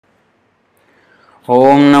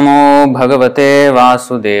ओम नमो भगवते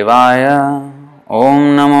वासुदेवाय। ओम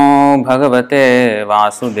नमो भगवते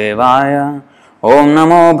वासुदेवाय। ओम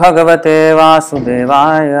नमो भगवते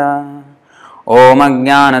वासुदेवाय। ओम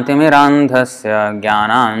अज्ञानतिमिरान्धस्य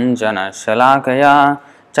ज्ञानाञ्जनशलाकया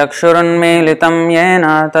चक्षुरुन्मीलितं येन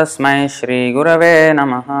तस्मै श्रीगुरवे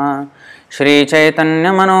नमः।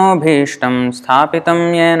 श्रीचैतन्यमनोभीष्टं स्थापितं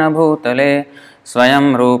येन भूतले स्वयं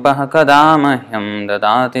रूपः कदा मह्यं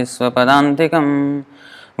ददाति स्वपदान्तिकं।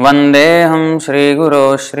 वन्देऽहं श्रीगुरो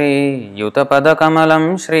श्रीयुतपदकमलं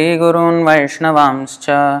श्रीगुरून् वैष्णवांश्च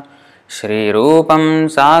श्रीरूपं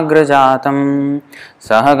साग्रजातं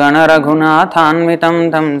सहगणरघुनाथान्वितं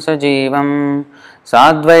तं सजीवं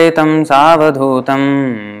साद्वैतं सावधूतं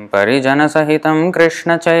परिजनसहितं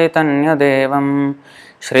कृष्णचैतन्यदेवं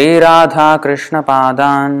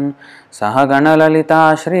श्रीराधाकृष्णपादान् सहगणललिता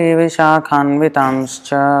श्रीविशाखान्वितांश्च।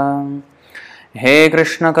 हे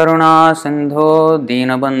कृष्ण करुणा सिन्धो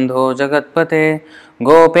दीनबन्धो जगत्पते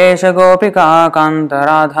गोपेश गोपिका कान्त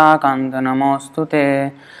राधा कान्त नमोऽस्तुते।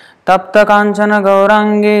 तप्त कांचन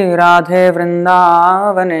गौरांगी राधे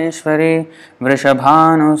वृंदावनेश्वरी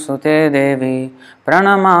वृषभानुसुते देवी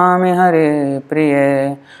प्रणमामि हरे प्रिये।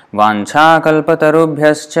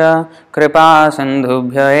 वाञ्छाकल्पतरुभ्यश्च कृपा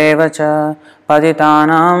सिन्धुभ्य एव च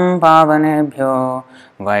पतितानां पावनेभ्यो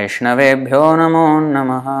वैष्णवेभ्यो नमो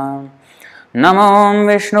नमः। नमो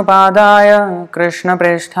विष्णुपादाय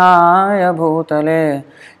कृष्णप्रेष्ठाय भूतले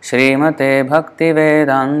श्रीमते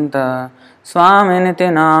भक्तिवेदान्त स्वामिनिति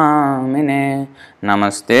नामिने।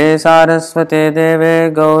 नमस्ते सारस्वते देवे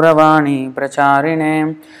गौरवाणी प्रचारिणे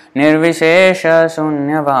निर्विशेष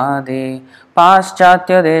शून्यवादी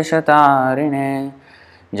पाश्चात्यदेशतारिणे।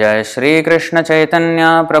 जय श्री कृष्ण चैतन्य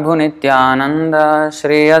प्रभु नित्यानंद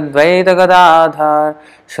श्री अद्वैत गदाधर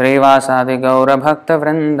श्रीवासादि गौर भक्त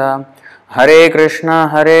वृंद। हरे Krishna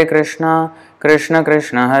Krishna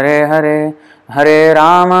Krishna Hare Hare Hare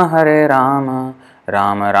Ram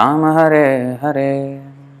Ram Ram Hare Hare.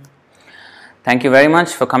 Thank you very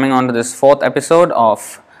much for coming on to this fourth episode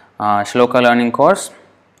of Shloka learning course.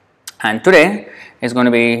 And today is going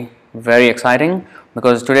to be very exciting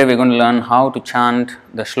because today we're going to learn how to chant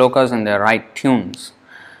the shlokas in their right tunes.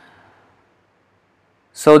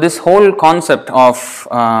 So this whole concept of,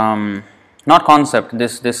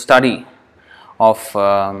 this study of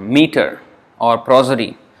meter or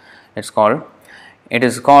prosody, it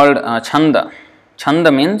is called chanda.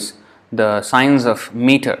 Chanda means the signs of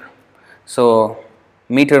meter. So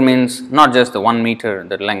meter means not just the 1 meter,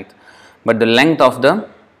 the length, but the length of the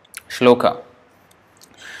shloka.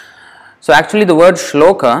 So actually the word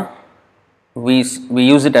shloka, we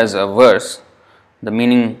use it as a verse, the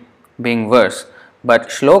meaning being verse, but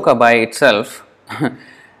shloka by itself,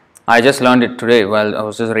 I just learned it today while I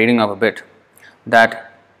was just reading up a bit,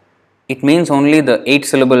 that it means only the 8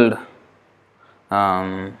 syllable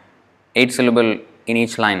in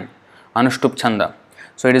each line, Anushtup Chanda.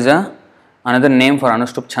 So it is another name for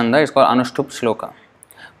Anushtup Chanda, it's called Anushtup Shloka.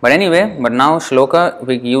 But now shloka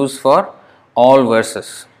we use for all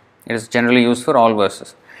verses. It is generally used for all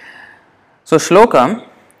verses. So shloka,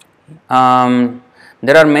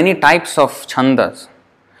 there are many types of chandas,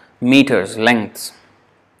 meters, lengths.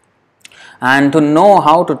 And to know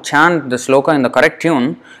how to chant the shloka in the correct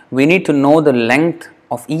tune, we need to know the length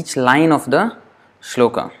of each line of the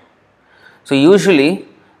shloka. So usually,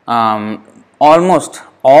 almost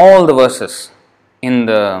all the verses in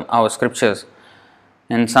our scriptures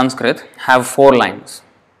in Sanskrit have 4 lines.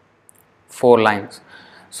 4 lines.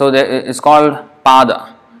 So it's called pada.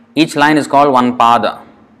 Each line is called one pada.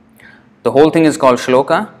 The whole thing is called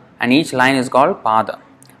shloka and each line is called pada.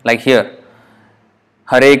 Like here,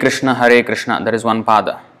 Hare Krishna, that is one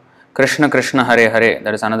pada. Krishna Krishna, Hare Hare,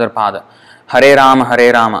 that is another pada. Hare Rama,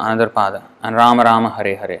 another pada. And Rama Rama,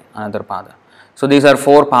 Hare Hare, another pada. So these are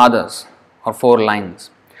 4 padas or 4 lines.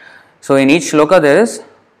 So in each shloka there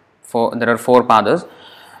are 4 padas.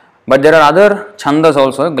 But there are other chandas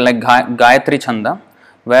also, like Gayatri Chanda,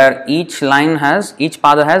 where each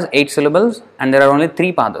pada has 8 syllables and there are only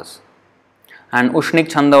 3 padas. And Ushnik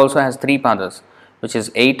Chanda also has 3 padas, which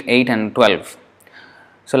is 8, 8 and 12.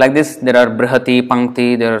 So like this, there are Brihati,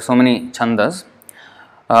 Pankti, there are so many chandas.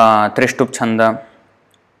 Trishtup Chanda,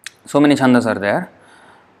 so many chandas are there.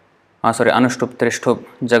 Anushtup, Trishtup,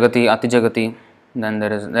 Jagati, Ati Jagati. Then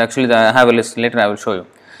there is, actually I have a list, later I will show you.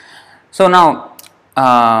 So now,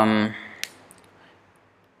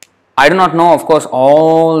 I do not know, of course,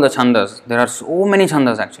 all the chandas. There are so many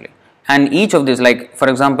chandas actually. And each of these, like for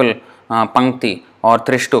example, Pankti or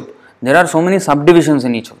Trishtup, there are so many subdivisions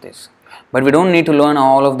in each of these. But we don't need to learn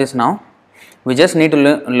all of this now. We just need to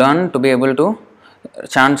learn to be able to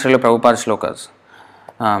chant Srila Prabhupada's shlokas.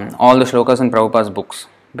 all the shlokas in Prabhupada's books,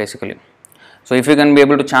 basically. So if you can be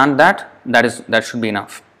able to chant that, that should be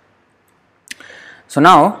enough. So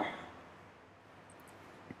now,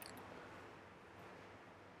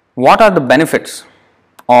 what are the benefits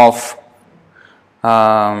of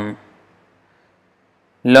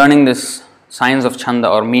learning this science of chanda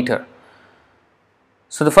or meter?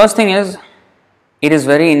 So the first thing is, it is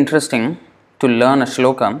very interesting to learn a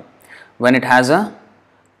shloka when it has a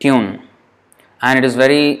tune, and it is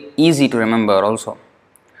very easy to remember also.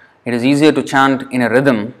 It is easier to chant in a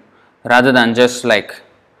rhythm rather than just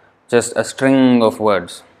a string of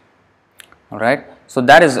words. Alright, so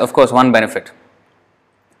that is of course one benefit.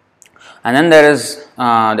 And then there is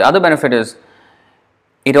the other benefit is,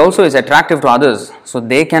 it also is attractive to others, so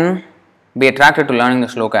they can be attracted to learning the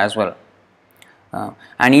shloka as well.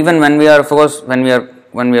 And even when we are, of course, when we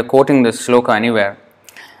are quoting this shloka anywhere,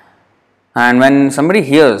 and when somebody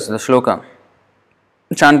hears the shloka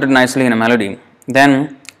chanted nicely in a melody,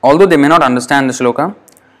 then although they may not understand the shloka,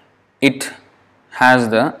 it has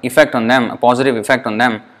the effect on them, a positive effect on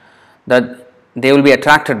them, that they will be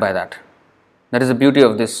attracted by that. That is the beauty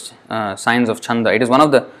of this science of chanda. It is one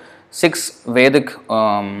of the 6 Vedic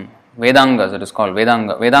Vedangas, it is called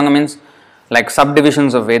Vedanga. Vedanga means like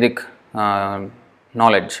subdivisions of Vedic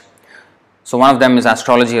knowledge. So one of them is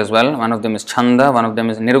astrology as well, one of them is chanda, one of them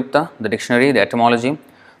is nirukta, the dictionary, the etymology,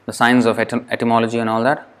 the science of etymology and all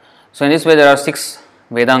that. So in this way there are 6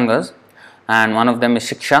 Vedangas, and one of them is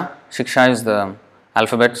shiksha. Shiksha is the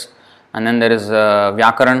alphabets, and then there is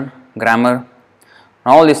vyakaran, grammar,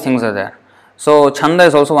 all these things are there. So chanda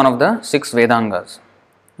is also one of the 6 Vedangas.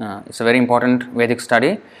 It's a very important Vedic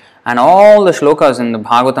study, and all the shlokas in the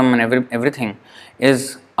Bhagavatam and everything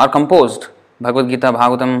are composed. Bhagavad Gita,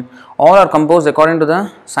 Bhagavatam, all are composed according to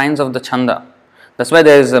the science of the chanda. That's why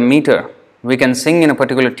there is a meter. We can sing in a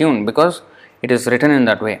particular tune because it is written in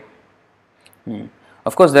that way.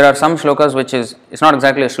 Of course, there are some shlokas which it's not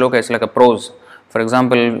exactly a shloka, it's like a prose. For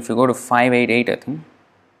example, if you go to 588, I think,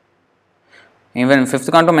 even in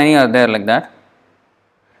 5th canto, many are there like that.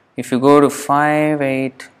 If you go to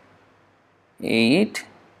 588,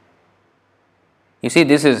 you see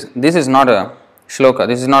this is not a shloka,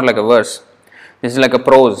 this is not like a verse, this is like a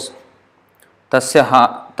prose.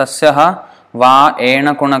 Tasyaha va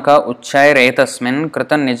ena kunaka uchchair etasmin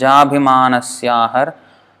krita nijabhimanasyahar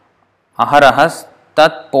aharahas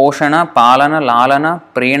tat poshana palana lalana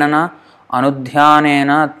prenana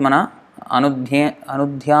anudhyanenatma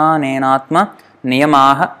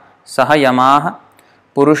niyamaha sahayamaha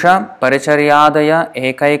purusha paricharyadaya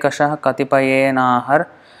ekaikashah katipayenahar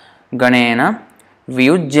ganena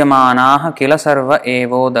viyujyamanaha kila sarva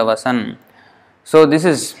evo davasan. So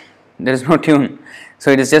there is no tune, so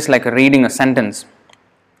it is just like reading a sentence,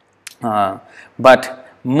 but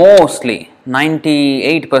mostly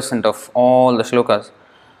 98% of all the shlokas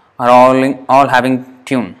are all having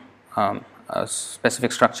tune, a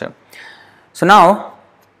specific structure. So now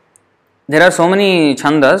there are so many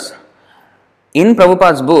chandas in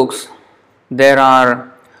Prabhupada's books. There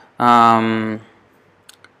are a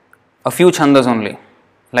few chandas only,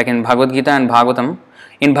 like in Bhagavad Gita and Bhagavatam.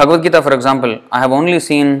 In Bhagavad Gita, for example, I have only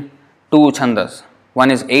seen 2 chandas.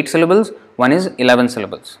 One is 8 syllables, one is 11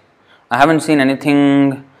 syllables. I haven't seen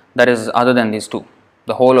anything that is other than these 2.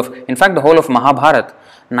 In fact, the whole of Mahabharata,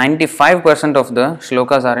 95% of the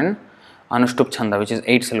shlokas are in Anushtup chanda, which is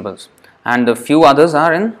 8 syllables, and the few others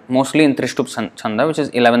are mostly in Trishtup chanda, which is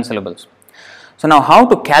 11 syllables. So now, how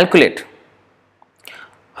to calculate?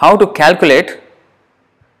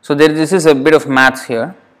 So this is a bit of maths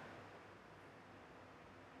here.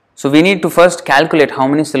 So we need to first calculate how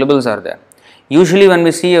many syllables are there. Usually when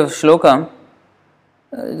we see a shloka,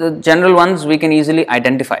 the general ones we can easily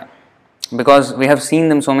identify, because we have seen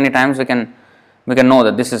them so many times. We can know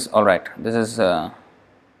that this is all right. This is okay.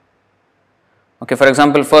 For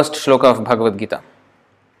example, first shloka of Bhagavad Gita.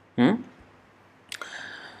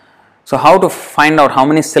 So how to find out how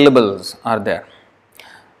many syllables are there?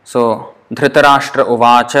 So Dhritarashtra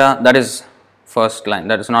Uvacha, that is first line.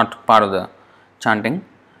 That is not part of the chanting.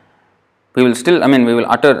 We will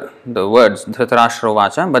utter the words Dhritarashtra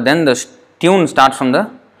Uvacha, but then the tune starts from the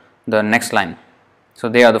next line. So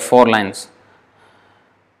they are the 4 lines.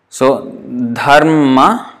 So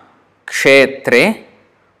Dharma Kshetre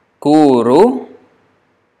Kuru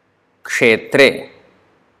Kshetre.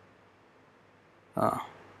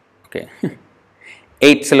 Okay.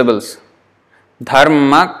 8 syllables.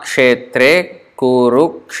 Dharma Kshetre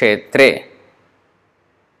Kuru Kshetre.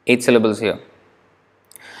 8 syllables here.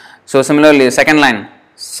 So similarly, the second line,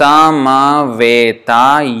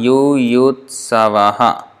 Samaveta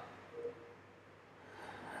Yuyutsavaha.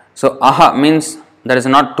 So aha means There is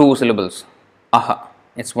not two syllables. Aha,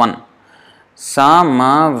 it's one.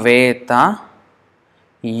 Samaveta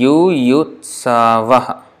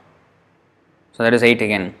Yuyutsavah. So that is 8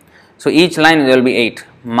 again. So each line there will be 8.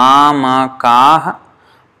 Mamakah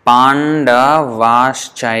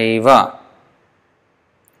Pandavaschaiva.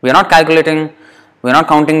 We are not calculating, we are not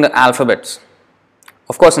counting the alphabets.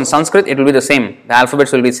 Of course, in Sanskrit it will be the same. The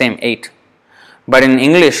alphabets will be same, 8. But in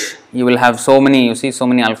English, you will have so many, you see, so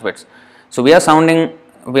many alphabets. So we are only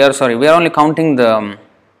counting the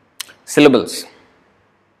syllables.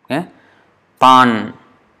 Okay? Pan,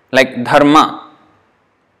 like dharma.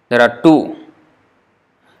 There are 2.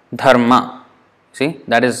 Dharma. See,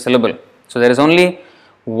 that is a syllable. So there is only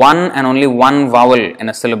one and only one vowel in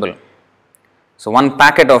a syllable. So one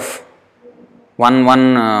packet of one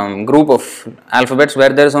group of alphabets where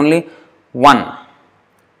there is only one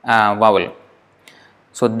vowel.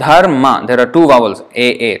 So dharma, there are 2 vowels,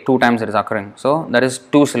 a, 2 times it is occurring. So that is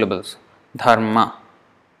 2 syllables, dharma.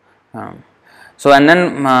 So and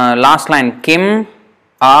then last line, kim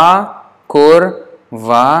a kur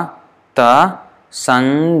va ta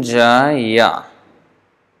sanjaya.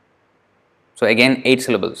 So again 8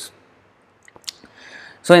 syllables.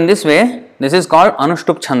 So in this way, this is called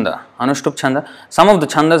Anushtup Chanda. Anushtup Chanda. Some of the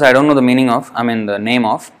chandas I don't know the meaning of, the name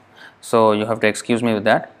of. So you have to excuse me with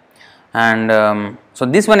that. And so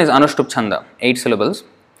this one is Anushtup Chanda, 8 syllables.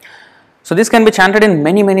 So this can be chanted in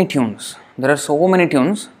many tunes. There are so many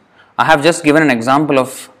tunes. I have just given an example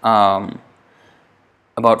of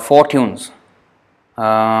about 4 tunes.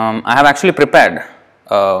 I have actually prepared.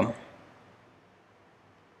 I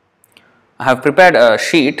have prepared a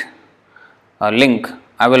sheet, a link.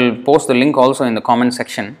 I will post the link also in the comment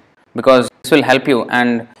section because this will help you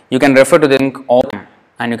and you can refer to the link all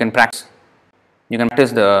and you can practice. You can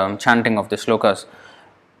practice the chanting of the shlokas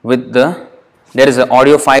with there is an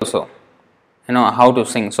audio file also, how to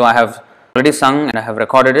sing. So I have already sung and I have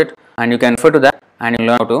recorded it and you can refer to that and you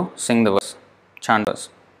learn how to sing the verse, chant verse.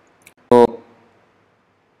 So,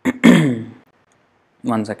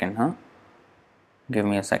 one second, give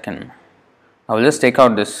me a second. I will just take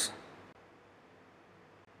out this.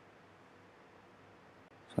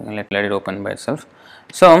 So let it open by itself.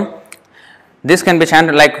 So this can be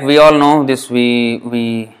chanted like we all know this.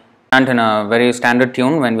 We chant in a very standard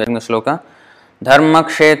tune when we are doing the shloka. Dharma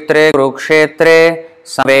kshetre kurukshetre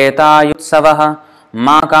samveta yutsavah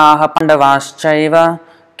makaha pandavaschaiva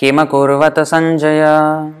kema kurvata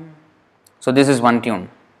sanjaya. So this is one tune.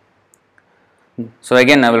 So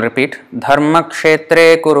again I will repeat. Dharma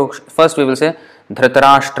kshetre kurukshetre. First we will say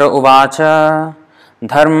Dhritarashtra uvacha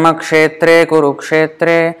Dharma kshetre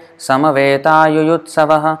kurukshetre samaveta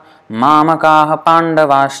yuyutsavah mamakaha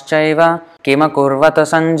pandavaschaiva kema kurvata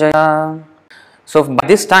sanjaya. So by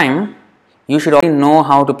this time you should already know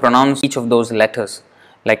how to pronounce each of those letters,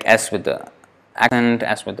 like S with the accent,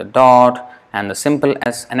 S with the dot and the simple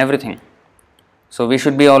S and everything. So we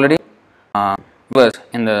should be already versed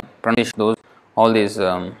in the pronunciation all these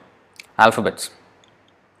alphabets.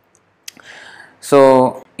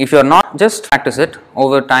 So if you are not, just practice it.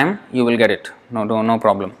 Over time you will get it. No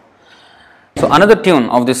problem. So another tune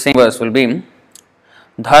of this same verse will be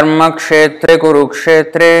Dharma kshetre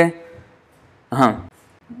kurukshetre.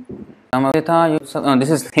 This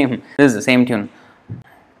is the same tune.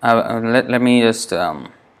 Let me just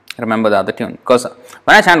remember the other tune, because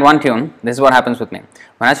when I chant one tune, this is what happens with me.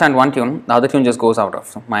 When I chant one tune, the other tune just goes out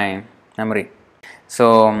of my memory.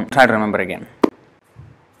 So try to remember again.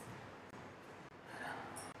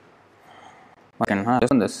 I can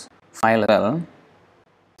open this file as well.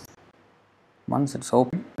 Once it's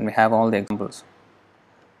open, we have all the examples.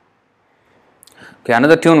 Okay,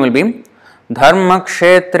 another tune will be Dharma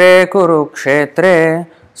kshetre kurukshetre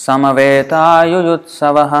samaveta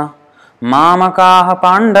yuyutsavah mamakaha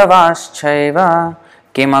pandavaschaiva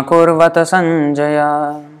kema kurvata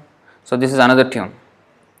sanjaya. So this is another tune.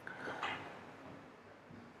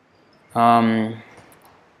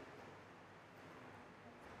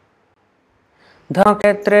 Dharma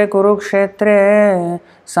kshetre kurukshetre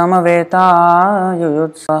samaveta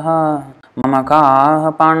yuyutsavah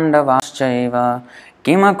mamakaha pandavaschaiva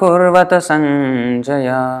kema kurvata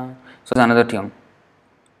sanjaya. So it's another tune.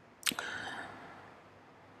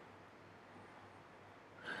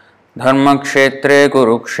 Dharma kshetre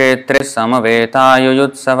kurukshetre samaveta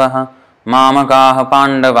yuyutsavah mamakaha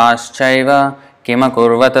pandavaschaiva kema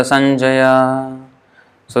kurvata sanjaya.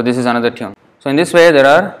 So this is another tune. So in this way there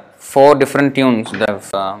are 4 different tunes that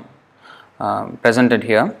I've presented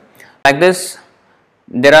here. Like this,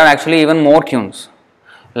 there are actually even more tunes.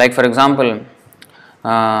 Like for example,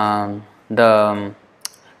 the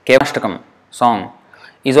Kevashtakam song.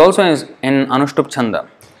 is also in Anushtup Chanda,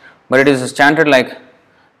 but it is chanted like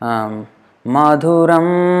Madhuram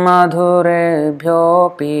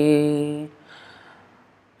Madhurebhyopi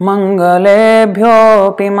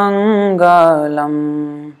Mangalebhyopi Mangalam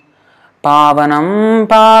Pavanam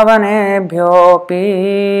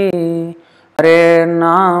Pavanebhyopi Hare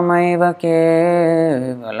Namaiva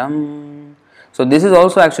Kevalam. So this is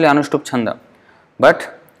also actually Anushtup Chanda,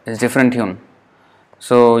 but it's different tune.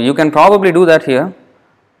 So you can probably do that here.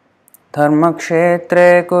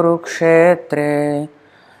 Dharmakshetre Kurukshetre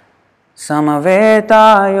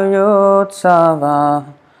Samaveta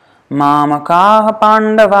Mamakaha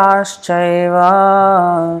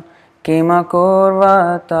Pandavaschaiva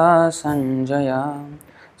Kimakurvata Sanjaya.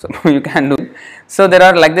 So you can do. So there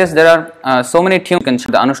are like this. There are so many tunes you can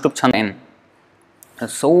chant the Anushtup Chanda in. There are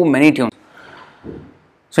so many tunes.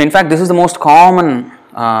 So in fact, this is the most common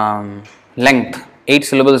length, 8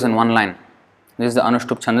 syllables in one line. This is the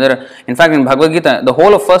Anushtup Chanda. In fact, in Bhagavad Gita, the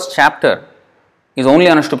whole of first chapter is only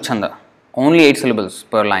Anushtup Chanda, only 8 syllables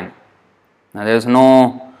per line. Now, there is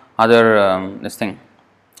no other this thing,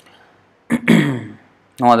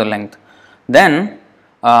 no other length. Then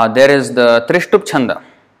there is the Trishtup Chanda,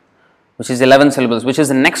 which is 11 syllables, which is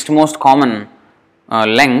the next most common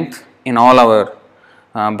length in all our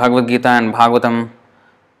Bhagavad Gita and Bhagavatam.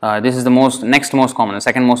 This is the next most common, the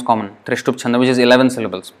second most common, Trishtup Chanda, which is 11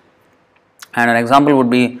 syllables. And an example would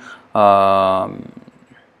be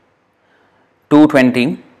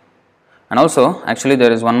 220. And also, actually,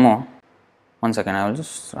 there is one more. One second, I will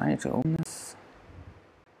just try to open this.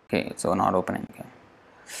 Okay, it's not opening. Okay.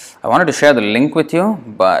 I wanted to share the link with you,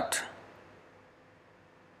 but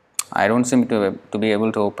I don't seem to be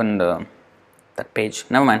able to open that page.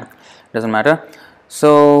 Never mind, it doesn't matter.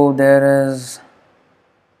 So there is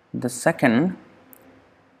the second.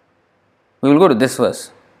 We will go to this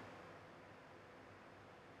verse.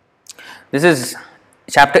 This is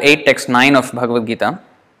chapter 8, text 9 of Bhagavad Gita.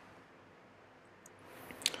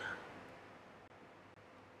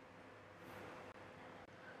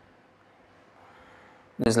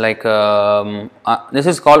 This is like this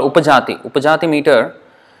is called Upajati. Upajati meter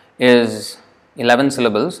is 11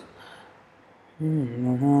 syllables.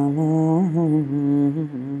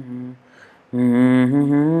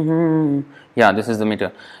 Yeah, this is the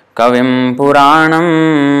meter. Kavim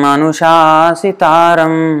Puranam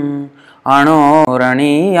Anushasitaram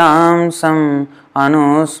Anoraniyamsam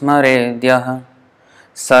Anusmaredyah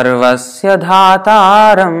Sarvasya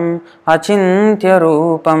Dhataram Achintya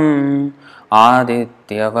Rupam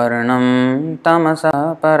Aditya Varnam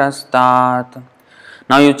Tamasa Parastat.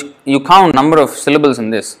 Now you count number of syllables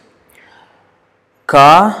in this.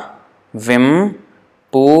 Ka Vim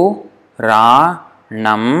Pu Ra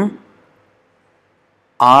Nam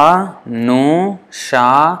Anu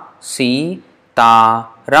Sha Si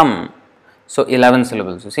Ta Ram. So 11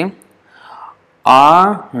 syllables, you see.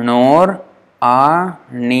 Anor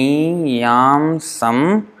Aniyam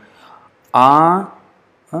Sam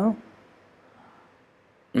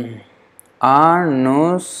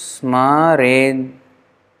Anusmared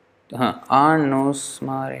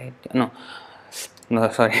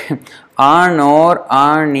Anor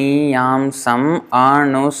Aniyam Sam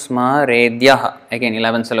Anusmaredyah. Again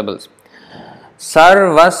 11 syllables.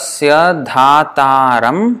 Sarvasya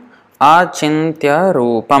Dhataram Achintya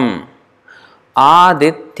Rupam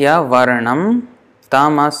Aditya Varnam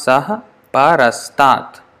Tamasah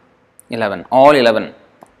Parastat. 11. All 11.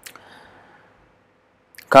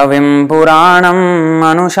 Kavim Puranam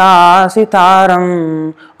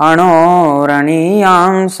Anushasitaram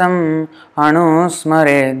Anoraniyamsam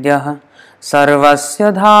Anusmaredyah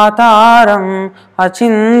Sarvasya Dhataram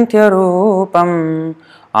Achintya Rupam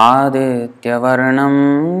Aditya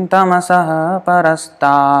Varnam Tamasah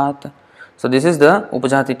Parastat. So this is the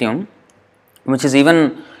Upajati tune, which is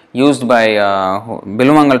even used by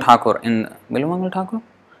Bilumangal Thakur Bilumangal Thakur?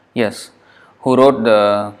 Yes, who wrote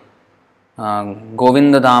the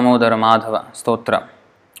Govinda Damodara Madhava Stotra,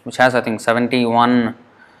 which has I think 71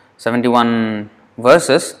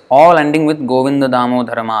 verses, all ending with Govinda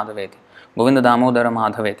Damodara Madhaveti. Govinda Damodara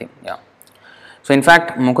Madhaveti. Yeah. So in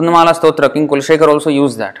fact, Mukundamala Stotra, King Kulashekar also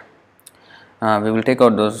used that. We will take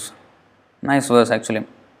out those. Nice verse actually.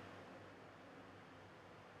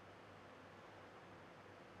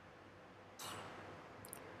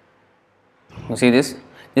 You see this?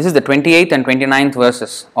 This is the 28th and 29th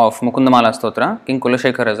verses of Mukundamala Stotra, King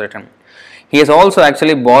Kulashekar has written. He has also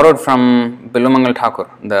actually borrowed from Bilumangal Thakur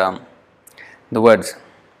the words.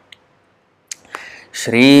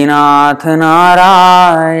 Srinath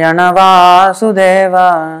Narayana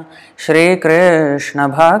Vasudeva Shri Krishna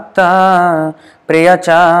Bhakta Priya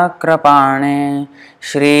Chakrapane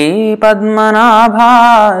Shri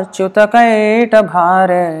Padmanabha Chutakaita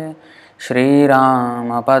Bhare Shri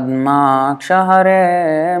Rama Padmaksha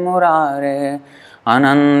Hare Murare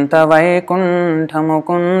Ananta Vaikuntha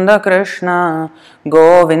Mukunda Krishna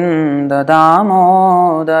Govinda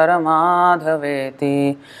Damodara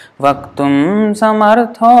Madhaveti Vaktum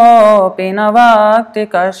Samartho Pinavakti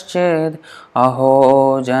Kaschid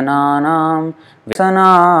Aho Jananam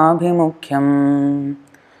Visanabhimukhyam.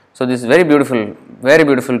 So this is very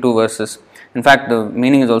beautiful two verses. In fact, the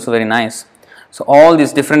meaning is also very nice. So all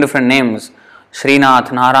these different names,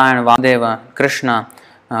 Srinath, Narayan, Vasudeva, Krishna,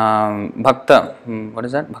 Bhakta, what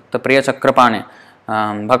is that? Bhakta Priya Chakrapani.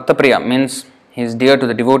 Bhakta Priya means he is dear to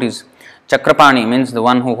the devotees. Chakrapani means the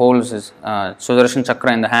one who holds his Sudarshan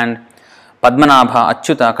Chakra in the hand. Padmanabha,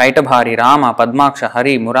 Achyuta, Kaitabhari, Rama, Padmaksha,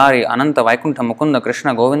 Hari, Murari, Ananta, Vaikuntha, Mukunda,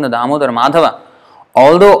 Krishna, Govinda, Damodara, Madhava.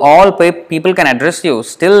 Although all people can address you,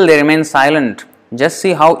 still they remain silent. Just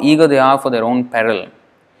see how eager they are for their own peril.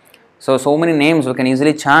 So many names we can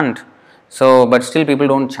easily chant. But still people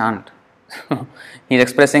don't chant. He is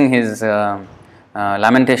expressing his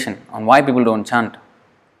lamentation on why people don't chant.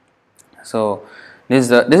 So this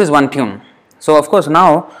is one tune. So of course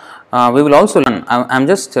now we will also learn. I am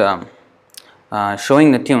just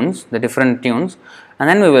showing the tunes, the different tunes, and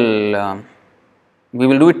then we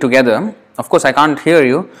will do it together. Of course I can't hear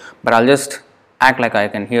you, but I'll just act like I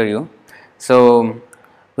can hear you. So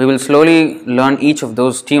we will slowly learn each of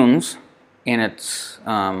those tunes in its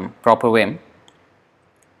proper way,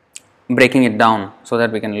 breaking it down so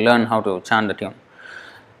that we can learn how to chant the tune.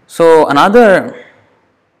 So another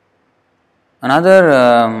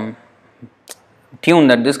tune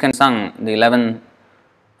that this can sung, the 11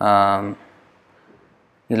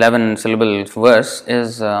 syllable verse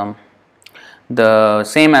is the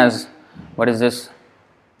same as, what is this,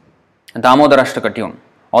 Damodarashtaka tune.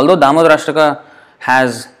 Although Damodarashtaka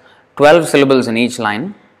has 12 syllables in each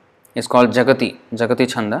line, is called Jagati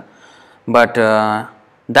Chanda, but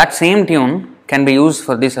that same tune can be used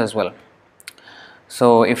for this as well.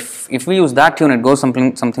 So if we use that tune, it goes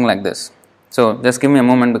something like this. So just give me a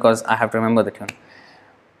moment because I have to remember the tune.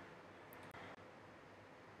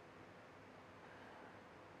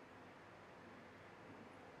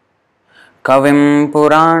 Kavim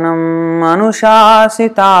Puranam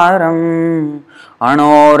Anushasitaram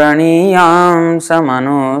Anoraniyam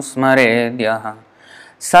Samanusmaredyah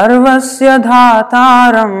Sarvasya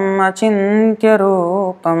Dhataram Achintya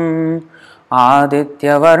Rupam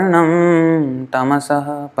Aditya Varnam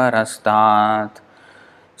Tamasah Parastat.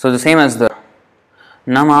 So the same as the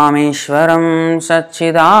Namamishwaram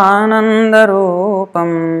Satchidananda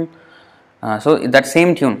Rupam. So that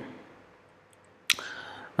same tune.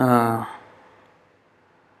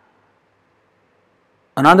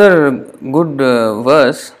 Another good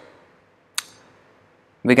verse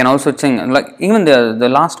we can also sing, like even the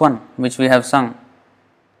last one which we have sung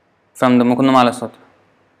from the Mukundamala Sutra.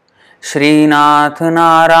 Srinath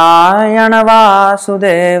Narayana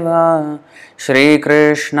Vasudeva Shri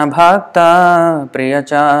Krishna Bhakta Priya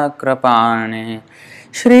Chakrapane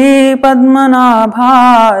Shri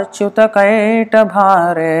Padmanabha Achyuta Kaita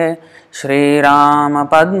Bhare Shri Rama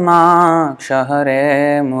Padmaksha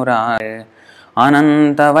Hare Murare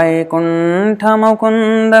Ananta Vaikuntha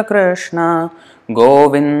Mukunda Krishna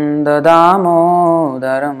Govinda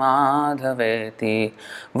Damodara Madhaveti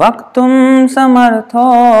Vaktum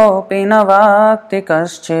Samartho Pinavakti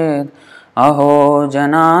Kaschid Aho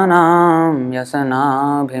Jananam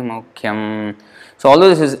Yasanabhimukhyam. So although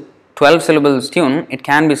this is 12 syllables tune, it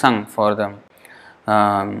can be sung for the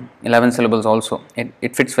 11 syllables also.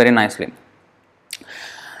 It fits very nicely.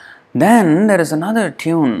 Then there is another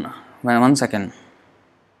tune. One second.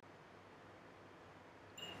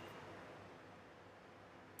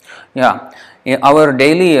 Yeah, our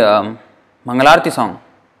daily Mangalarti song,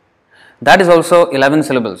 that is also 11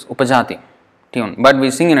 syllables, Upajati tune, but we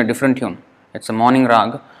sing in a different tune. It's a morning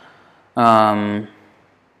rag.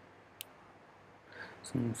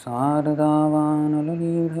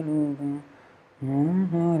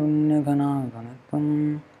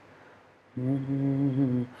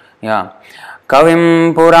 Yeah.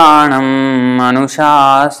 Kavim Puranam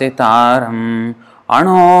Anushasitaram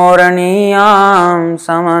Anoraniyam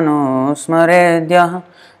Samanusmaredyah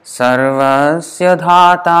Sarvasya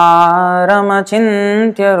Dhataram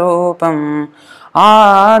Achintya Rupam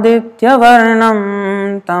Aditya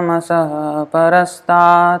Varnam Tamasah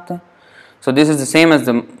Parastat. So this is the same as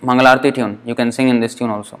the Mangalarti tune. You can sing in this tune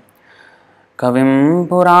also. Kavim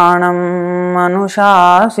Puranam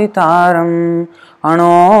Anushasitaram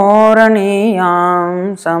अणोरणीयां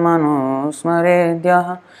समनुस्मरेद्यः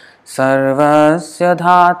सर्वस्य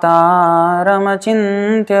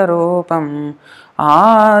धातारमचिन्त्य रूपम्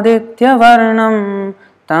आदित्यवर्णं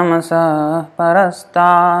तमसः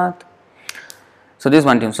परस्तात्. So this is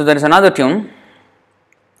one tune. So there is another tune.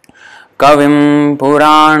 Kavim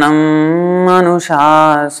Puranam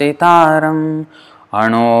Anushasitaram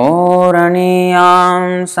Anoraniyam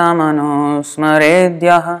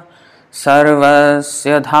Samanusmaredyah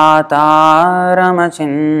Sarvasya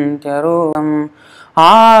Dhataramachintya Rupam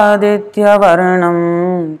Aditya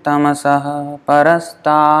Varnam Tamasah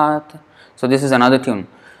Parastat. So this is another tune.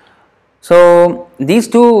 So these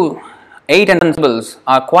two 8 and 10 syllables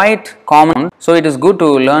are quite common, so it is good to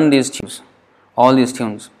learn these tunes, all these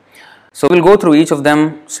tunes. So we'll go through each of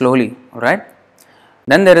them slowly, right?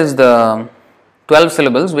 Then there is the 12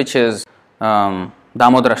 syllables, which is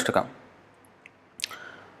Damodarashtaka.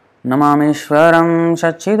 Namamishwaram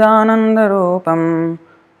Sachidanandarupam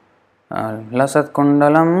Lasat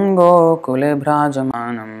Kundalam Gokule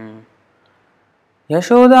Bhrajamanam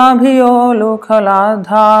Yashodabhiyo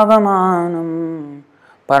Lokhaladhavamanam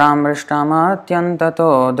Paramrishtamatyantato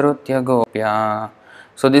Drutya Gopya.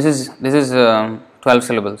 So this is 12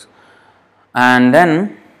 syllables. And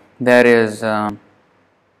then there is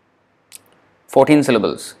 14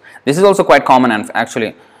 syllables. This is also quite common, and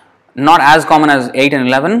actually not as common as 8 and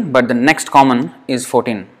 11, but the next common is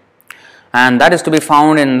 14. And that is to be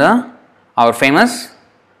found in our famous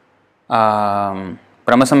Brahma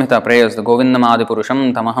Samhita prayers, the Govindam Adi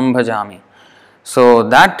Purusham Tamaham Bhajami. So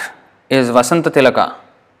that is Vasanta Tilaka,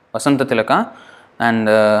 and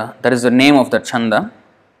that is the name of the chanda.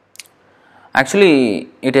 Actually,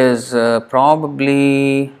 it is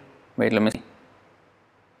probably, wait, let me see.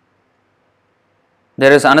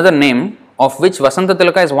 There is another name of which Vasanta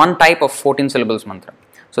Tilaka is one type of 14 syllables mantra.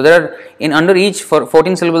 So there are, under each for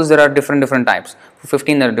 14 syllables there are different types. For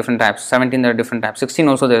 15 there are different types, 17 there are different types, 16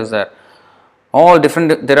 also there is there. All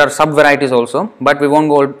different, there are sub varieties also, but we won't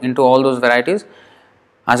go into all those varieties.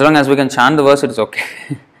 As long as we can chant the verse, it is okay.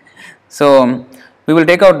 So we will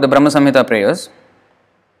take out the Brahma Samhita prayers.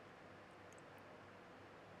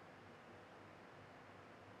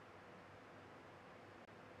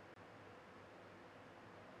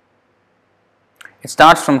 It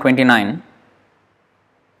starts from 29.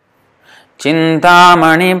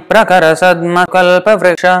 Chintamani prakara sadma kalpa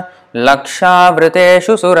vriksha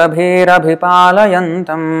lakshavriteshu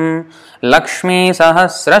surabhirabhipalayantam Lakshmi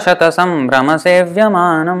sahasrashata sambrama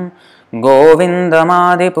sevyamanam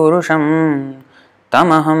Govindamadi purusham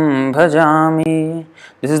tamaham bhajami.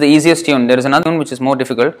 This is the easiest tune. There is another one which is more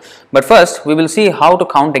difficult. But first we will see how to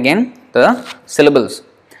count again the syllables.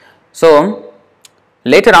 So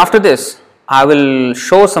later after this I will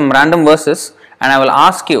show some random verses and I will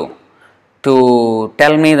ask you to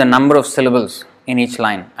tell me the number of syllables in each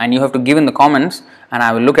line, and you have to give in the comments and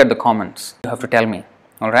I will look at the comments. You have to tell me.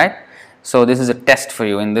 Alright? So this is a test for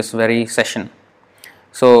you in this very session.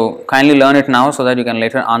 So kindly learn it now so that you can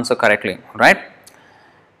later answer correctly. Alright?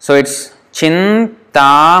 So it's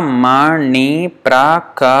Chintamani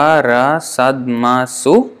prakara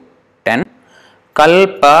sadmasu 10,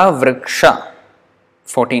 Kalpa vriksha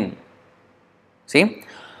 14. See?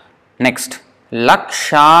 Next,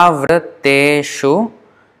 Lakshavriteshu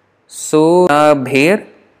surabhir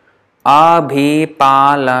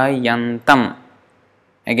abhipalayantam.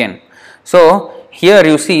 Again. So, here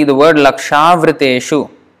you see the word Lakshavriteshu.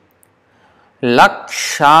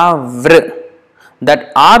 Lakshavr.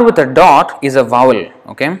 That R with a dot is a vowel.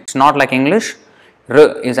 Okay? It's not like English.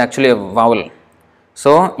 R is actually a vowel.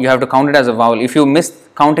 So, you have to count it as a vowel. If you miss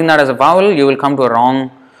counting that as a vowel, you will come to a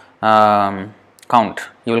wrong count.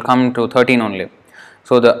 You will come to 13 only.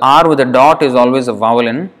 So the R with a dot is always a vowel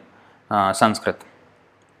in Sanskrit.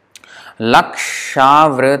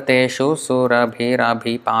 Lakshavriteshu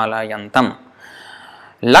surabhirabhipalayantam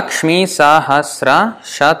Lakshmi sahasra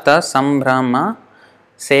shata sambrama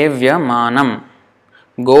sevyamanam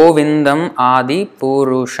Govindam adi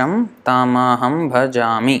purusham tamaham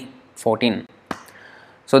bhajami. 14.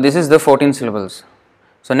 So this is the 14 syllables.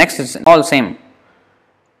 So next is all same.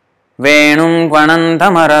 Venum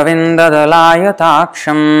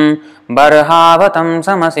Gvanantamaravindalayatакшam Barhavatam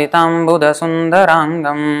samasitam buddha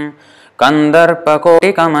sundarangam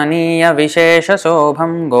Kandarpakoti kamaniya vishesha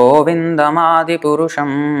sobham Govindamadi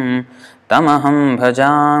purusham tamaham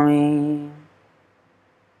bhajami.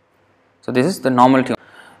 So this is the normal tune.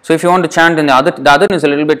 So if you want to chant in the other tune is a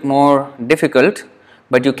little bit more difficult,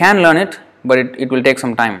 but you can learn it, but it will take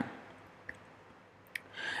some time.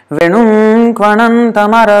 Venum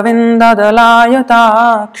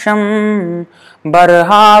क्वणन्तमरविन्ददलायताक्षं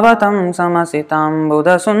बर्हावतं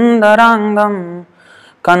समसिताम्बुदसुन्दराङ्गं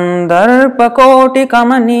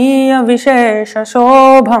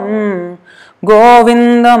कन्दर्पकोटिकमनीयविशेषशोभं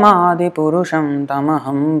गोविन्दमादिपुरुषं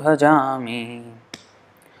तमहं भजामि.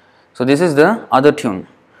 So this is the other tune.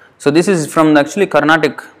 So this is from the actually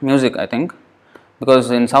Carnatic music, I think,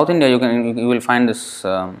 because in South India you will find this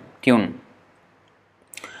tune.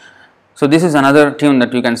 So this is another tune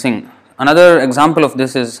that you can sing. Another example of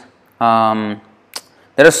this is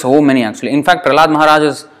there are so many actually. In fact, Prahlad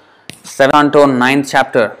Maharaj's 7th canto, 9th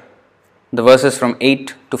chapter, the verses from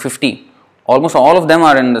 8 to 50, almost all of them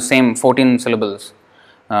are in the same 14 syllables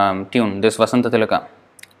tune. This Vasanta Tilaka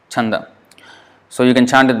Chanda. So you can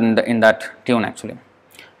chant it in that tune actually.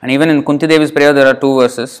 And even in Kunti Devi's prayer there are 2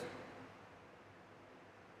 verses.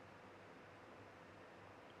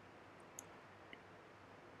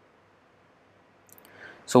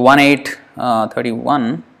 So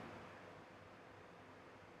 1:8:31.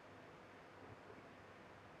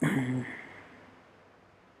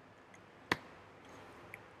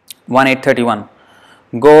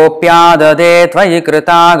 गोप्याददे त्वयि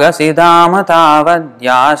कृतागसिदाम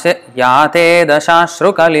तावद्याते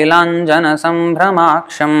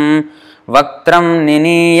दशाश्रुकलिलाञ्जनसम्भ्रमाक्षं वक्त्रं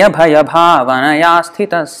निनीय भयभावनया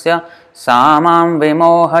स्थितस्य सा मां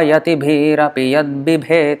विमोहयति भीरपि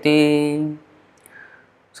यद्बिभेति.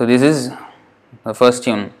 So this is the first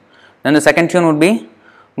tune. Then the second tune would be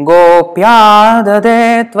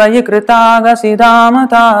गोप्याददे त्वयि कृतागसिदाम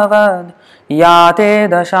तावद् याते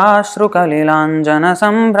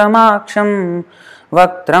दशाश्रुकलिलाञ्जनसम्भ्रमाक्षं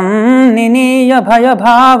वक्त्रं निनीय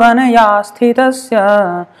भयभावनया स्थितस्य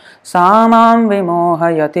सा मां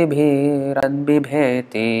विमोहयति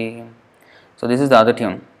भीरद्बिभेति. So this is the other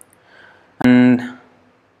tune. And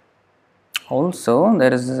also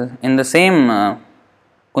there is in the same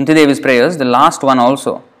Kunti Devi's prayers, the last one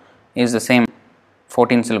also is the same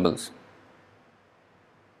 14 syllables.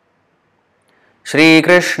 Shri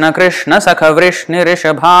Krishna Krishna Sakha Vrishni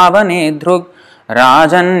Rishabhavani Dhrug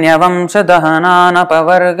Rajanyavamsha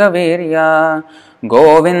Dahananapavarga Virya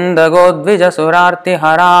Govinda Godvija Surarti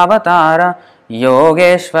Haravatara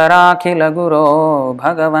Yogeshwara Khila Guru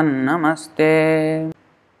Bhagavan Namaste.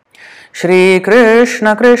 Shri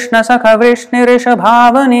Krishna Krishna Sakha Vrishni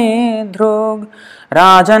Rishabhavani Dhrug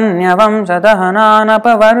Rajanyavamsha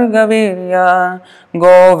Dahananapavarga Virya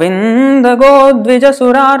Govinda Godvija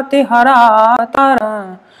Surarti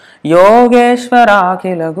Haratara Yogeshwara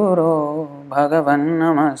Khila Guru Bhagavan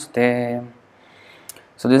Namaste.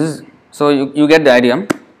 So this is, so you get the idea.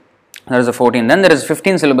 There is a 14. Then there is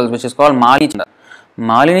 15 syllables which is called Malini Chanda.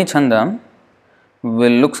 Malini Chanda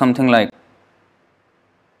will look something like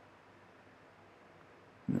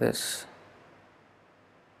this.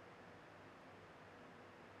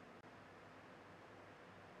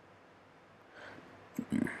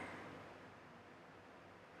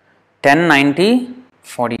 Ten 90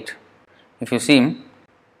 48. If you see,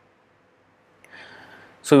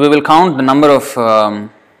 so we will count the number of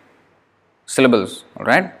syllables. All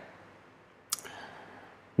right.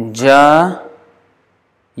 Ja,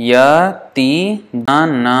 ya, ti,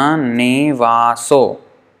 na, ne, vaso.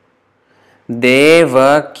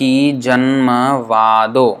 Devaki janma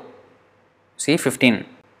vado. See 15.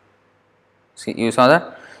 See, you saw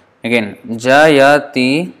that? Again,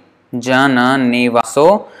 Jayati Jana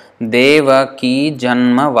Nivaso Devaki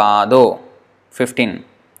Janma Vado. 15.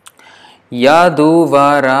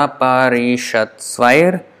 Yaduvara Parishat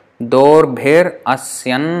Svair Dorbhir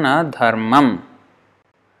Asyanna Dharmam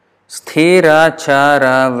Sthira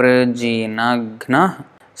Chara Vrjinagna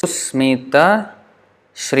Susmita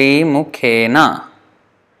Shri Mukhena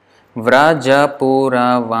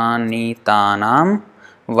Vrajapura Vanitanam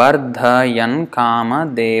Vardhayan Kama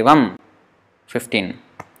Devam. 15.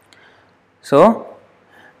 So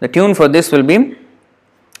the tune for this will be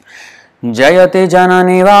Jayate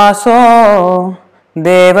Janani Vaso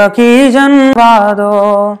Devaki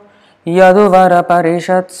Janvado Yaduvara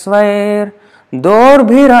Parishat Svair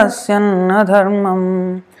Dorbhirasyanna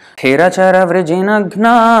Dharmam Thirachara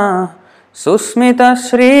Vrijinagna Susmita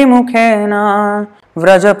Shri Mukhena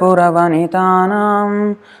Vrajapura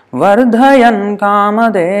Vanitanam Vardhayan Kama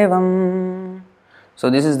Devam. So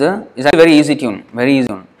this is it's a very easy tune, very easy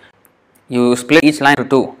tune. You split each line to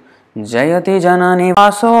 2. Jayati Janani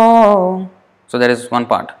Vaso. So there is one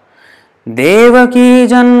part. Devaki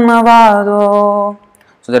Janma Vado.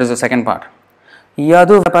 So there is the second part.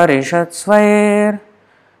 Yadu Parishat Svair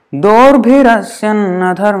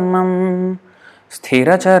Dorbhirasyanna Dharmam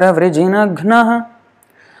Sthirachara Vrijinagna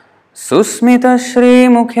Susmita Shri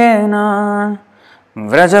Mukhena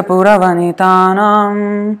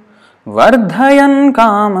Vrajapuravanithanam Vardhayan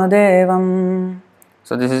Kamadevam.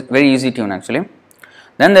 So this is very easy tune actually.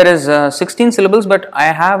 Then there is 16 syllables, but I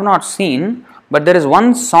have not seen, but there is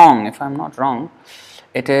one song, if I am not wrong.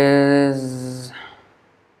 It is,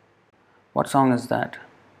 what song is that?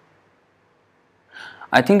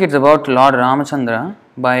 I think it's about Lord Ramachandra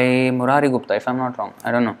by Murari Gupta, if I am not wrong.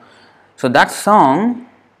 I don't know. So that song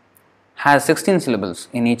has 16 syllables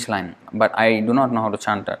in each line, but I do not know how to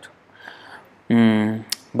chant that.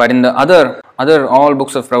 But in the other all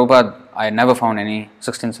books of Prabhupada, I never found any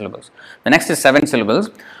 16 syllables. The next is 7 syllables.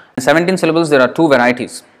 In 17 syllables, there are two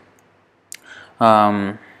varieties.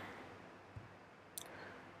 One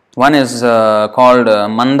is called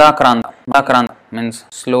Mandakranta. Mandakranta means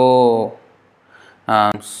slow,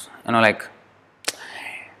 like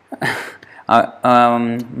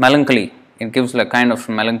melancholy. It gives like kind of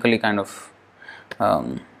melancholy kind of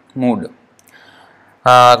mood.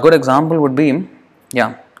 A good example would be,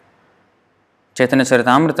 Chaitanya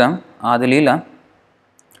Charitamrita, Adi Leela,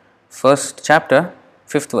 first chapter,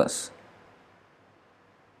 5th verse.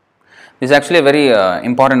 This is actually a very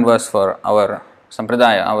important verse for our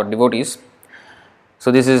Sampradaya, our devotees.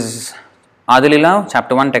 So this is Adi Leela,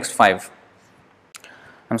 chapter 1, text 5.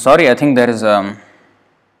 I'm sorry, I think there is a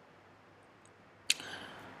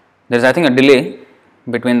delay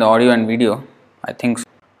between the audio and video. I think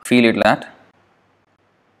feel it that.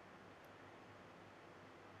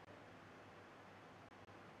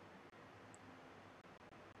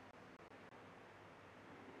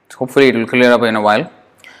 Hopefully it will clear up in a while.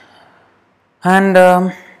 And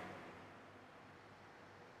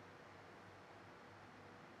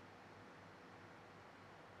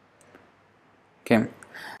okay,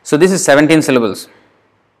 so this is 17 syllables.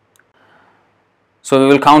 So we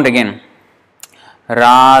will count again.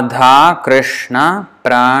 Radha Krishna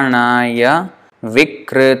Pranaya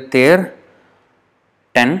Vikritir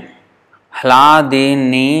 10,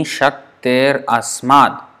 Hladini Shaktir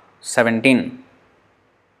Asmad 17.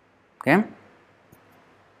 Okay.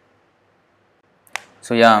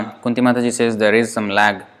 So Kunti Mataji says there is some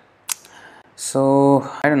lag. So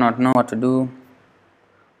I do not know what to do.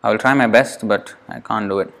 I will try my best, but I can't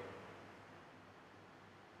do it.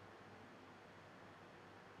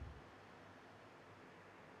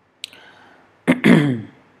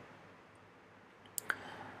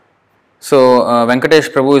 So Venkatesh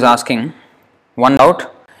Prabhu is asking one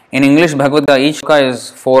doubt. In English Bhagavad Gita, each shloka is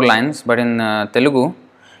 4 lines, but in Telugu,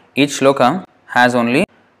 each shloka has only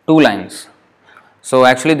 2 lines. So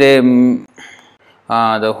actually the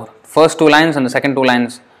first 2 lines and the second 2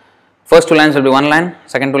 lines, first 2 lines will be 1 line,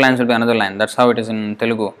 second 2 lines will be another line. That's how it is in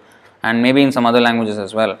Telugu and maybe in some other languages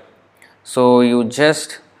as well. So you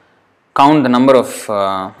just count the number of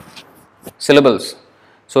syllables.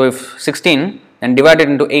 So if 16, then divide it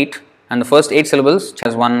into 8, and the first 8 syllables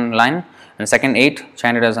has 1 line and the second 8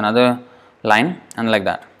 chanted as another line, and like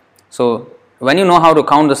that. So when you know how to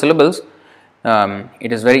count the syllables,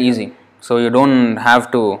 it is very easy. So you don't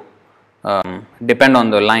have to depend on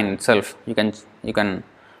the line itself. You can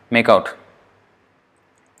make out.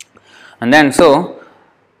 And then so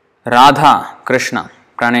Radha Krishna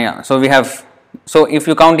Pranaya. So if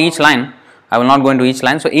you count each line, I will not go into each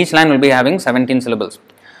line. So each line will be having 17 syllables.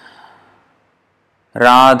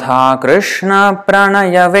 Radha Krishna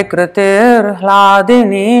Pranaya Vikritir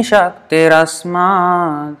Hladini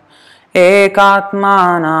Shaktirasmad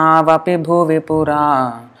Ekatmana Vapi Bhuvi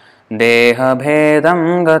Pura Deha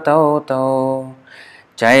Bhedam Gatauto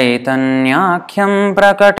Chaitanyakhyam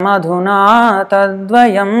Prakat Madhuna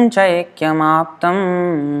Tadvayam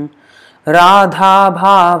Chaikyamaptam Radha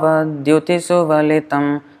Bhava Dyuti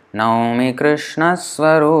Suvalitam Naumi Krishna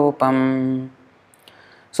Swarupam.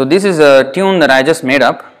 So this is a tune that I just made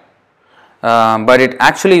up, but it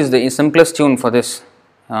actually is the simplest tune for this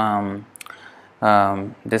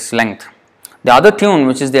this length. The other tune,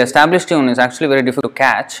 which is the established tune, is actually very difficult to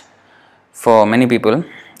catch for many people.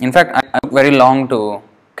 In fact, I took very long to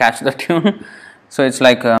catch the tune. So it's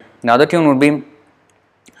like the other tune would be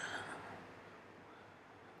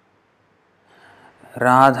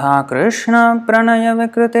Radha Krishna Pranaya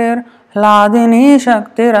Vikritir Hladini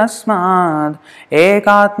Shaktirasmad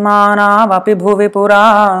Ekatmana Vapi Bhuvi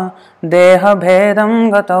Pura Deha Bhedam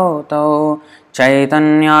Gatauto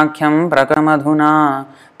Chaitanyakhyam Prakamadhuna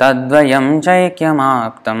Tadvayam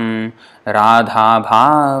Chaikyamaptam Radha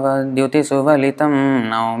Bhava Dyuti Suvalitam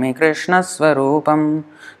Naumi Krishna Swarupam.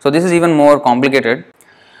 So this is even more complicated.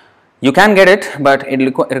 You can get it, but it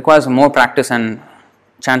requires more practice and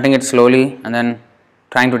chanting it slowly and then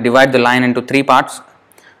trying to divide the line into 3 parts.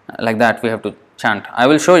 Like that we have to chant. I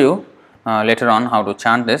will show you later on how to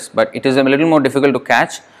chant this, but it is a little more difficult to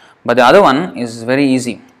catch. But the other one is very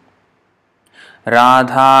easy.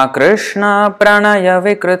 Radha Krishna Pranaya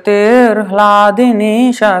Vikritir Hladini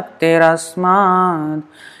Shaktirasmad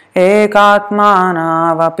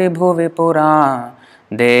Ekatmana Vapi Bhuvi Pura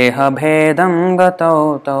Deha Bhedam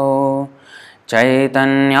Gatau Tau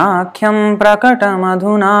Chaitanyakhyam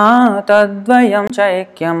Prakatamadhuna Tadvayam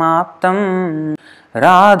Chaikyamaptam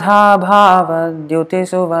Radha Bhavadyuti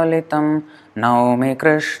Suvalitam Naumi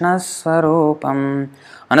Krishna Swarupam.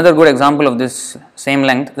 Another good example of this same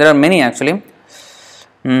length. There are many actually.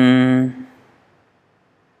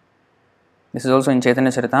 This is also in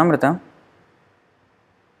Chaitanya Charitamrita.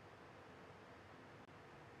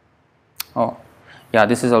 Oh, yeah,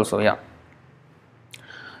 this is also, yeah.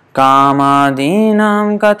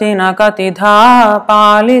 Kamadinam katina katidha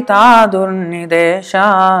palita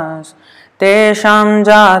durnideshas tesham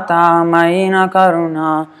jata mayina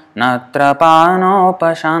karuna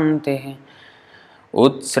natrapanopasanti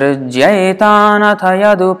Utsrijyaitanath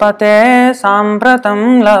yadupate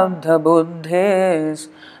sampratam labdha buddhes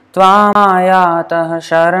Tvamayatah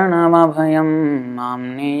sharanamabhayam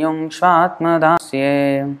mamniyung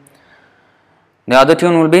shvatmadasye. The other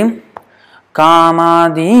tune will be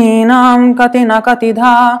Kamadinam katina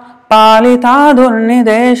katidha palita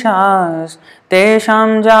durnideshas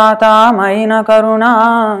tesham jata mayina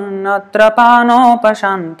karuna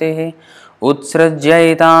natrapanopashanti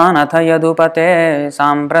Utsrijyaitanath yadupate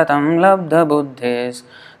sampratam labdha buddhes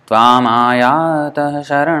Tvamayatah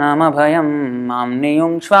sharanamabhayam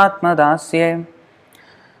mamniyung shvatmadasye.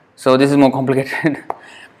 So this is more complicated.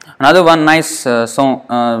 Another one nice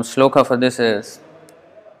shloka for this is,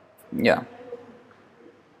 yeah,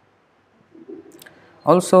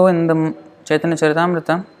 also in the Chaitanya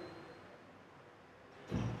Charitamrita.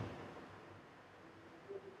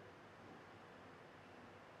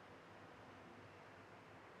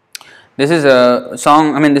 This is a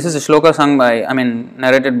song, this is a shloka sung by,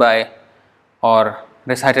 narrated by or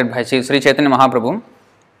recited by Sri Chaitanya Mahaprabhu.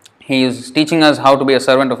 He is teaching us how to be a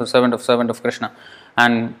servant of Krishna.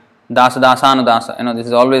 And Dasa Dasanudasa, this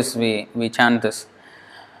is always we chant this.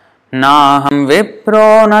 Naham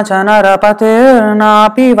vipro na chanarapatir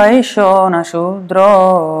napi vaishyo na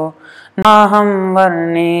shudro Naham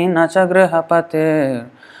varni na chagrihapatir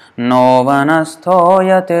no vanastho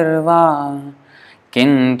yatirva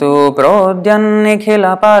Kintu prodyan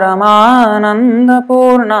nikhila paramananda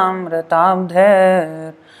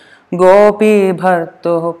purnamritabdher Gopi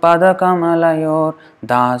bhartu padakamalayur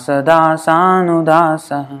dasa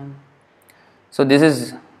dasanudasaham. So this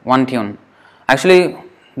is one tune. Actually,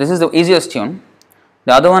 this is the easiest tune.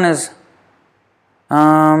 The other one is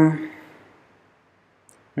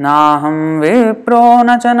Naham vipro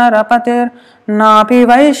na chanarapatir napi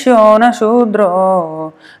vaishyo na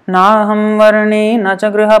shudro Naham varni na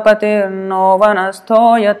chagrihapatir no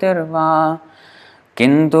vanastho yatirva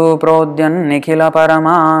Kintu prodyan nikhila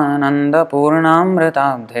paramananda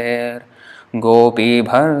purnamritabdher Gopi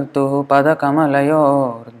bhartu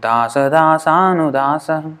padakamalayur dasa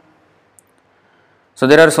dasanudasaham. So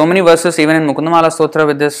there are so many verses even in Mukundamala Stotra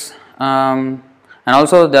with this, and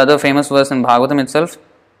also the other famous verse in Bhagavatam itself,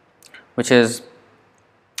 which is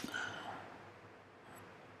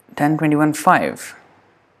 10:21:5.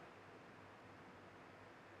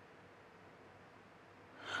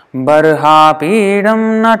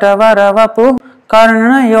 Barhapidam natavaravapu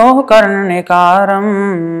karnayo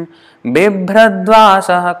karnikaram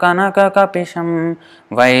bibhradvasah kanakakapisham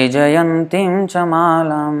vaijayantim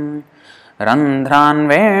chamalam Randhran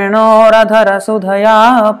venoradhara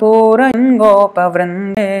sudhaya purayan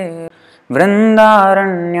gopavrinde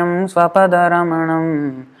vrindaranyam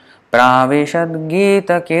swapadaramanam pravishad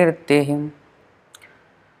gita kirtihim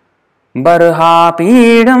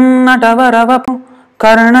Barhapidam natavaravapu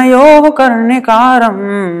karnayo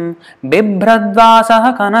karnikaram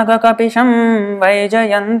bibhradvasah kanakakapisham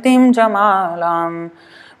vaijayantim chamalam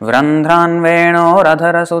Vrandhran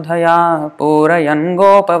venoradhara sudhaya purayan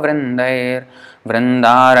gopavrindair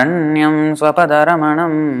vrindaranyam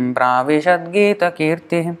swapadaramanam pravishad gita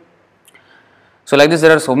kirtihim. So like this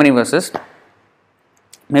there are so many verses.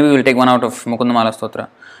 Maybe we will take one out of Mukundamala Stotra.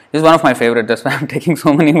 This is one of my favorite, that's why I am taking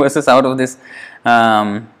so many verses out of this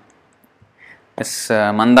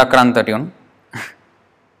Mandakranta tune.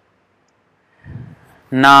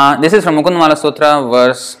 This is from Mukundamala Stotra,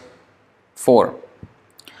 verse 4.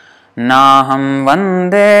 Naham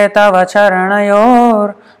vande tava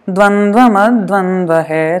charanayor dvandvamadvandva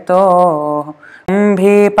heto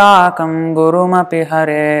bhipakam gurumapi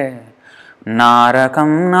hare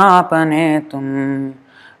narakam napanetum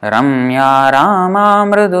रम्या रामा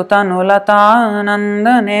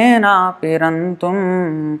मृदुतनुलतानन्दनेनापि रन्तुं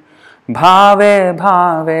भावे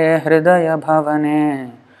भावे हृदय भवने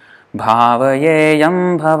भावयेयं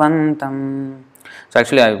भवन्तं. So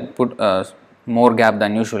actually I put more gap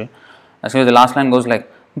than usual. Actually the last line goes like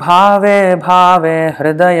Bhave bhave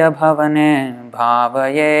hridaya bhavane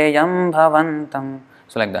bhavayeyam bhavantam.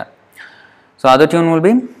 So like that. So other tune will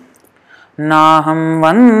be Naham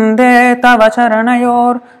vande tava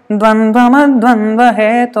charanayor dvandvamadvandva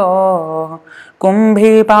heto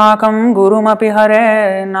kumbhi pakam gurumapi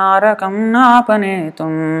hare narakam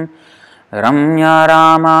napanetum Ramya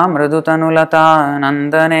rama mridutanulata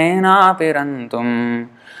nandanenapi rantum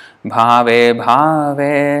Bhave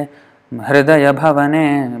bhave hridaya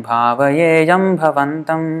bhavane bhavayeyam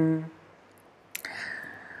bhavantam.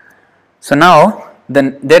 So now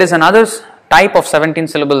then there is another type of 17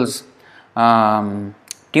 syllables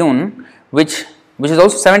tune which is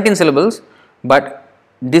also 17 syllables, but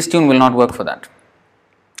this tune will not work for that.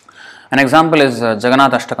 An example is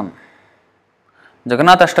Jagannath Ashtakam.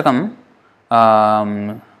 Jagannath Ashtakam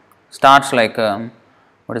starts like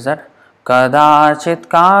what is that? Kadachit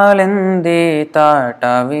kalindi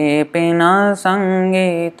tatavipina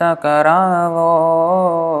sangita karavo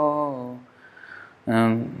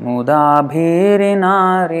mudabhiri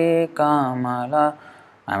nari kamala.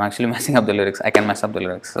 I am actually messing up the lyrics. I can mess up the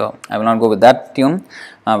lyrics, so I will not go with that tune,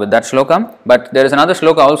 with that shloka. But there is another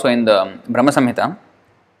shloka also in the Brahma Samhita.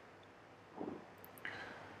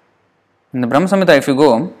 In the Brahma Samhita, if you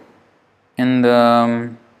go in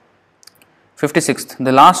the 56th,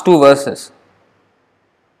 the last two verses,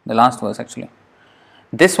 the last verse actually,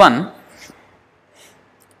 this one,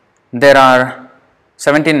 there are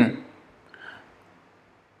 17,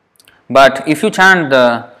 but if you chant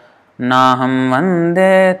the Naham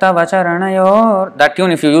vande tava charanayor, that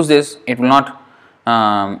tune, if you use this, it will not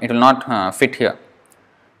fit here.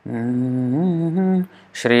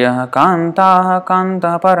 Shriya kanta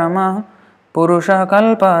kanta parama purusha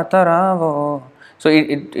kalpa taravo. So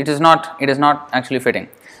it is not actually fitting.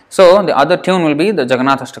 So the other tune will be the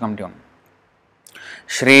Jagannath Ashtakam tune.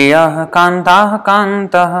 Shriya kanta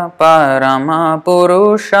kanta parama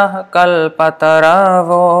purusha kalpa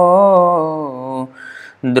taravo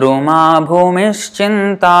Druma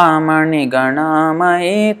bhumischintamani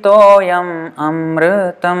ganamayi toyam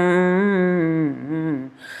amritam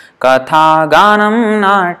Katha ganam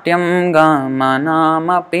natyam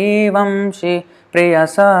gamanamapi vamshi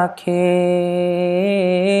priyasakhi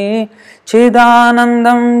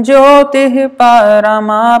Chidanandam jyotih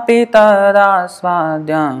paramapi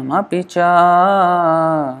tadasvadyam apicha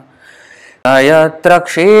Ayatra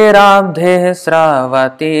kshirabdhe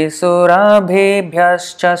sravati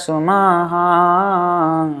surabhibhyascha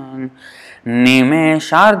sumahan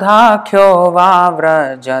Nimeshardhakhyo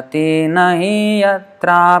vavrajati nahi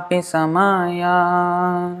yatrapi samaya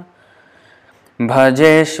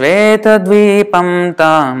Bhaje shvetadvipam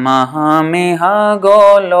tamahamiha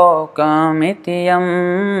golokamityam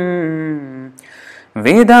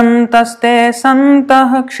Vidantaste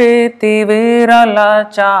santah kshiti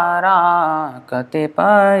viralachara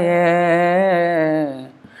katipaye.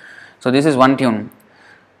 So this is one tune.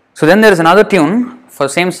 So then there is another tune for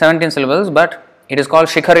same 17 syllables, but it is called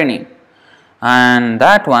Shikharini, and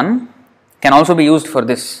that one can also be used for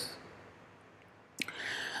this.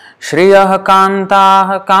 Shriyah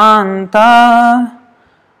kantah kanta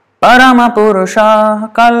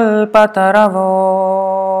paramapurusha kalpataravo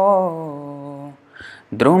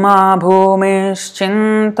Druma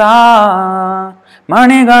bhumischinta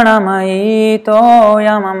maniganamayi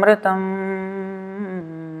toyam amritam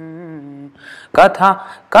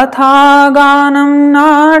Katha ganam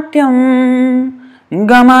natyam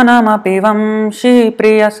gamanamapi vamshi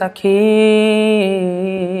priyasakhi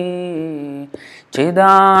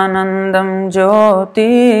Chidanandam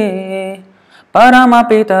jyoti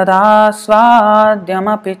paramapi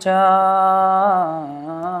tadasvadyamapi cha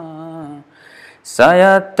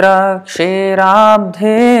Sayatra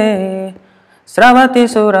kshirabdhe sravati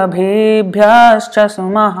surabhibhyascha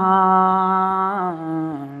sumahan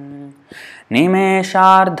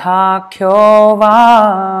Nimeshardhakhyo va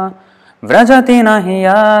vrajati nahi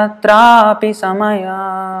yatrapi samaya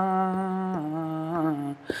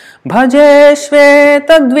Bhaje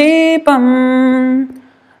shvetadvipam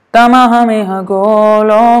tamahamiha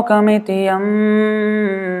golokamityam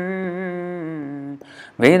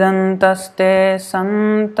Vedantaste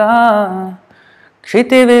santa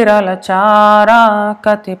kshiti viralachara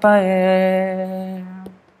katipaye.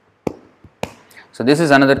 So this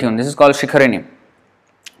is another tune. This is called Shikharini.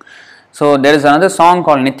 So there is another song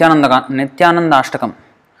called Nityananda Ashtakam.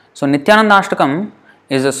 So Nityananda Ashtakam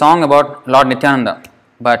is a song about Lord Nityananda,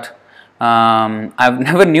 but I've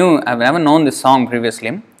never known this song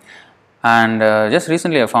previously, and just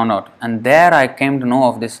recently I found out, and there I came to know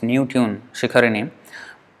of this new tune, Shikharini,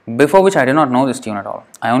 before which I did not know this tune at all.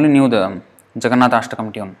 I only knew the Jagannath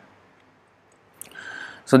Ashtakam tune.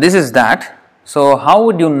 So this is that. So how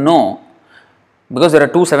would you know? Because there are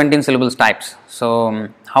two 17 syllables types. So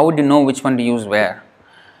how would you know which one to use where?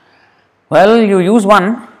 Well, you use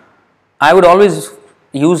one. I would always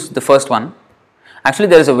use the first one. Actually,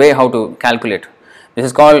 there is a way how to calculate. This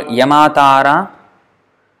is called Yamatara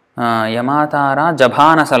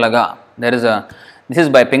Jabhana Salaga. This is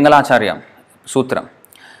by Pingalacharya Sutra.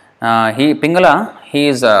 Pingala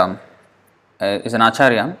is an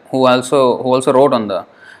acharya who also wrote on the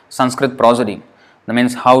Sanskrit prosody. That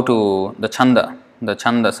means how to the chanda,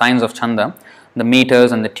 signs of chanda, the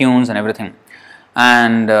meters and the tunes and everything.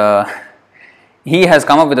 And he has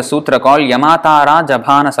come up with a sutra called Yamatara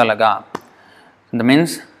Jabhana Salaga. That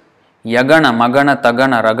means Yagana, Magana,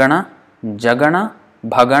 Tagana, Ragana, Jagana,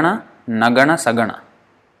 Bhagana, Nagana, Sagana.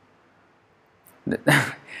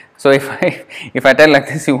 So if I tell like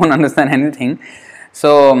this, you won't understand anything.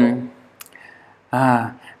 So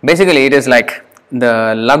basically it is like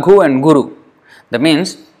the Laghu and Guru. That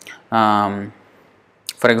means,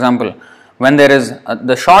 for example, when there is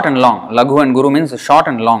the short and long, Laghu and Guru means the short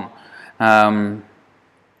and long.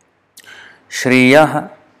 Shriyah,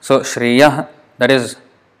 so Shriyah, that is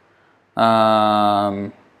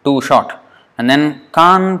too short. And then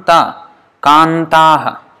Kanta,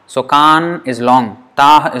 Kantaha. So Kan is long,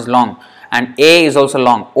 Tah is long, and A is also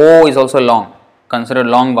long, O is also long, considered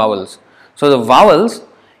long vowels. So the vowels,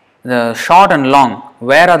 the short and long,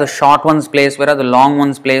 where are the short ones placed, where are the long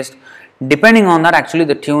ones placed? Depending on that, actually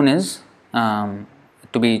the tune is to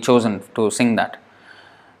be chosen to sing that.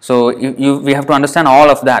 So we have to understand all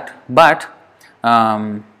of that. But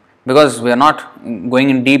because we are not going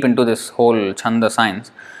in deep into this whole Chanda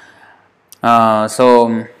science,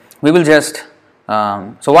 so we will just,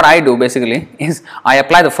 so what I do basically is I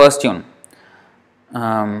apply the first tune.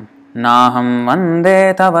 Naham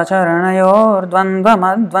vande tava charanayor dvandva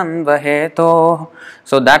madvandva heto.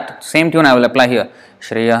 So that same tune I will apply here.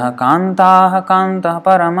 Shriyah kantaha kantah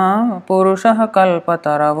parama purushah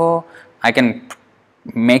kalpataravo. I can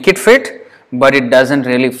make it fit, but it doesn't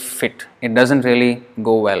really fit. It doesn't really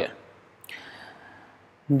go well.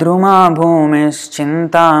 Druma bhumis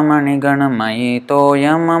chintamani ganamayi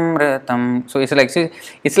toyam amritam. So it's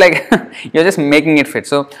like you're just making it fit.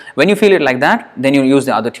 So when you feel it like that, then you use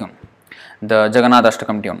the other tune, the Jagannath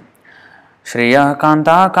Ashtakam tune. Shriya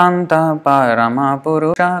kanta kanta parama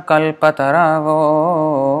purusha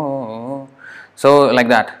kalpataravo. So like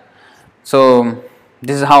that. So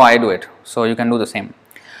this is how I do it. So you can do the same.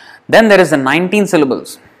 Then there is the 19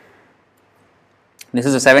 syllables. This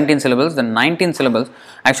is the 17 syllables, the 19 syllables.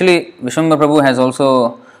 Actually, Vishwambara Prabhu has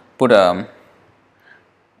also put a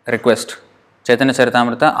request, Chaitanya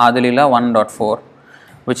Charitamrita Adilila 1.4,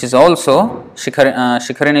 which is also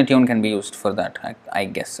Shikharini tune can be used for that, I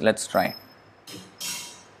guess. Let's try.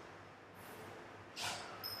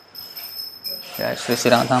 Jai Shri Shri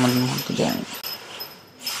Radha Madhumurti Jai.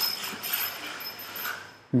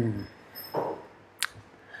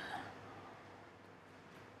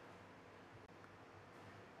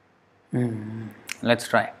 Let's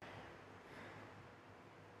try.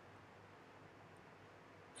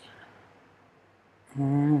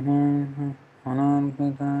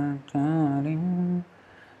 Anarpitacharim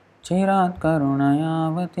Chirat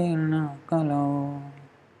Karunayavatirna Kalau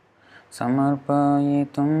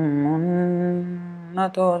Samarpayitum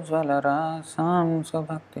Munnato Jvalarasam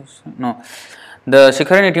Svabhaktis. No, the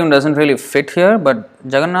Shikharini tune doesn't really fit here, but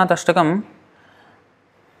Jagannath Ashtakam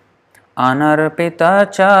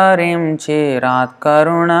Anarpitacharim Chirat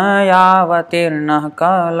Karunayavatirna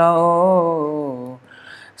Kalau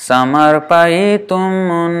Samarpayitum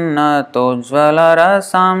Munnato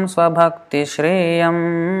Jvalarasam Svabhakti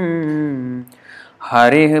Shreyam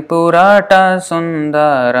Harih Purata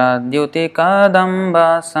Sundara Dyuti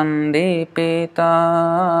Kadamba Sandipita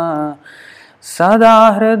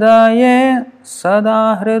Sada Hridaya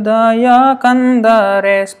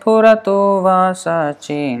Kandare Spuratu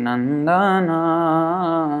Vasachi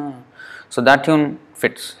Nandana. So that tune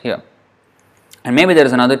fits here. And maybe there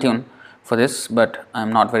is another tune for this, but I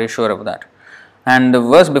am not very sure of that. And the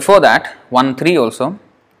verse before that, 1.3 also.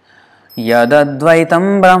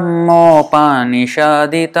 Yadadvaitam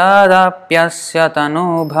brahmopanishadi tadapyasya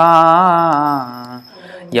tanubha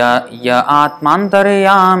ya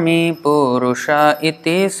atmantaryami purusha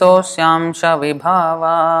iti sosyam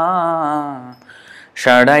shavibhava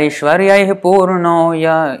षडैश्वर्यैः पूर्णो य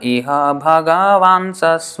इह भगवान् स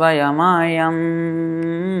स्वयमयम्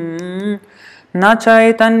न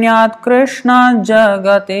चैतन्यात् कृष्णात्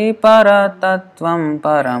जगति परतत्त्वं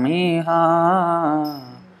परमिह.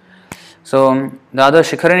 So the other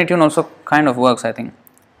Shikharini tune also kind of works, I think.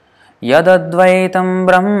 Yadadvaitam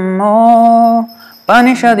brahmo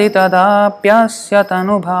panishadi tadapyasya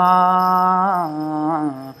tanubha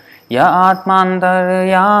ya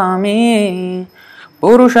atmantaryami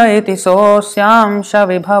purusha iti sosyam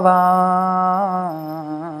shavibhava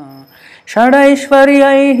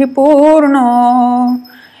shadaishwaryaihi purno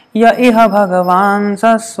ya iha bhagavan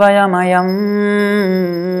sasvayamayam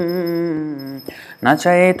na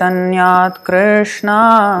chaitanyat krishna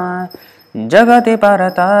jagati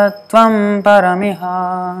paratatvam paramiha.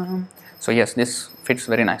 So yes, this fits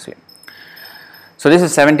very nicely. So this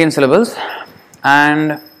is 17 syllables,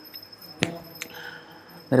 and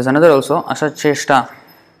there is another also, asacheshta.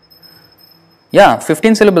 Yeah,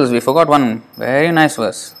 15 syllables. We forgot one very nice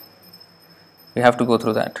verse. We have to go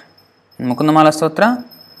through that. In Mukundamala Stotra,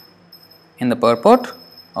 in the purport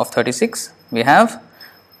of 36, we have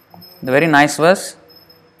the very nice verse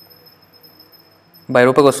by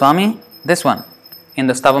Rupa Goswami, this one, in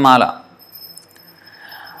the Stavamala.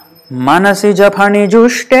 Manasi japhani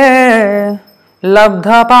jushte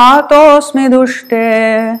labdha patosmi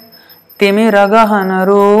dushte timiragahana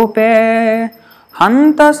rupe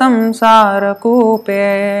hanta samsara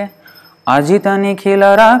kupe ajita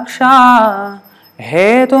nikhila raksha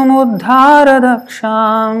hetum uddhara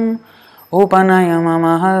daksham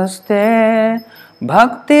upanayamamahaste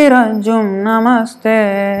bhakti rajum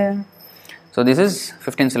namaste. So this is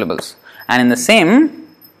 15 syllables, and in the same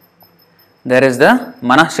there is the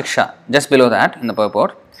Manah Shiksha just below that in the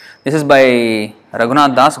purport. This is by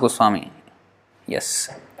Raghunath Das Goswami. Yes.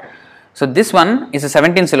 So this one is a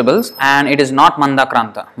 17 syllables, and it is not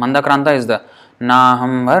Mandakranta. Mandakranta is the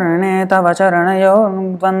Naham varne tava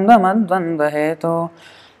charanayo dvandva madvandva heto.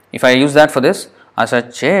 If I use that for this,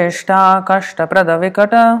 asacheshta kashta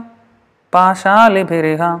pradavikata pashali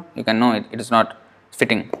bhiriha, you can know it is not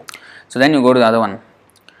fitting. So then you go to the other one.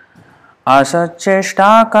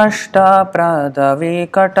 Asacheshta kashta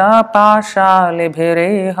pradavikata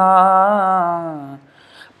pashalibhiriha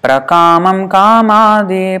prakamam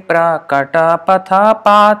kamadi prakata patha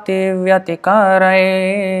pati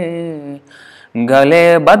vyatikarai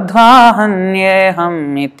gale badhva hanyeham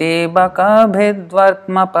iti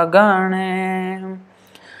bakabhidvartma pagane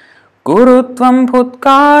Gurutvam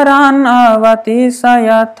phutkaran avati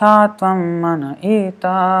sayathatvam mana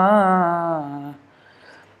ita.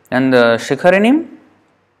 And the Shikharinim,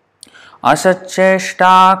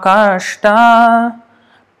 asacheshta kashta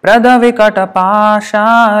pradavikata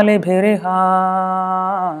pashalibhiriha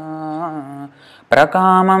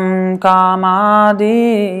prakamam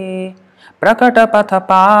kamadi prakata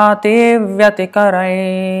pathapati vyatikarai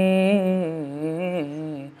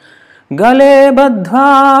Gale badhva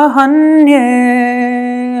hanye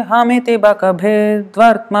hamiti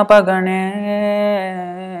bakabhidvartma pagane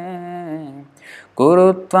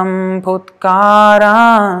Kurutvam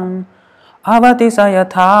phutkaram avati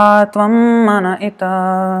sayathatvam mana ita.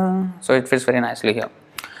 So it fits very nicely here.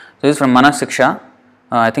 So this is from Manah Shiksha,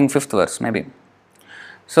 I think 5th verse maybe.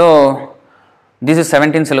 So this is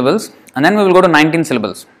 17 syllables, and then we will go to 19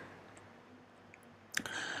 syllables.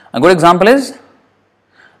 A good example is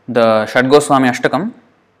the Shad Goswami Ashtakam,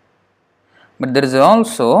 but there is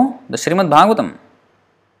also the Srimad Bhagavatam.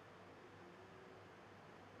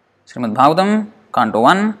 Srimad Bhagavatam, Canto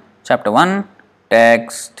 1, Chapter 1,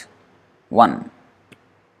 Text 1.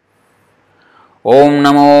 Om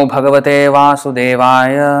Namo Bhagavate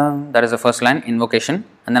Vasudevaya. That is the first line, invocation,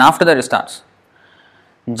 and then after that it starts.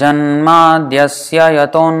 Janmadyasya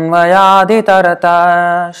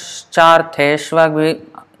yatonvayaditaratash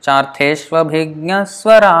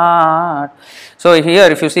chartheshvabhignaswarat. So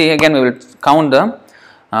here, if you see, again we will count the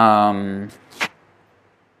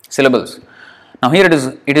syllables. Now here it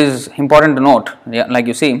is important to note, like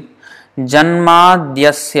you see,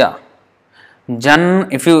 Janmadyasya.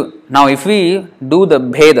 If we do the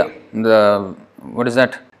bheda, the what is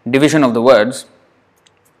that division of the words?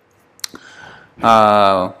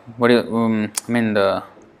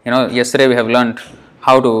 Yesterday we have learnt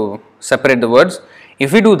how to separate the words.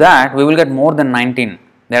 If we do that, we will get more than 19.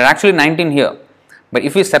 There are actually 19 here, but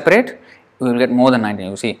if we separate, we will get more than 19.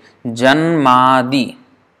 You see, Janmadi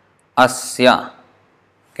Asya.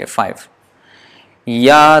 Okay, 5.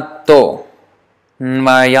 Yato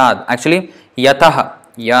Nvayad. Actually,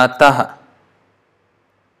 Yataha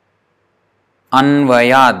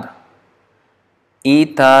Anvayad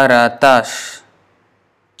Itaratash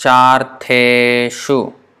chartheshu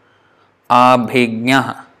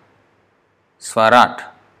abhignyah swarat.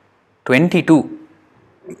 22.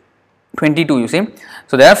 22, you see.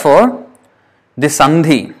 So therefore, the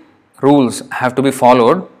sandhi rules have to be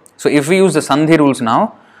followed. So if we use the sandhi rules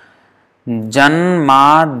now,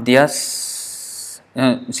 janmadyas,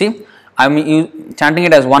 see, I'm chanting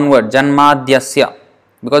it as one word, janmadyasya,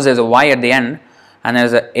 because there's a y at the end and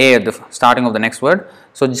there's a at the starting of the next word.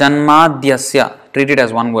 So janmadyasya, treat it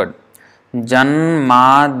as one word.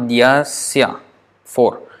 Janmadyasya,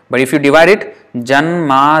 4. But if you divide it,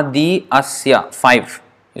 janmadyasya, 5.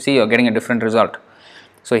 You see, you're getting a different result.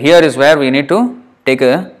 So here is where we need to take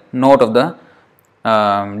a note of the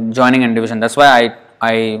joining and division. That's why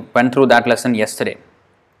I went through that lesson yesterday.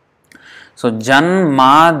 So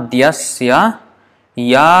janmadyasya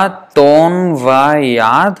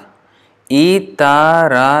yatonvayad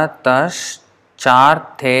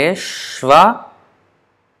itarataschartheshva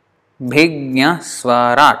bhignya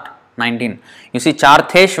swarat. 19. You see,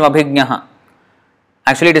 chartheshva bhignya.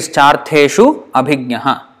 Actually, it is chartheshu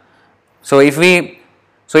abhignya. So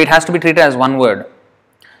it has to be treated as one word.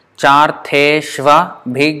 Chartheshva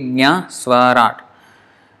bhignya swarat.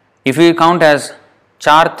 If we count as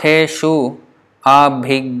chartheshu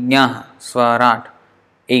abhignya swarat,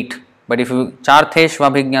 8. But if you chartheshva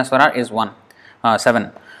abhignya swarat is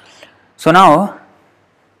 7. So now,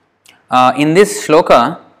 in this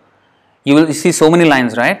shloka, you will see so many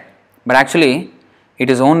lines, right? But actually, it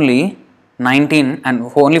is only 19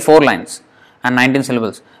 and only 4 lines and 19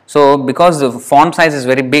 syllables. So because the font size is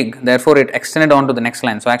very big, therefore it extended on to the next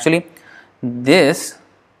line. So actually, this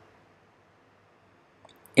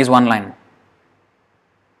is one line.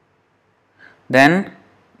 Then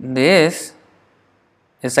this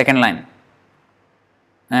is second line.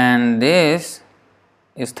 And this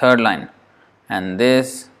is third line. And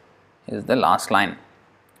this is the last line.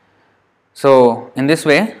 So in this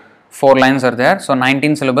way, 4 lines are there. So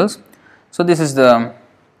 19 syllables. So this is the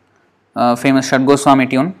famous Shad Goswami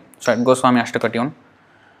tune, Shad Goswami Ashtaka tune.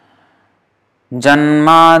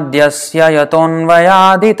 Janmadyasya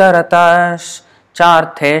yatonvayaditaratash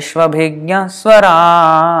chartheshvabhignya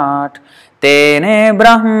swarat tene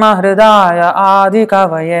brahma hridaya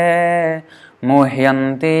adikavaye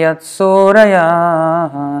muhyanti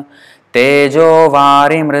yatsuraya tejo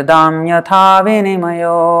vari mridam yatha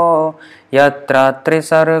vinimayo yatra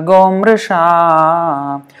trisargo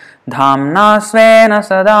mrisha dhamna svena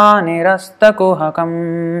sada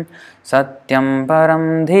nirastakuhakam satyam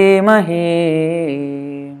param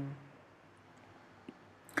dhimahi.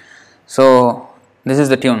 So this is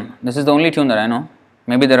the tune. This is the only tune that I know.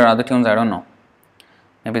 Maybe there are other tunes, I don't know.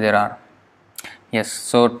 Maybe there are. Yes,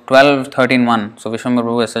 so 12, 13, 1. So Vishwambar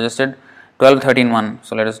Prabhu has suggested 12, 13, 1.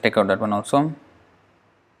 So let us take out that one also.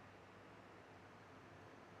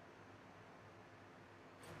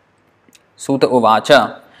 Suta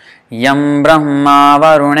Uvacha Yam Brahma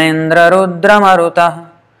Varunendra Rudra Maruta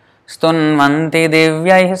Stunvanti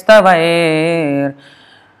Divyai Stavair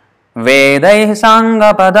Vedaih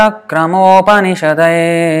Sangha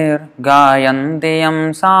Padakramopanishadair Gayanti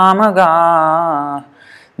Yam Samaga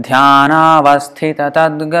Dhyanavasthita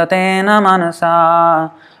Tadgatena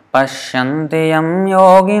Manasa Pashyanti Yam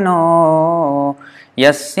Yogino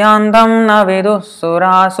Yasyantam Navidus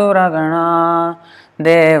Surasuragana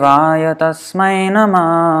Devaya Tasmai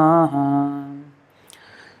Namaha.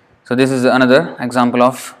 So this is another example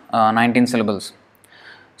of 19 syllables.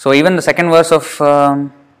 So even the second verse of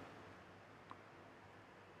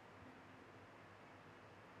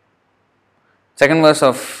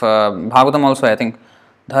Bhagavatam also, I think,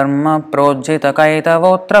 Dharma projita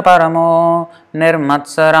kaitavotra paramo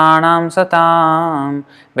nirmatsaranam satam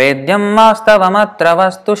vedyam vastavamatra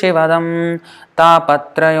vastu shivadam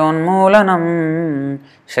tapatrayon mulanam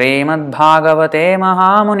Srimad Bhagavate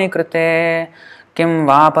Mahamuni krite kim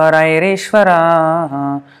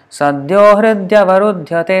vaparairishvara sadyo hridya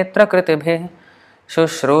varudhya tetra kritibhi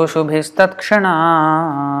shushrusubhistat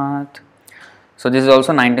kshanat. So this is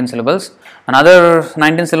also 19 syllables. Another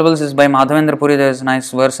 19 syllables is by Madhavendra Puri. There is a nice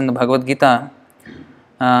verse in the Bhagavad Gita.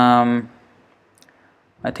 I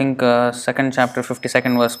think 2nd chapter,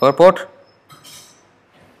 52nd verse, purport.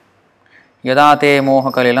 Yada te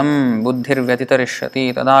moha kalilam buddhir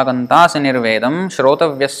vyatitarishyati tada gantasi nirvedam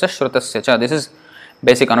shrotavyasya shrutasya cha. This is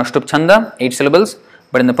basic Anushtup Chanda, 8 syllables.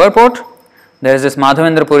 But in the purport, there is this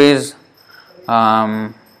Madhavendra Puri's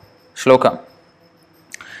shloka.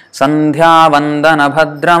 Sandhya vandana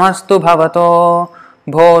bhadramastu bhavato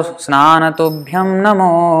bho snanatubhyam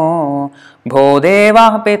namo bho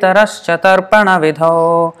devah pitarascha tarpana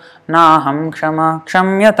vidho naham kshama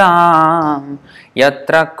kshamyatam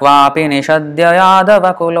yatra kvapi nishadya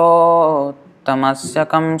yadavakulo tamasya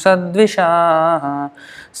kam sadvisha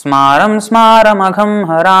smaram smaramagham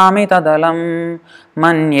harami tadalam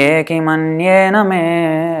manye ki manyena me.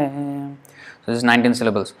 So this is 19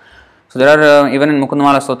 syllables. So there are even in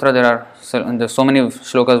Mukundamala Sutra there are so many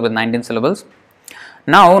shlokas with 19 syllables.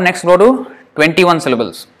 Now next go to 21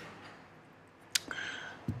 syllables.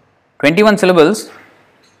 21 syllables,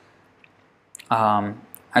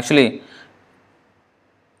 actually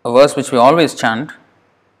a verse which we always chant,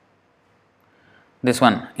 this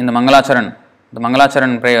one in the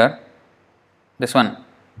Mangalacharan prayer, this one.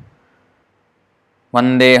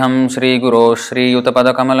 Vandeham Shri Guru Shri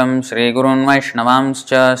Yutapada Kamalam Shri Gurun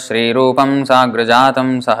Vaishnavamscha Shri Rupam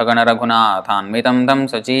Sagrajatam Sahagana Raghunathanvitam Tam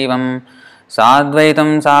Sajivam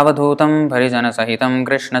Sadvaitam Savadhutam Parijana Sahitam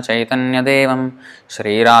Krishna Chaitanya Devam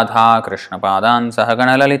Shri Radha Krishna Padan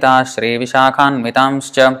Sahagana Lalita Shri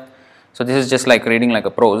Vishakhanvitamscha. So this is just like reading like a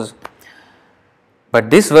prose. But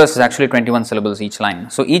this verse is actually 21 syllables each line.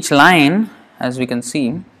 So each line, as we can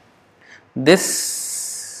see,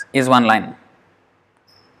 this is one line.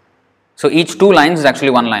 So each two lines is actually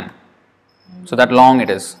one line. So that long it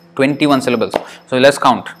is. 21 syllables. So let's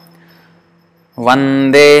count.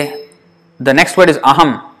 Vande. The next word is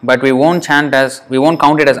aham, but we won't count it as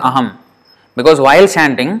aham, because while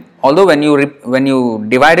chanting, although when you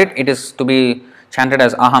divide it, it is to be chanted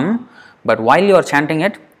as aham, but while you are chanting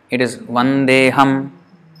it, it is vandeham.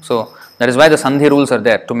 So that is why the sandhi rules are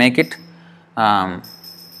there, to make it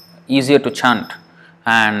easier to chant.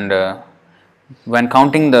 And when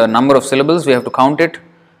counting the number of syllables, we have to count it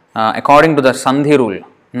according to the sandhi rule,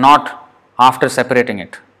 not after separating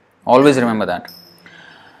it. Always remember that.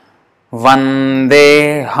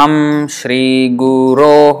 Vandeham Shri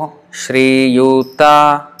Guru Shri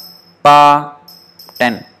Yuta Pa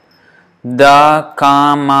 10. Da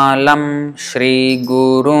Kamalam Shri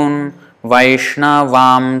Gurun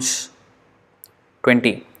Vaishnavamsh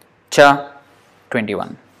 20. Cha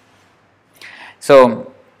 21.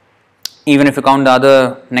 So even if you count the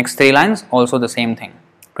other next three lines, also the same thing,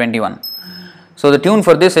 21. So the tune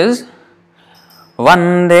for this is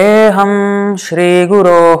Vandeham Shri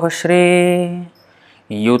Guru Shri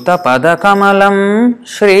Yutapada Kamalam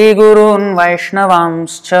Shri Gurun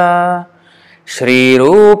Vaishnavamscha Shri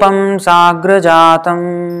Rupam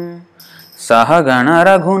Sagrajatam Sahagana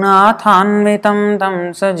Raghunathanvitam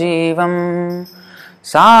Tam Sajivam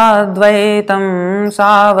Sadvaitam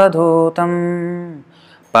Savadhutam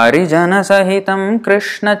Parijana Sahitam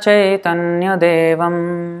Krishna Chaitanya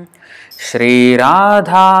Devam Shri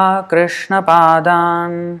Radha Krishna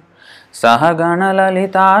Padan Sahagana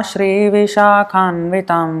Lalita Shri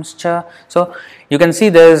Vishakhanvitamscha. So you can see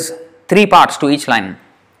there is three parts to each line.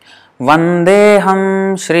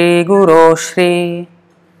 Vandeham Shri Guru Shri,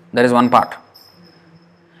 there is one part.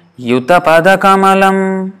 Yutapada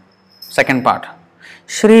Kamalam, second part.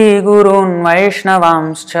 Shri Gurun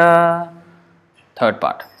Vaishnavamscha, third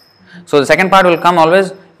part. So the second part will come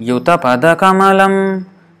always Yutapada Kamalam.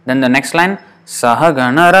 Then the next line,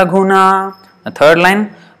 Sahagana Raghuna. The third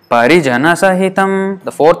line, Parijana Sahitam.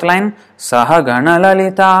 The fourth line, Sahagana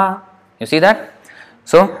Lalita. You see that?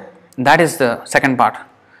 So that is the second part.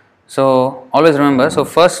 So always remember, so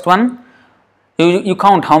first one, you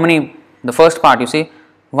count how many, the first part you see,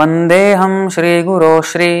 Vandeham Shri Guru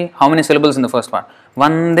Shri. How many syllables in the first part?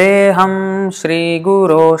 Vandeham Shri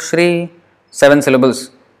Guru Shri. 7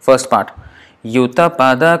 syllables, first part.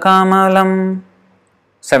 Yutapada Kamalam.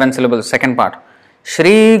 7 syllables, second part.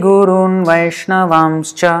 Shri Gurun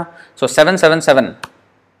Vaishnavamscha. So 7, 7, 7.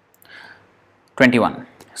 21.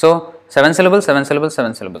 So 7 syllables, 7 syllables,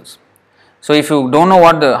 7 syllables. So if you don't know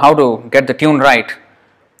how to get the tune right,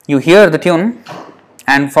 you hear the tune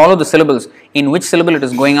and follow the syllables. In which syllable it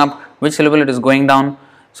is going up, which syllable it is going down.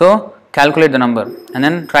 So calculate the number and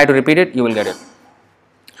then try to repeat it, you will get it.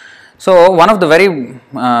 So one of the very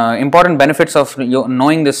important benefits of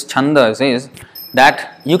knowing this chandas is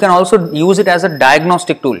that you can also use it as a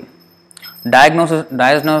diagnostic tool. Diagnostic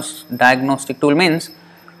tool means,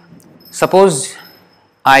 suppose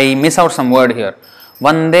I miss out some word here.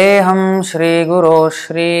 Vandeham Shri Guru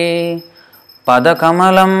Shri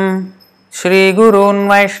Padakamalam Shri Gurun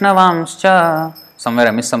Vaishnavamscha. Somewhere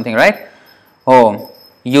I missed something, right?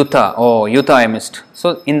 Yuta I missed.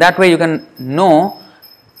 So in that way you can know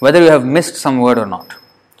whether you have missed some word or not.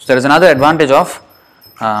 So there is another advantage of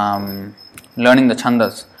learning the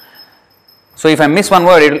chandas. So if I miss one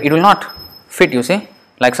word, it will not fit, you see.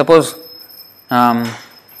 Like suppose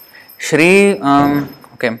Shri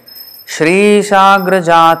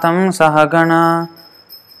Shagrajatam Sahagana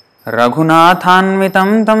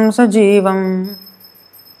Raghunathanvitam tam sajeevam.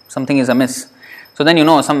 Something is amiss. So then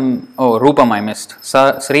Rupam I missed.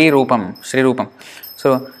 Sri Rupam.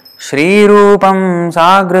 So Shri Rupam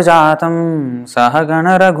Sagrajatam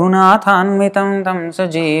Sahagana Raghunathanvitam tam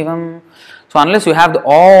sajeevam. So unless you have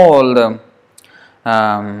all the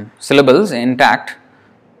syllables intact,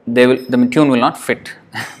 the tune will not fit.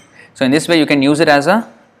 So in this way you can use it as a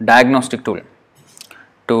diagnostic tool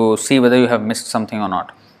to see whether you have missed something or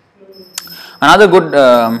not. Another good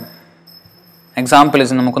example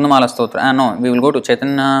is in the Mukundamala Stotra. We will go to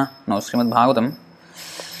Chaitanya, Srimad Bhagavatam.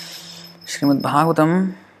 Srimad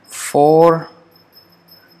Bhagavatam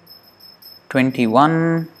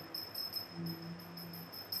 4:21,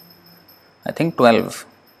 I think 12.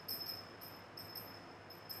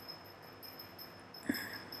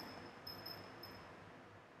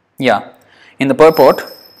 Yeah, in the purport,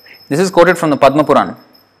 this is quoted from the Padma Puran.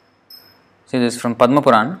 See, this is from Padma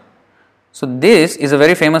Puran. So this is a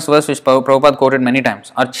very famous verse which Prabhupada quoted many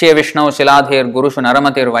times. Archye Vishnu Shiladhir Gurushu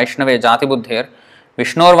Naramatir Vaishnave Jati Buddhir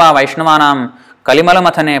Vishnorva Vaishnavanam Kalimala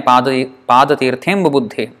Mathane Padatirthembu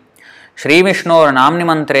Buddhi Shri Vishnor Namni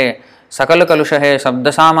Mantre Sakala Kalushahe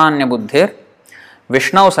Sabdasamanya Buddhir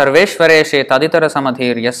Vishnu Sarveshwareshe Taditara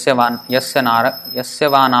Samadhir Yasya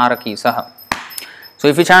Vanaraki Saha. So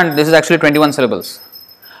if you chant, this is actually 21 syllables.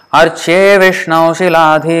 Arche Vishnu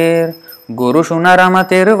Shiladhir Gurushu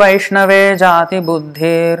Naramatir Vaishnave Jati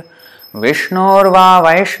Buddhir Vishnurva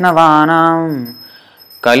Vaishnavanam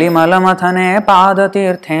Kalimala Mathane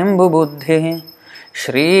Padatirthembu Buddhi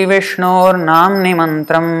Shri Vishnor Namni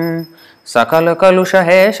Mantram Sakala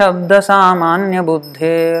Kalushahe Shabda Samanya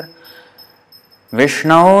Buddhir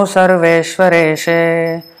Vishnu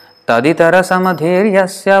Sarveshwareshe Taditara Samadhir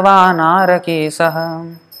Yasya Vanaraki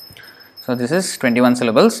Saha. So this is 21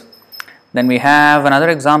 syllables. Then we have another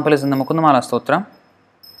example is in the Mukundamala Stotra.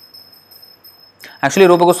 Actually,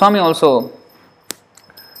 Rupa Goswami also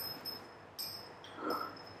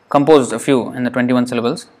composed a few in the 21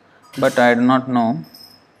 syllables, but I do not know.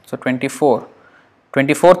 So 24th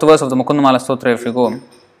verse of the Mukundamala Stotra, if you go,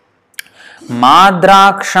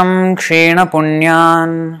 Madraksham Kshena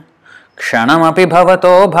Punyan Kshanamapi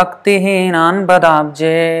Bhavato Bhaktihinan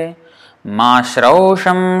Padabje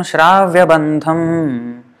Mashrausham Shravya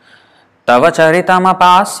Bandham Tava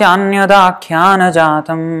Charitamapasyanyadákhyana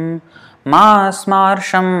Jatam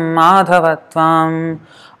Masmarsham Madhavatvam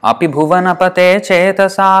Api Bhuvanapate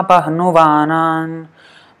Chetasa Pahnuvanan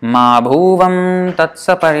Ma Bhuvam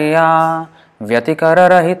Tatsaparya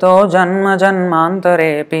Vyatikararahito Janma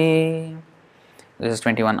Janmantarepi. This is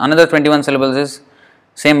 21. Another 21 syllables is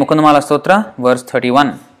same Mukundamala Stotra, verse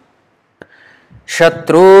 31.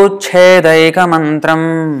 Shatruchhedaika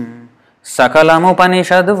mantram Sakalam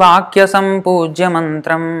Upanishad Vakya Sampujya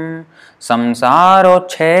mantram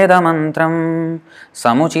Samsarochheda mantram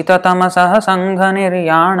Samuchita Tamasaha Sangha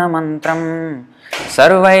Niryana mantram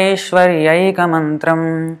Sarvaishwaryaika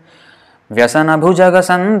mantram Vyasana Bhujaga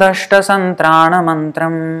Sandashta Santrana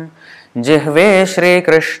mantram Jihve Shri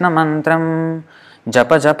Krishna mantram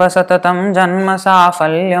Japa Japa Satatam Janma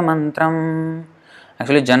Safalya mantram.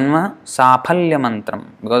 Actually Janma Safalya mantram,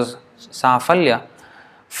 because Safalya,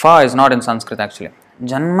 Fa is not in Sanskrit actually.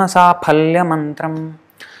 Janma Safalya mantram.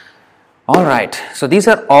 Alright, so these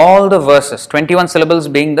are all the verses, 21 syllables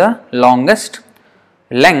being the longest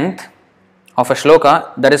length of a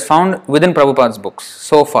shloka that is found within Prabhupada's books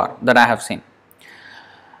so far that I have seen.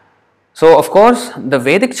 So of course the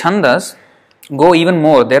Vedic Chandas go even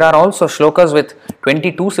more. There are also shlokas with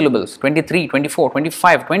 22 syllables, 23, 24,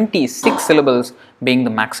 25, 26 syllables being the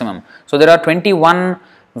maximum. So there are 21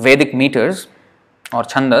 Vedic meters or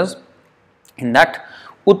chandas. In that,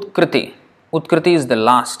 Utkriti is the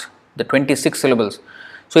last, the 26 syllables.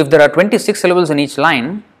 So if there are 26 syllables in each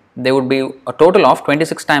line, there would be a total of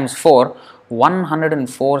 26 times 4,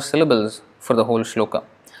 104 syllables for the whole shloka.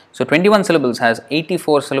 So 21 syllables has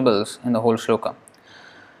 84 syllables in the whole shloka.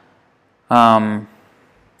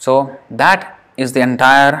 So that is the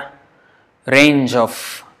entire range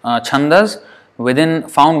of chandas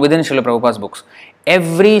found within Srila Prabhupada's books.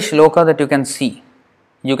 Every shloka that you can see,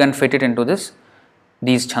 you can fit it into these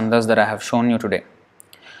chandas that I have shown you today.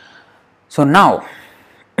 So now,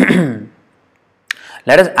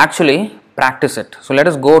 let us actually practice it. So let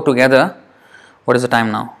us go together. What is the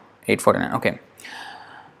time now? 8:49. Okay.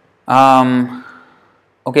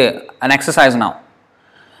 Okay, an exercise now.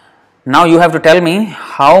 Now you have to tell me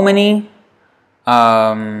how many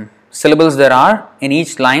syllables there are in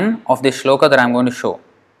each line of this shloka that I am going to show.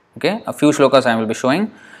 Okay, a few shlokas I will be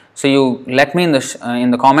showing. So you let me in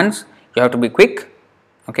the comments. You have to be quick.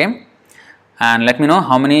 Okay, and let me know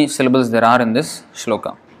how many syllables there are in this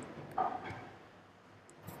shloka.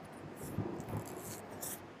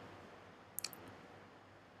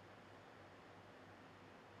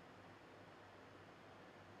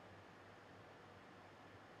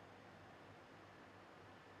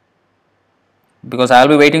 because I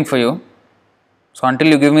will be waiting for you. So until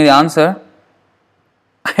you give me the answer,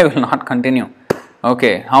 I will not continue.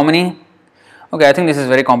 Okay, how many? Okay, I think this is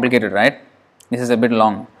very complicated, right? This is a bit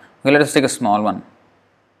long. Okay, let us take a small one.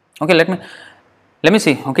 Okay, let me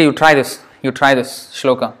see. Okay, you try this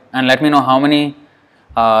shloka and let me know how many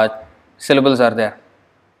syllables are there.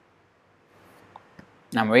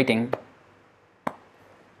 I'm waiting.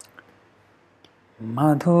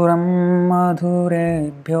 Madhuram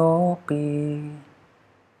madhurebhyopi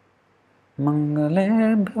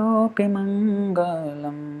mangalebhyopi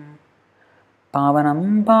mangalam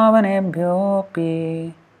pavanam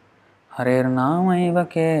pavanebhyopi harirnamaiva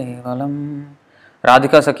kevalam.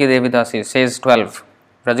 Radhika Sakhi Devidasi says 12.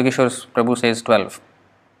 Rajagishore Prabhu says 12.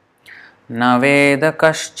 Naveda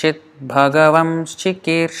kaschit bhagavam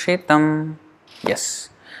chikirshitam. Yes.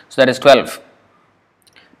 So that is 12.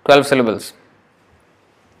 12 syllables.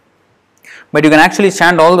 But you can actually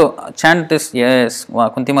chant this. Yes. Wow,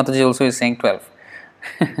 Kunti Mataji also is saying 12.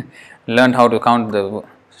 Learned how to count the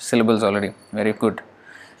syllables already. Very good.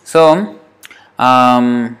 So,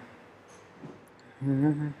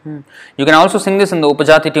 you can also sing this in the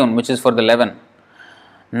Upajati tune, which is for the 11.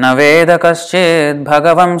 Naveda kaschid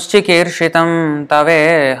bhagavamschikiršitam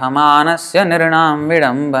tave hamanasya nirnam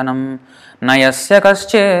vidambanam nayasya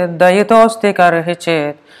kaschid dayitosti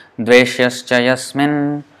karhichit dveshyascha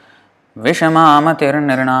yasmin vishamamatir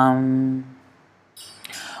nirnam.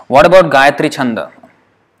 What about Gayatri Chanda?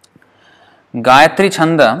 Gayatri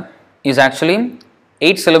Chanda is actually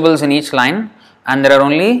 8 syllables in each line, and there are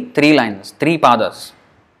only 3 lines, 3 padas.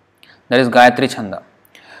 That is Gayatri Chanda.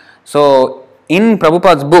 So, in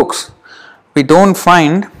Prabhupada's books, we don't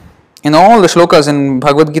find, in all the shlokas in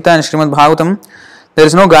Bhagavad Gita and Srimad Bhagavatam, there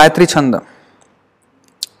is no Gayatri Chanda.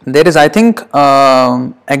 There is, I think,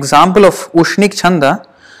 example of Ushnik Chanda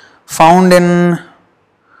found in,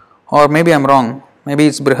 or maybe I am wrong, maybe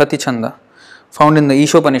it's Brihati Chanda, found in the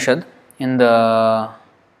Ishopanishad, in the,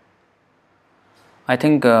 I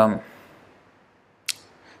think,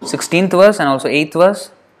 16th verse and also 8th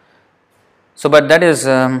verse. So, but that is,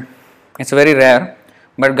 it's very rare.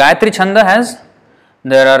 But Gayatri Chanda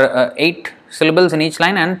there are 8 syllables in each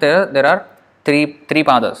line, and there are 3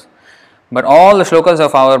 padas. But all the shlokas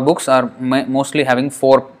of our books are mostly having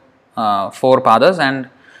 4 padas, and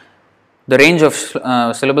the range of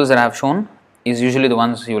syllables that I have shown is usually the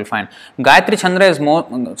ones you will find. Gayatri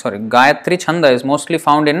Chanda is mostly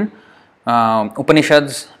found in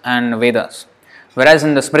Upanishads and Vedas, whereas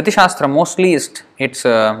in the Smriti Shastra mostly it's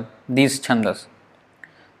these chandas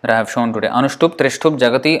that I have shown today. Anushtup, Trishtup,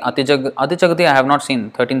 Jagati, Ati-Jagati I have not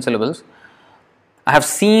seen, 13 syllables. I have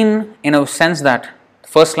seen in a sense that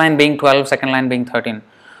first line being 12, second line being 13.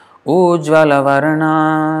 Ujjvala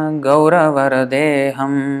varna gauravara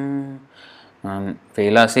deham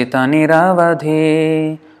vilasita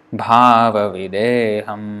niravadhi bhava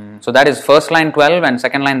videham. So that is first line 12 and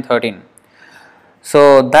second line 13.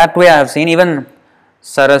 So that way I have seen even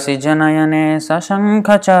Sarasi Janayane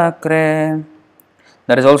Sashankha Chakre.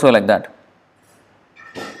 That is also like that.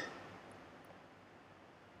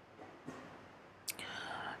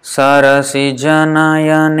 Sarasi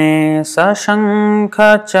Janayane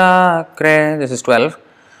Sashankha Chakre. This is 12.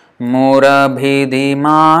 Murabhidi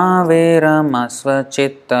Maviramasva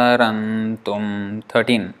Chittarantum.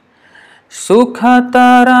 13.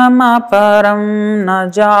 Sukhataramaparam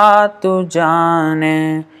najatu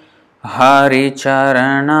jane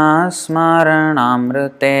Haricharana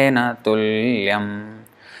smaranamritena tulyam.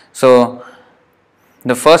 So,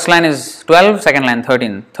 the first line is 12, second line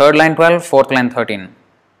 13, third line 12, fourth line 13.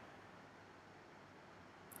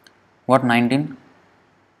 What, 19?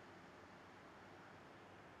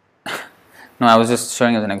 No, I was just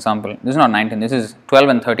showing as an example. This is not 19, this is 12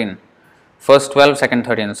 and 13. First 12, second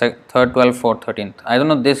 13, third 12, fourth 13th. I don't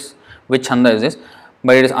know which chanda is this,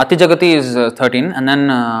 but it is Ati Jagati is 13, and then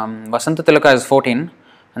Vasanta Tilaka is 14,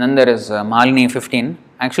 and then there is Malini 15.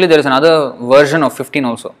 Actually, there is another version of 15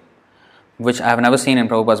 also, which I have never seen in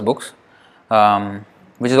Prabhupada's books,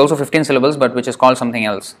 which is also 15 syllables, but which is called something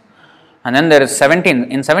else. And then there is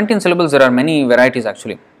 17. In 17 syllables, there are many varieties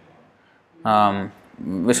actually.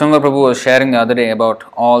 Vishwambar Prabhu was sharing the other day about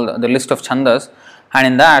all the list of chandas. And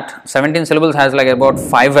in that, 17 syllables has like about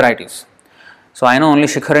 5 varieties. So I know only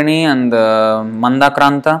Shikharini and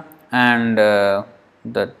Mandakranta and the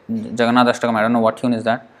Jagannath Ashtakam. I don't know what tune is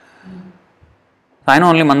that. So I know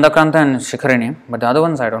only Mandakranta and Shikharini, but the other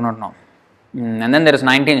ones I do not know. And then there is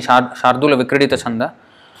 19 Shardula Vikridita Chanda,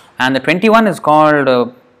 and the 21 is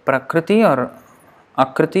called Prakriti or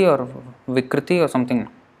Akriti or Vikriti or something,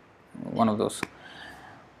 one of those.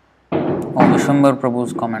 Oh, Vishwambar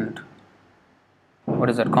Prabhu's comment. What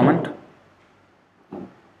is that comment?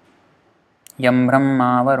 Yam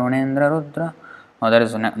Brahma Varunendra Rudra. Oh, that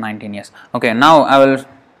is 19, yes. Okay, now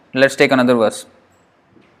let's take another verse.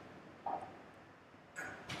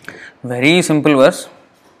 Very simple verse.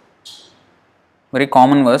 Very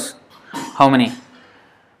common verse. How many?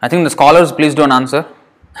 I think the scholars, please don't answer.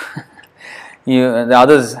 The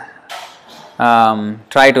others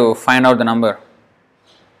try to find out the number.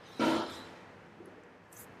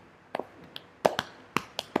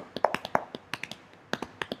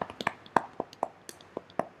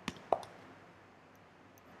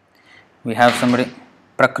 We have somebody.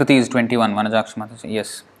 Prakriti is 21. Vanajakshi Mataji.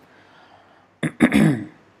 Yes.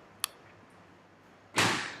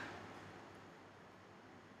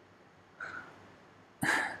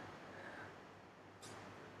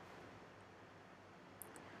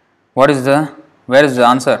 Where is the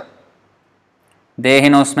answer?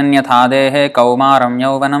 Dehinosmin yatha dehe kaumaram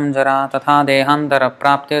yauvanam jara tatha dehantara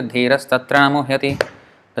prapte dhiras tatra namuhyati.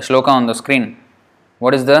 The shloka on the screen.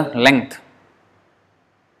 What is the length?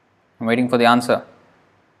 I'm waiting for the answer.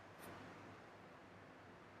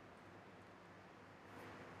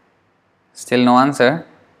 Still no answer.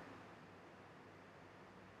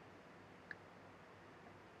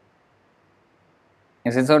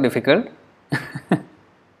 Is it so difficult?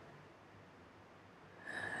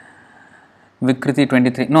 Vikriti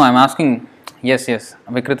 23. No, I'm asking. Yes.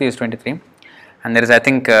 Vikriti is 23. And there is, I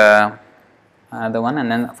think, another one,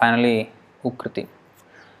 and then finally Ukriti.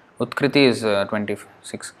 Utkriti is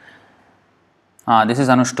 26. This is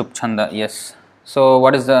Anushtup Chanda. Yes. So,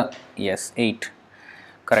 what is the. Yes, 8.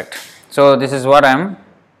 Correct. So, this is what I am.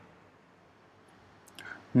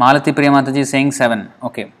 Malati Priyamataji is saying 7.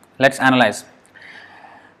 Okay. Let's analyze.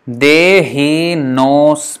 Dehinosmin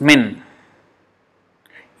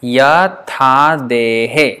yatha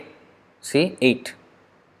dehe. See, 8.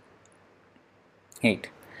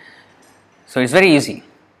 So it's very easy.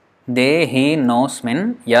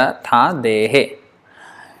 Dehinosmin yatha dehe.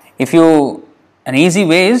 If you, an easy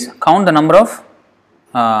way is count the number of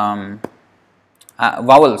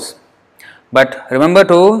vowels. But remember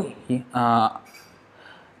to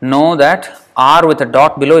know that R with a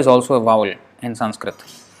dot below is also a vowel in Sanskrit.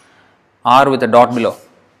 R with a dot below.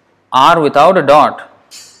 R without a dot,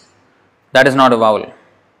 that is not a vowel.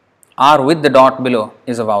 R with the dot below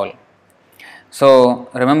is a vowel. So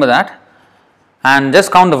remember that, and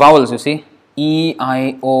just count the vowels. You see, E,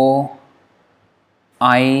 I, O,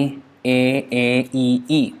 I, A, E,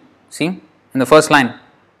 E. See, in the first line,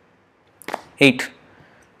 8.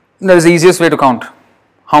 That is the easiest way to count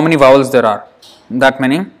how many vowels there are. That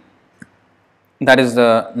many. That is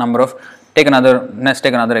the number of. Let's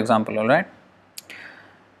take another example. All right.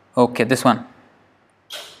 Okay, this one.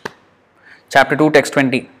 Chapter 2, text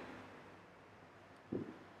 20.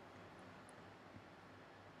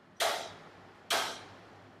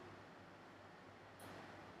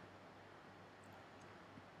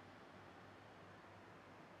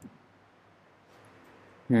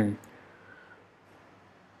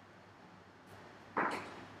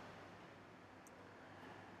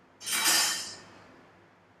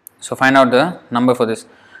 So find out the number for this.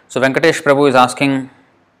 So Venkatesh Prabhu is asking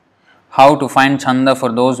how to find Chanda for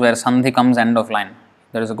those where Sandhi comes end of line.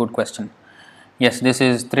 That is a good question. Yes, this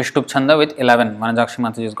is Trishtup Chanda with 11. Vanajakshi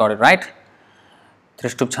Mataji has got it right.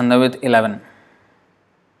 Trishtup Chanda with 11.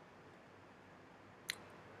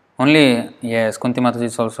 Only, yes, Kunti Mataji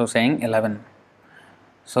is also saying 11.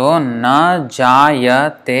 So, na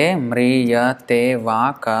jayate mriyate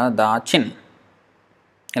va kadachin.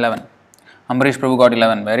 11. Ambarish Prabhu got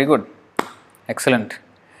 11. Very good. Excellent.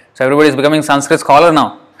 So, everybody is becoming Sanskrit scholar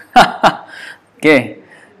now. Okay.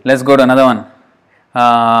 Let's go to another one.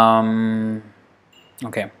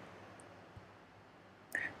 Okay.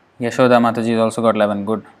 Yashoda Mataji has also got 11.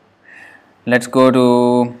 Good. Let's go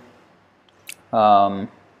to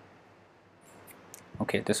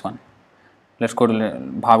okay, this one. Let's go to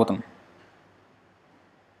Bhagavatam.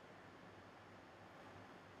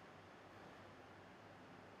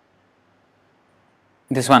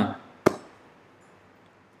 This one.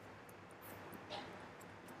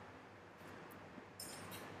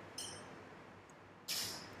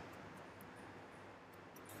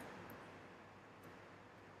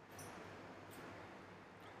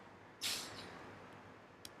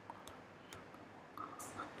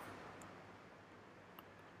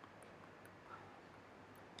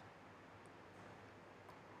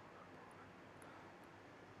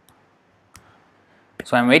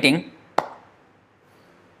 So I am waiting.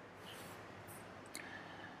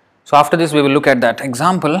 So after this we will look at that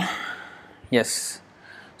example. Yes.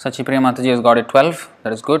 Sachipriya Mataji has got it 12.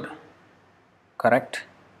 That is good. Correct.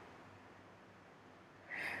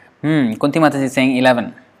 Kunti Mataji is saying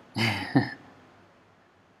 11.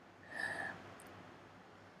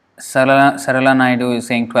 Sarala Naidu is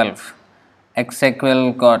saying 12.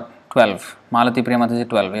 Exequel got 12. Malati Priya Mataji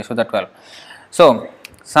 12. Yashoda 12. So,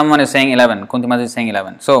 someone is saying 11. Kunti Mataji is saying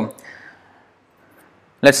 11. So,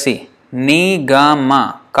 let's see.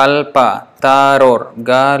 Nigama kalpa taror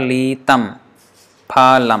galitam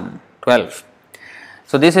phalam 12.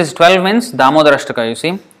 So, this is 12 means Damodarashtaka, you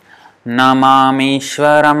see.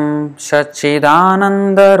 Namamishwaram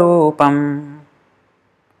Sachidanandarupam.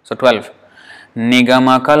 So 12.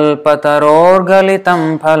 Nigama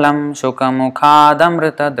kalpatarorgalitam phalam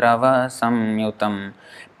shukamukhadamrita drava samyutam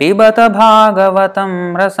pibata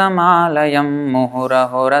bhagavatam rasamalayam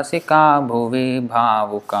muhuraho rasika bhuvi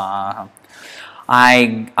bhavuka.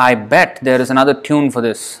 I bet there is another tune for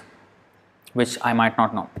this which I might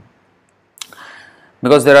not know,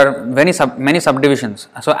 because there are many subdivisions.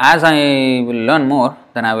 So as I will learn more,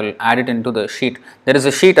 then I will add it into the sheet. There is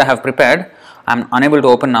a sheet I have prepared. I am unable to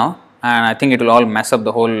open now, and I think it will all mess up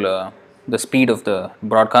the whole the speed of the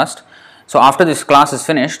broadcast. So after this class is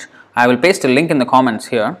finished, I will paste a link in the comments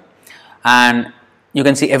here, and you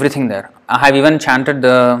can see everything there. I have even chanted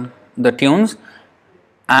the tunes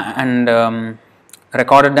and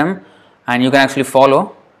recorded them, and you can actually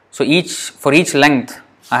follow. So for each length,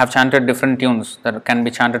 I have chanted different tunes that can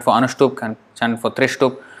be chanted for Anushtup, can chanted for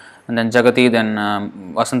Trishtup, and then Jagati, then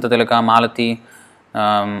Vasanta Tilaka, Malati,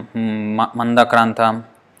 Mandakranta,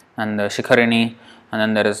 and Shikharini, and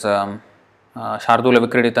then there is Shardula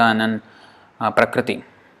Vikridita, and then Prakriti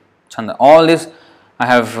Chanda. All this I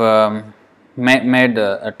have made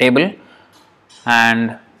a table,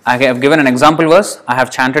 and I have given an example verse. I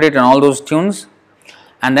have chanted it in all those tunes,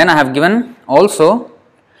 and then I have given also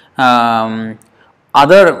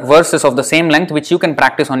other verses of the same length which you can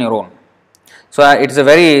practice on your own. So it's a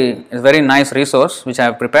very nice resource which I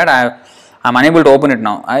have prepared. I am unable to open it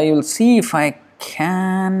now. I will see if I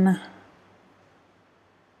can.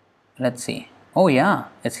 Let's see. Oh yeah,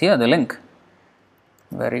 it's here, the link.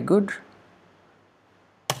 Very good.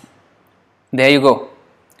 There you go.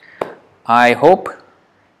 I hope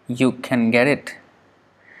you can get it.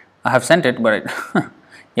 I have sent it, but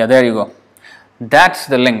yeah, there you go. That's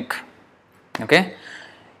the link. Okay.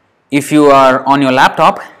 If you are on your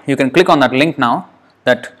laptop, you can click on that link now,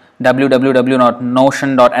 that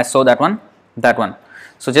www.notion.so, that one.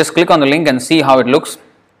 So just click on the link and see how it looks.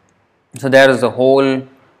 So there is a whole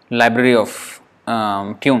library of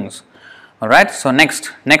tunes. Alright, so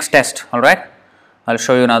next test. Alright, I'll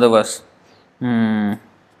show you another verse.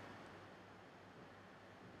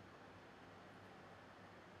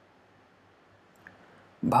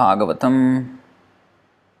 Bhagavatam.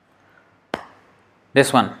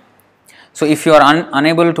 This one. So if you are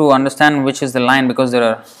unable to understand which is the line, because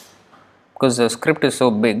the script is so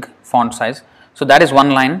big, font size, so that is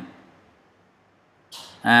one line,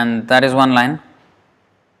 and that is one line,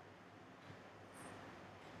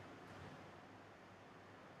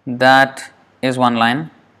 that is one line,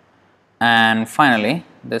 and finally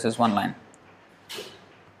this is one line.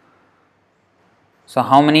 So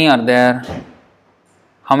how many are there?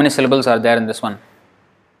 How many syllables are there in this one?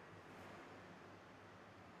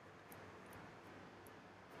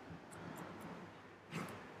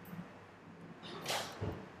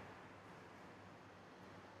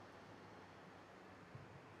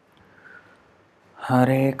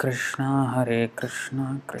 Hare Krishna,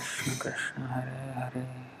 Krishna Krishna, Hare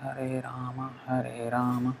Hare, Hare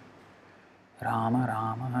Rama, Rama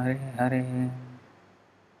Rama, Hare Hare.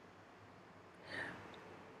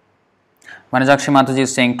 Vanajakshi Mataji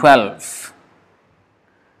is saying 12.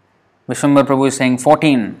 Vishwambar Prabhu is saying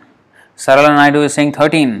 14. Sarala Naidu is saying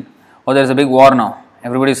 13. Oh, there is a big war now.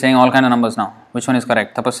 Everybody is saying all kind of numbers now. Which one is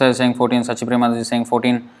correct? Tapasya is saying 14. Sachipriya Mataji is saying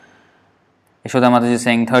 14. Yashoda Mataji is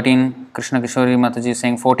saying 13. Krishna Kishori Mataji is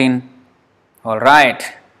saying 14. Alright,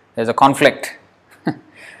 there is a conflict.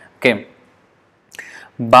 Okay.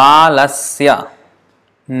 Balasya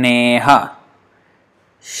Neha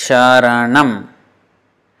Sharanam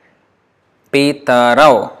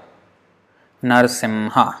Pitarau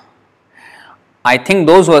Narsimha. I think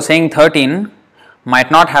those who are saying 13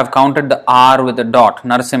 might not have counted the R with the dot,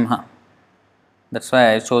 Narsimha. That's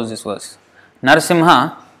why I chose this verse.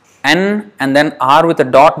 Narsimha, N and then R with a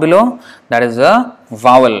dot below, that is a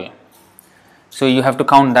vowel. So you have to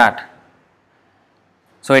count that.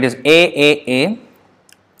 So it is A,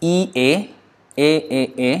 E, A,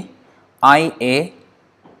 I,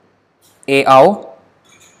 Au,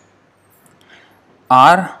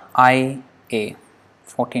 R, I, A.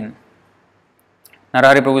 14.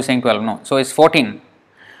 Narahari Prabhu is saying 12. No. So it's 14.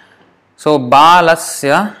 So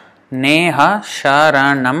Balasya Neha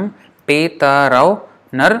Sharanam Petarau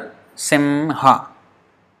Nar Simha.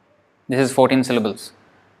 This is 14 syllables.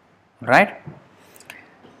 Right?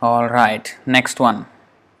 All right. Next one.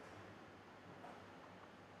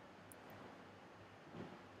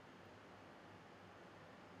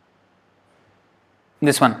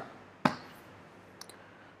 This one.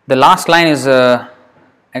 The last line is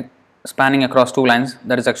spanning across two lines.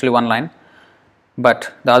 That is actually one line,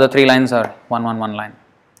 but the other three lines are one line.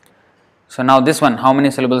 So now this one, how many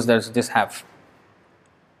syllables does this have?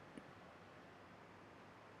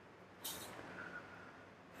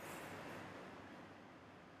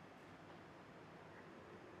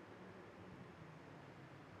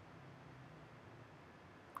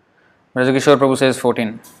 Brajakishore Prabhu says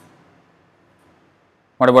 14.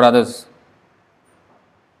 What about others?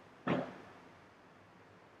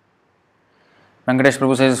 Venkatesh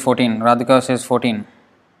Prabhu says 14. Radhika says 14.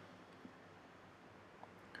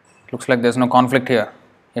 Looks like there's no conflict here.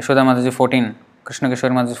 Yashoda Mataji 14. Krishna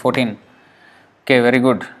Kishore Mataji 14. Okay, very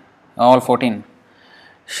good. All 14.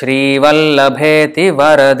 Shri Vallabheti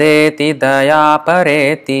Varadeti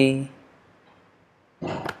Dayapareti.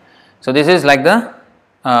 So this is like the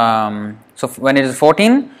so when it is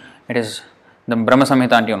 14, it is the Brahma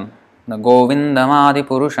Samhita tune. The Govindamadi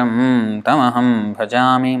Purusham Tamaham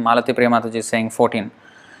Bhajami. Malati Priya Mataji is saying 14.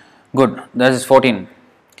 Good, that is 14.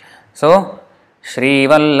 So Shri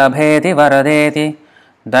Vallabheti Varadeti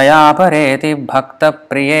Dayapareti Bhakta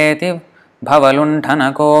Priyeti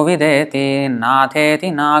Bhavalunthana Kovideti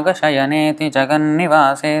Natheti Nagashayaneti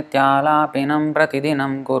Jagannivaseti Alapinam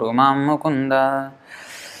Pratidinam Kurumam Mukunda.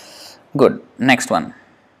 Good. Next one.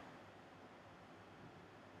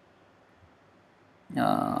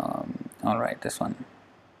 All right, this one.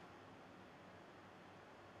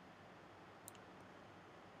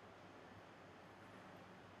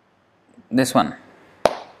 This one.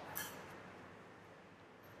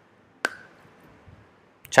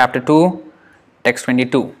 Chapter 2, text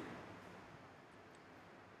 22.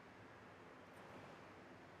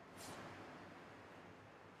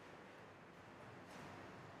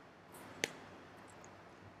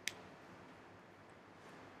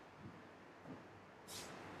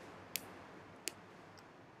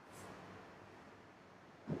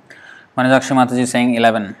 Manajakshi Mataji is saying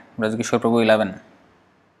 11. Brajakishore Prabhu 11.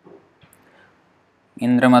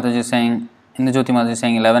 Indra Mataji is saying, Indrajyoti Mataji is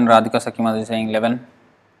saying 11. Radhika Sakhi Mataji is saying 11.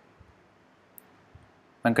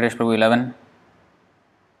 Venkatesh Prabhu 11.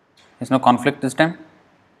 There's no conflict this time.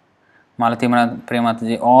 Malati Priya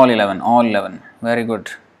Mataji all 11. All 11. Very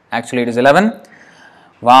good. Actually it is 11.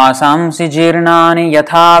 Vasamsi jirnani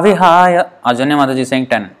yatha vihaya. Ajanya Mataji is saying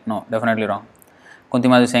 10. No, definitely wrong. Kunti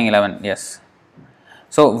Mataji is saying 11. Yes.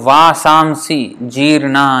 So Vasamsi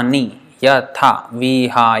jirnani yatha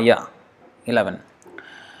vihaya 11.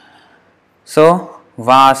 So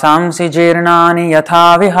Vasamsi jirnani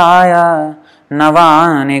yatha vihaya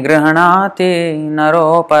navani grihanati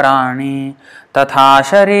naroparani tatha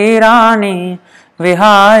sharirani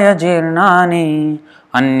vihaya jirnani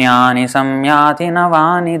anyani samyati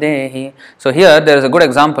navani dehi. So here there is a good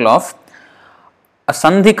example of a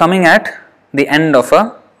sandhi coming at the end of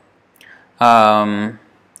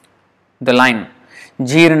the line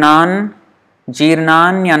jirnan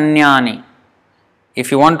jirnanyanyani.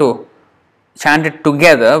 If you want to chant it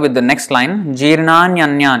together with the next line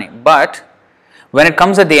jirnanyanyani, but when it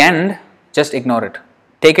comes at the end, just ignore it.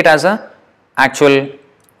 Take it as a actual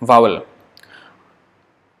vowel.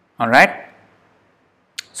 Alright.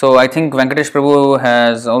 So I think Venkatesh Prabhu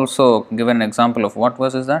has also given an example of what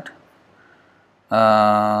verse is that?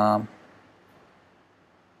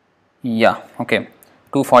 Yeah, okay.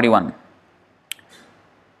 241.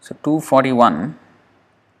 So 241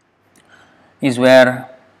 is where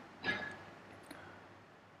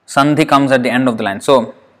sandhi comes at the end of the line.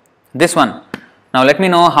 So this one. Now let me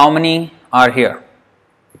know how many are here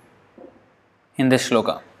in this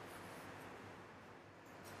shloka.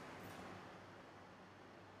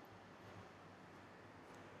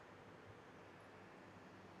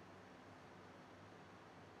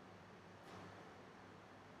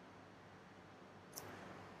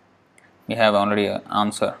 We have already an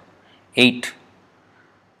answer. 8.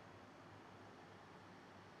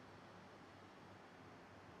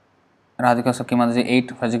 Radhika Sakhi Mataji 8.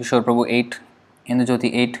 Brajakishore Prabhu 8.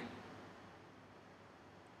 Indrajyoti 8.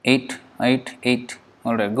 8. 8. 8.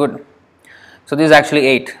 Alright, good. So this is actually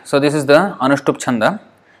 8. So this is the Anushtup Chanda.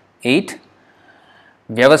 8.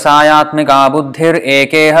 Vyavasayatmika buddhir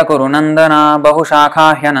ekeha kurunandana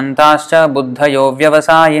bahushakha hyanantascha buddhayo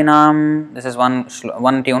vyavasayinam. This is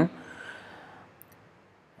one tune.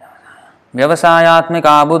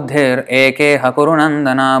 Vyavasayatmika buddhir ekeha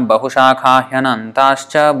kurunandana bahushakha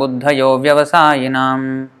hyanantascha buddhayo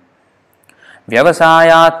vyavasayinam.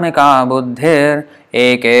 Vyavasayatmika buddhir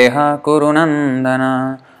एकेह कुरु नंदन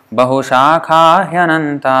बहुशाखा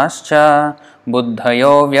ह्यनंताश्च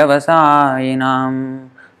buddhayo vyavasayinam.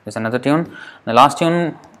 There's another tune. The last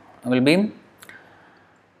tune will be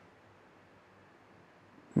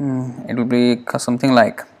something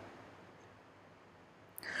like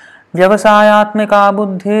Vyavasayatmika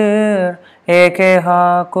buddhir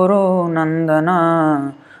ekeha kuru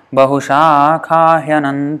nandana bahushakha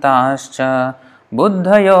hyanantascha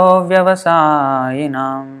buddhayo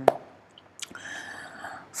vyavasayinam.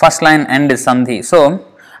 First line end is sandhi. So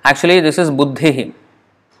actually this is buddhihi.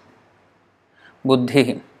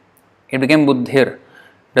 Buddhihi. It became buddhir.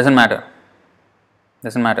 Doesn't matter.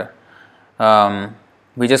 Doesn't matter.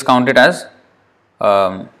 We just count it as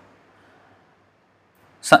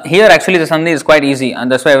here actually the sandhi is quite easy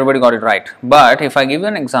and that's why everybody got it right. But if I give you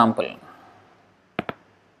an example,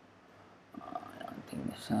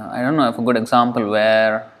 I don't know if a good example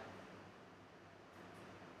where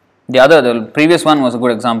the previous one was a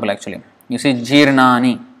good example actually. You see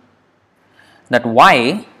jirnani, that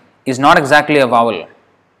Y is not exactly a vowel.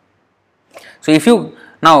 So if you,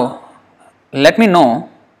 now let me know,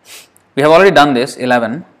 we have already done this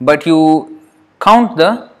 11, but you count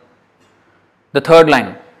the third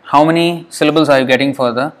line. How many syllables are you getting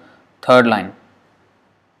for the third line?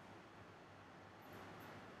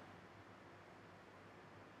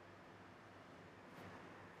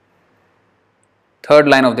 Third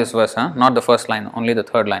line of this verse, not the first line, only the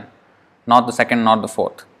third line, not the second, not the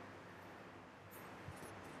fourth.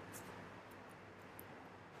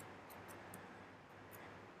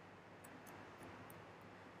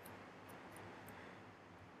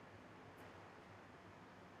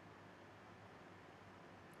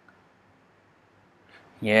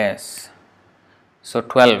 Yes. So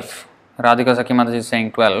 12. Radhika Sakhi Mataji is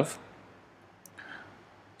saying 12.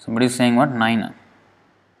 Somebody is saying what? 9.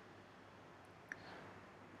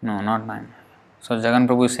 No, not 9. So Jagan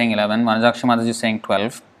Prabhu is saying 11. Vanajakshi Mataji is saying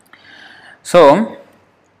 12. So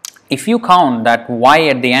if you count that Y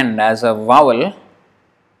at the end as a vowel,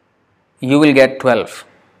 you will get 12.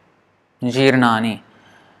 Jirnani.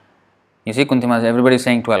 You see Kunti Mataji, everybody is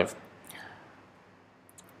saying 12.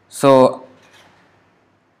 So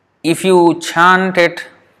if you chant it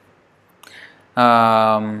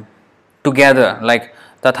together, like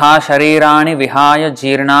Tatha sharirani vihaya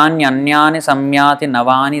jirnanyanyani samyati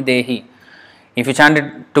navani dehi. If you chant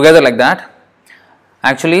it together like that,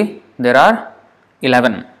 actually there are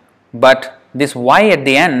 11. But this Y at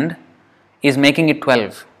the end is making it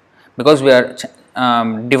 12. Because we are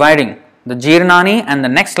dividing the jirnani and the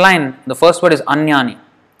next line, the first word is anyani.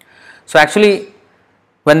 So actually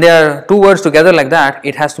when there are two words together like that,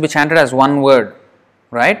 it has to be chanted as one word,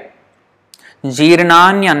 right?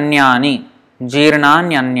 Jirnanyanyani,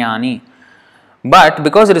 jirnanyanyani. But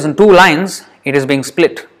because it is in two lines, it is being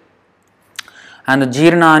split. And the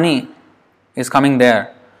jirnani is coming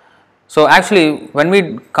there. So actually, when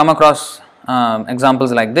we come across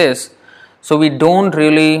examples like this, so we don't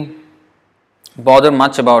really bother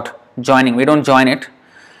much about joining. We don't join it.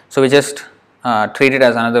 So we just treat it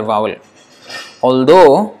as another vowel.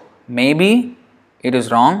 Although maybe it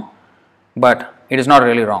is wrong, but it is not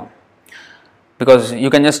really wrong. Because you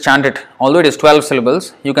can just chant it, although it is 12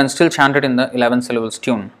 syllables, you can still chant it in the 11 syllables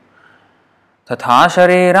tune. Tatha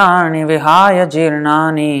sharirani vihaya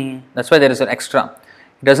jirnani. That's why there is an extra.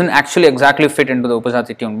 It doesn't actually exactly fit into the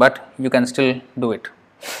Upajati tune, but you can still do it.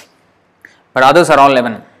 But others are all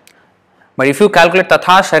 11. But if you calculate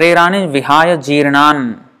Tatha sharirani vihaya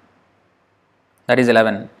jirnan, that is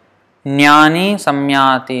 11. Jnani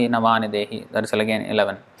samyati navani dehi, that is again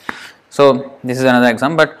 11. So this is another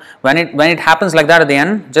example, but when it happens like that at the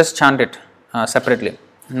end, just chant it separately.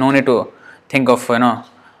 No need to think of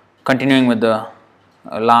continuing with the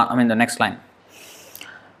the next line.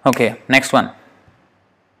 Okay, next one.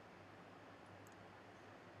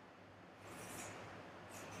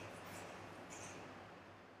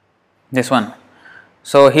 This one.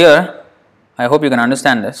 So here, I hope you can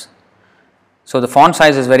understand this. So the font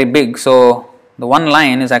size is very big, so the one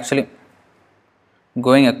line is actually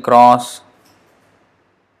going across.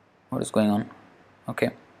 What is going on?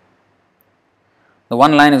 Okay. The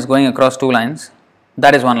one line is going across two lines.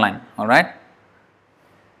 That is one line, alright?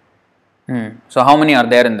 So how many are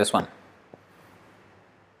there in this one?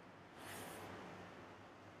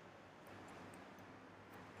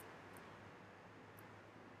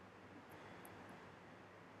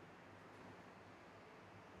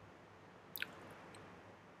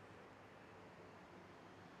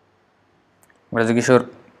 Brajagishore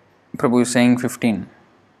Prabhu is saying 15.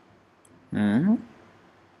 Hindu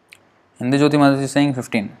Jyoti Mataji is saying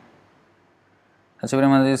 15. Sachibari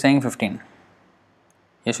Mataji is saying 15.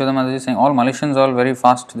 Yashoda Mataji is saying all Malaysians all very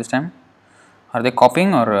fast this time. Are they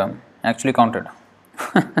copying or actually counted?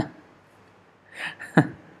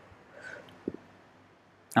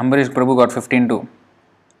 Ambarish Prabhu got 15 too.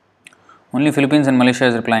 Only Philippines and Malaysia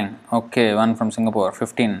is replying. Okay, one from Singapore,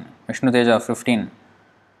 15. Vishnu Teja, 15.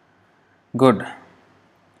 Good.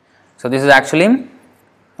 So this is actually,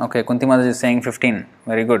 okay, Kunti Mataji is saying 15.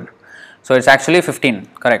 Very good. So it's actually 15.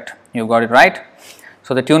 Correct. You got it right.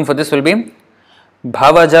 So the tune for this will be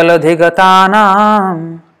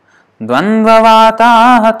Bhavajaladhigatanam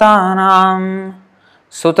Dvandvavatahatanam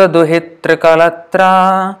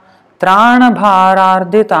Sutaduhitrikalatra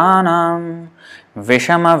Tranabhararditanam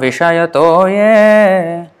Vishama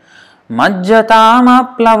Vishayatoye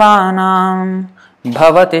Majjatamaplavanam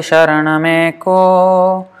Bhavati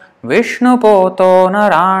Sharanameko Vishnupoto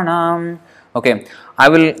Naranam. Okay, I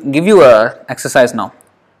will give you a exercise now.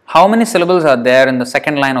 How many syllables are there in the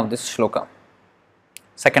second line of this shloka?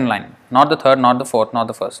 Second line, not the third, not the fourth, not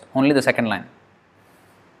the first, only the second line.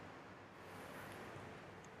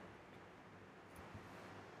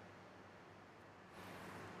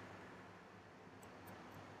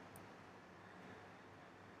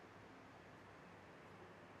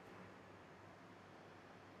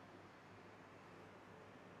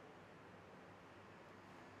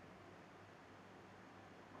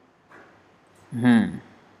 Hmm.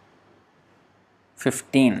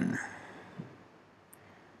 15.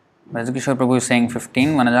 Brajkishore Prabhu is saying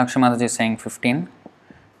 15. Vanajakshi Mataji is saying 15.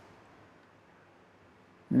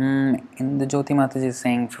 Indujyoti Mataji is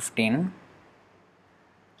saying 15.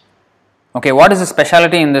 Okay, what is the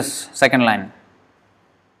speciality in this second line?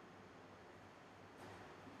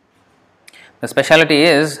 The speciality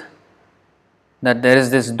is that there is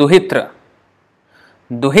this duhitra.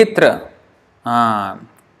 Duhitra.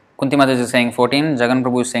 Kunti Mataji is saying 14, Jagan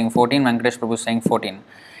Prabhu is saying 14, Venkatesh Prabhu is saying 14.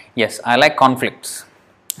 Yes, I like conflicts.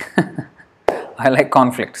 I like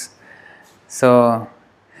conflicts. So,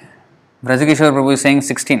 Brajkishore Prabhu is saying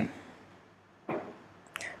 16.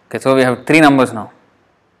 Okay, so we have three numbers now.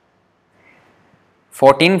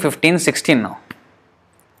 14, 15, 16 now.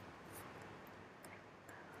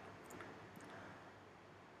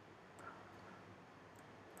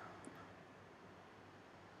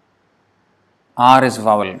 R is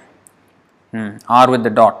vowel. R with the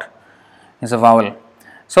dot is a vowel.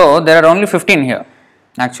 So there are only 15 here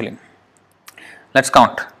actually. Let's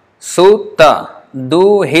count. Sutta,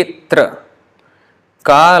 duhitra,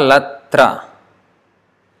 kalatra,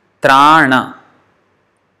 trana,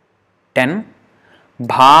 10,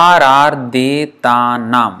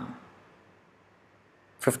 bhararditanam,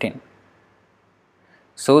 15.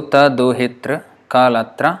 Sutta, duhitra,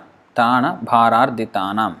 kalatra, trana,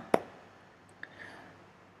 bhararditanam.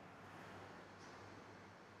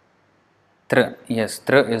 Yes,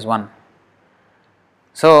 tr is 1.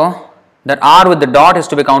 So, that R with the dot is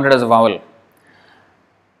to be counted as a vowel.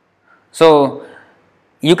 So,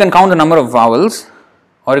 you can count the number of vowels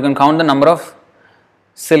or you can count the number of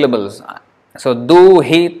syllables. So, du,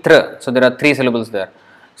 hi, tr. So, there are 3 syllables there.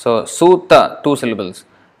 So, sutta, 2 syllables.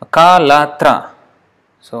 Kalatra.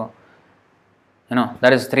 So,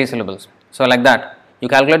 that is 3 syllables. So, like that. You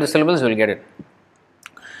calculate the syllables, you will get it.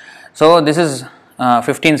 So, this is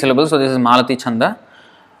 15 syllables, so this is Malati Chanda.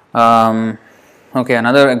 Okay,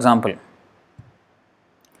 another example.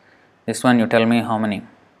 This one you tell me how many.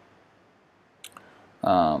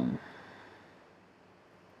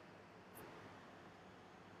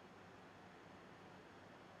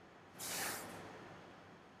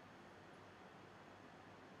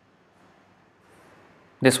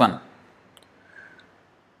 This one.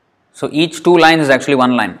 So each 2 lines is actually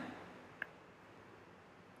 1 line.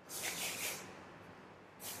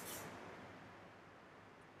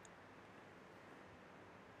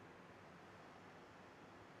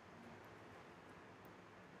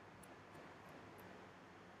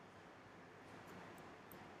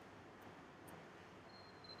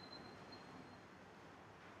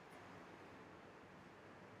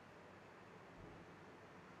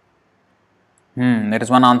 There is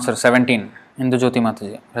one answer, 17. Indujyoti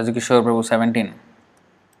Mataji. Brajkishore Prabhu, 17.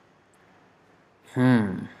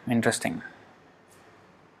 Interesting.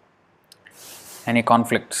 Any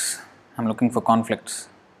conflicts? I'm looking for conflicts.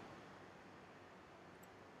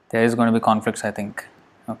 There is going to be conflicts, I think.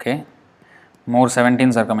 Okay. More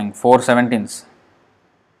 17s are coming. 4 17s.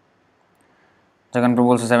 Jagan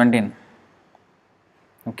Prabhu also 17.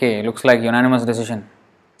 Okay, looks like unanimous decision.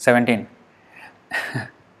 17.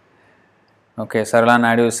 Okay, Sarala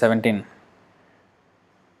Naidu is 17.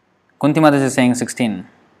 Kunti Mataji is saying 16.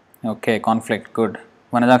 Okay, conflict, good.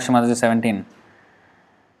 Vanajakshi Mataji is 17.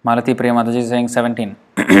 Malati Priya Mataji is saying 17.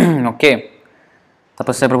 Okay.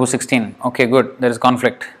 Tapasya Prabhu 16. Okay, good. There is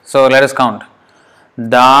conflict. So let us count.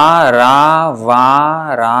 Da, ra,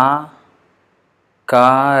 va, ra,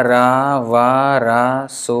 ka, ra, va, ra,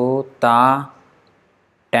 su, ta,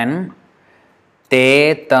 10.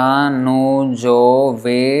 Te, ta, nu, jo,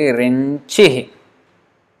 ve, rin, chi,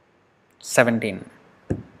 17.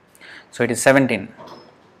 So it is 17.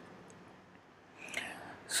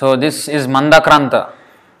 So this is Mandakranta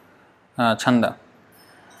Chanda.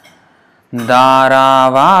 Dara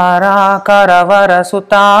vara karavara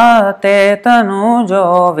sutta te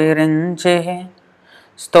tanujo virinche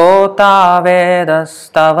stota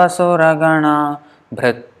vedastava suragana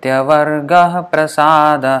bhritya varga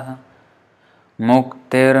prasada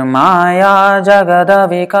muktir maya jagada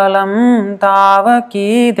vikalam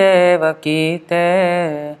tavaki devaki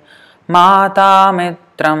te mata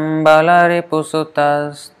mitram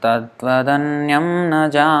balaripusutas tadvadanyam na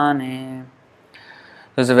jane.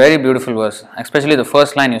 This is a very beautiful verse, especially the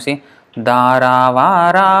first line. You see, Dara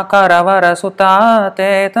vara karavara sutta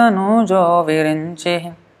te tanujo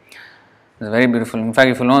virinche. It's very beautiful. In fact,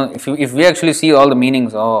 if we actually see all the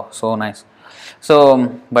meanings, oh, so nice.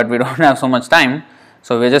 So, but we don't have so much time,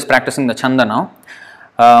 so we're just practicing the chanda now.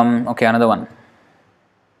 Okay, another one.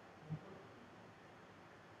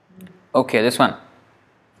 Okay, this one.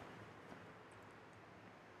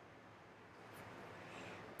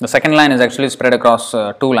 The second line is actually spread across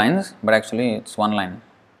two lines, but actually it's one line.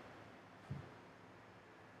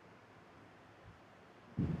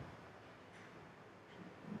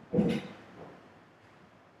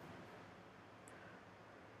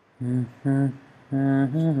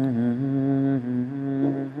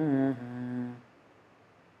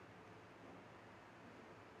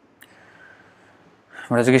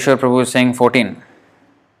 Rajagishwar Prabhu is saying 14.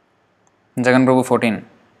 Jagan Prabhu 14.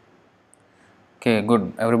 Okay,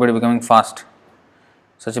 good. Everybody becoming fast.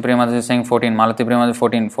 Sachipriya Mataji is saying 14. Malati Priya Mataji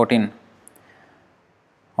 14. 14.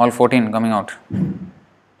 All 14 coming out.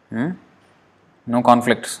 No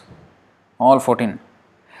conflicts. All 14.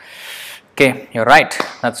 Okay, you're right.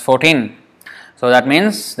 That's 14. So that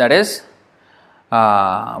means that is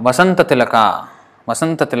Vasanta Tilaka.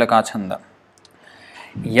 Vasanta Tilaka Chanda.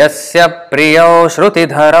 Yasya priyau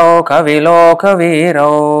shrutidharau kavilo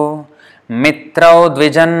kavirau mitrau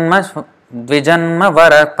dvijanma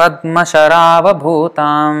vara padma sharava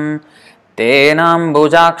bhutam tenam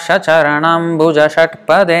bujaksha charanam buja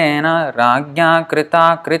shatpadena ragya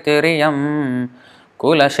krita kritiriyam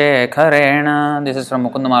kulashekharena. This is from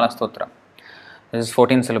Mukundamala Stotra. This is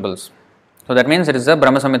 14 syllables. So that means it is a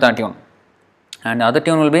Brahma Samhita tune. And the other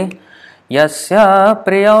tune will be Yasya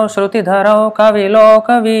priyau shrutidharau kavilo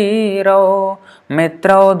kavirau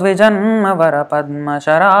mitrau dvijanma vara padma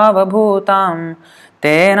sharava bhutam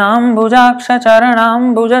tenam bujaksha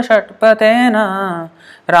charanam buja shatpatena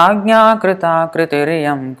ragnya krita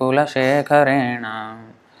kritiriyam kulashekharena.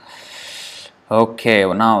 Okay,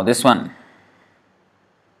 now this one.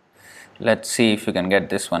 Let's see if you can get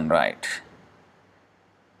this one right.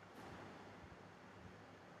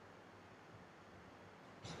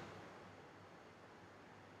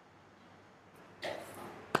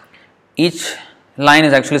 Each line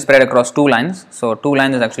is actually spread across two lines. So, two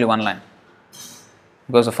lines is actually one line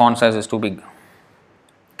because the font size is too big.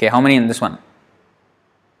 Okay, how many in this one?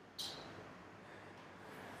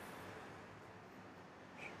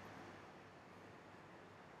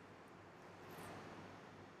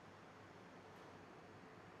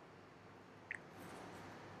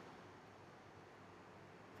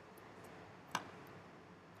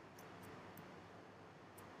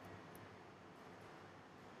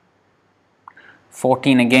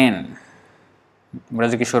 "14 again,"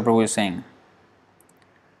 Rajagishwar Prabhu is saying.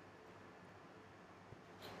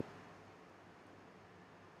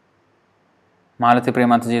 Malati Priya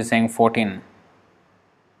Mataji is saying 14.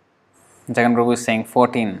 Jagan Prabhu is saying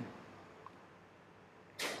 14.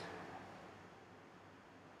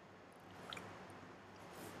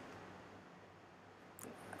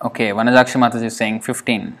 Okay, Vanajakshi Mataji is saying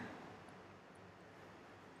 15.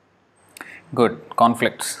 Good,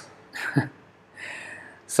 conflicts.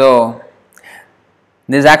 So,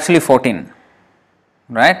 this is actually 14,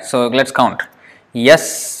 right? So, let's count.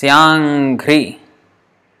 Yasyangri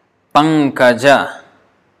Pankaja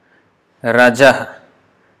Raja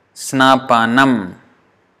Snapanam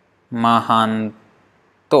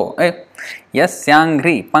Mahanto.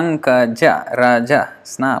 Yasyangri Pankaja Raja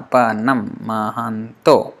Snapanam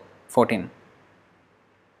Mahanto. 14.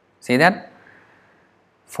 See that?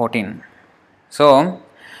 14. So,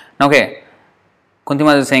 okay.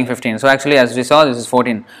 Kuntima is saying 15. So actually, as we saw, this is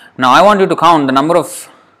 14. Now I want you to count the number of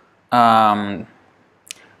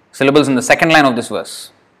syllables in the second line of this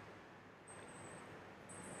verse.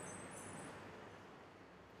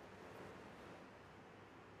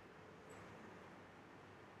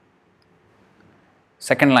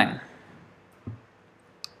 Second line.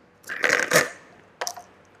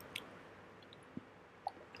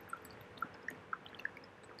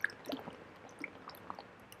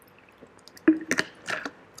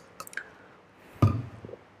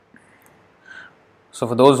 So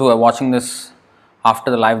for those who are watching this after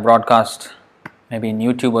the live broadcast, maybe in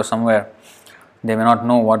YouTube or somewhere, they may not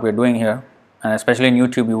know what we're doing here, and especially in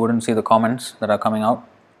YouTube you wouldn't see the comments that are coming out.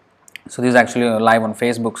 So this is actually live on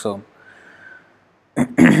Facebook. So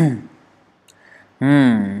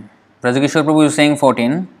Brajagishwar Prabhu is saying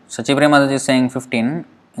 14, Sachipriya Mataji is saying 15,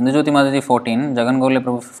 Indujyoti Mataji 14, Jagan Gole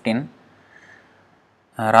Prabhu 15,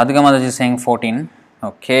 Radhika Mataji is saying 14.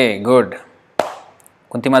 Okay, good.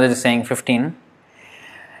 Kunti Mataji is saying 15.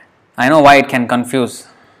 I know why it can confuse.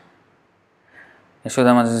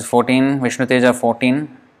 Yashoda Mataji is 14, Vishnu Teja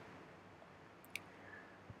 14.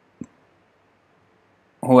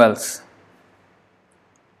 Who else?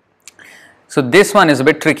 So this one is a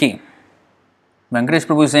bit tricky. Venkatesh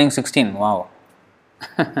Prabhu is saying 16. Wow.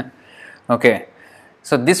 Okay.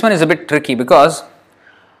 So this one is a bit tricky because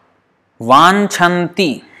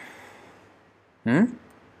Vanchanti,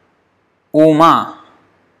 Uma,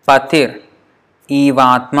 Patir,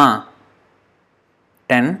 Ivatma,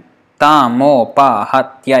 10, Tamo, Pa,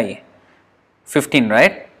 Hatyai, 15,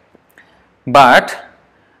 right? But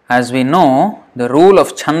as we know, the rule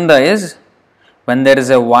of Chanda is when there is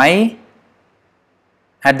a Y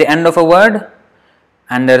at the end of a word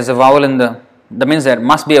and there is a vowel in that means there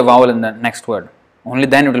must be a vowel in the next word. Only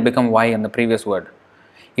then it will become Y in the previous word.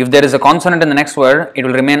 If there is a consonant in the next word, it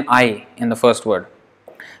will remain I in the first word.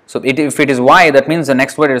 So if it is Y, that means the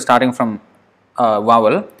next word is starting from a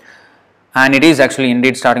vowel, and it is actually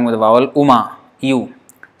indeed starting with a vowel, Uma, U.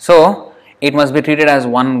 So it must be treated as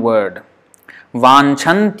one word.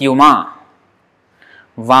 Vanchantyuma,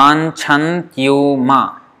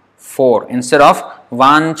 Vanchantyuma, 4 instead of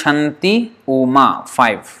Vanchanti Uma,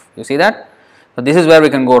 5. You see that? So this is where we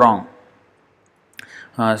can go wrong.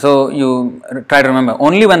 So you try to remember,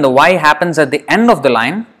 only when the Y happens at the end of the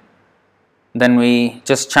line, then we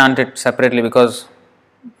just chant it separately, because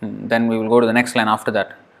then we will go to the next line after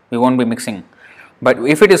that. We won't be mixing. But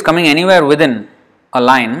if it is coming anywhere within a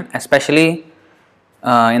line, especially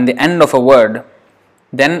in the end of a word,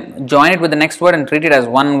 then join it with the next word and treat it as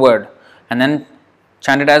one word, and then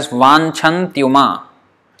chant it as Vanchantyuma,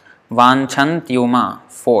 Vanchantyuma,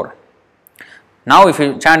 4. Now if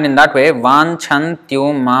you chant in that way,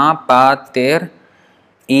 Vanchantyuma Patir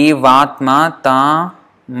Ivatma Ta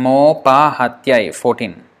Mopa Hatyai,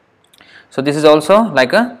 14. So this is also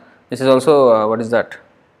like what is that?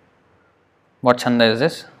 What chanda is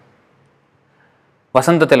this?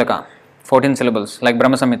 Vasanta Tilaka, 14 syllables, like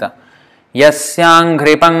Brahma Samhita.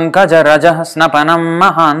 Yasyangri Pankaja Rajah Snapanam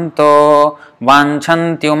Mahanto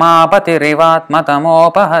Vanchantyuma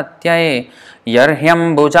Patirivatmatamo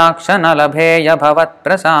Yarhyam Bhujakshana Labheya Bhavat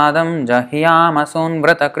Prasadam Jahyamasun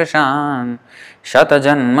Vrata Krishan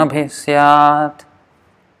Shatajanma Bhisyat.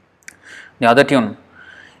 The other tune.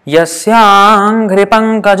 Yasyangri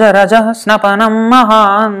Pankaja Rajah Snapanam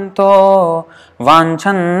Mahanto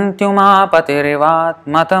Vanchantyuma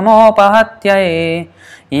Patirivatmatamo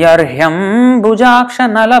Yarhyam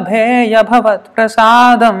Bhujakshana Labheya Bhavat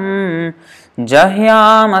Prasadam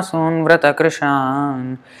Jahyamasun Vrata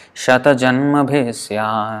Krishan Shatajanma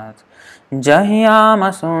Bhisyat.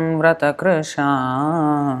 Jahyamasun Vrata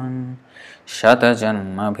Krishan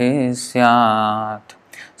Shatajanma Bhisyat.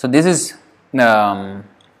 So this is the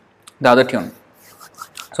other tune.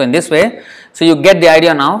 So in this way, so you get the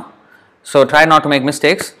idea now. So try not to make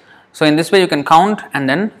mistakes. So in this way you can count and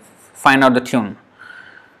then find out the tune.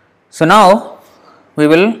 So now I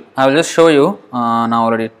will just show you, now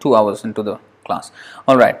already 2 hours into the class.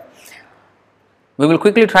 Alright. We will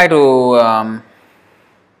quickly try to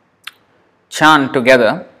chant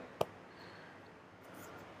together,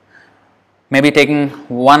 maybe taking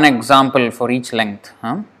one example for each length.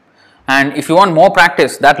 And if you want more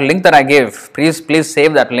practice, that link that I gave, please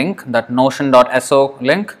save that link, that notion.so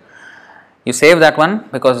link. You save that one,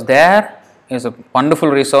 because there is a wonderful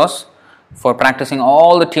resource for practicing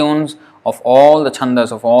all the tunes of all the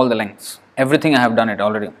chandas of all the lengths. Everything I have done it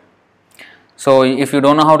already. So if you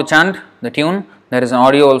don't know how to chant the tune, there is an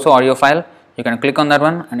audio file. You can click on that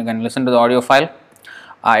one and you can listen to the audio file.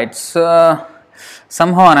 It's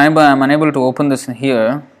somehow I'm unable to open this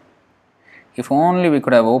here. If only we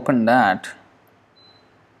could have opened that,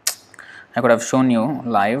 I could have shown you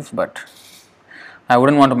live, but I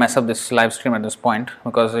wouldn't want to mess up this live stream at this point,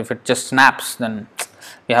 because if it just snaps, then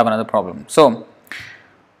we have another problem. So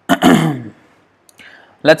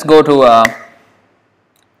let's go to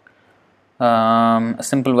a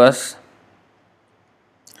simple verse.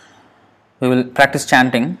 We will practice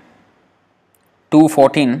chanting.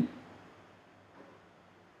 2:14.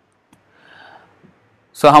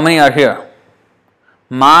 So how many are here?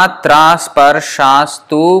 Matra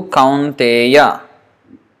sparshastu kaunteya.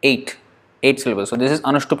 8 syllables. So this is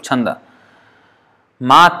Anushtup Chanda.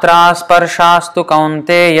 Matra sparshastu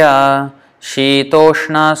kaunteya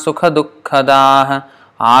shitoshna sukha dukhadah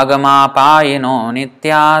agamapayino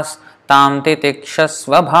nityas tam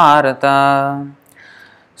titikshasva bharata.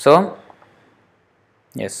 So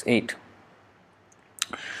yes, 8.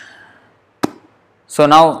 So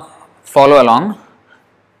now follow along.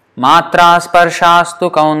 Matra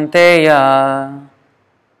sparshastu kaunteya.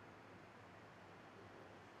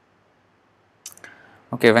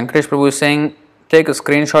 Okay, Venkatesh Prabhu is saying take a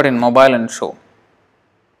screenshot in mobile and show.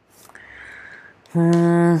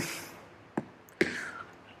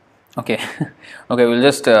 Okay, we'll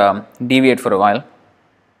just deviate for a while.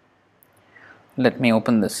 Let me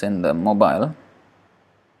open this in the mobile.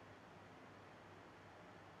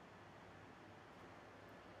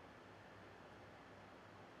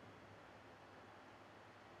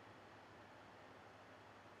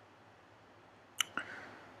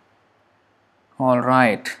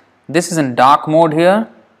 Alright, this is in dark mode here.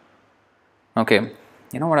 Okay,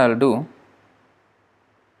 you know what I'll do?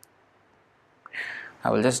 I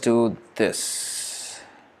will just do this.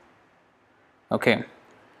 Okay,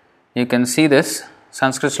 you can see this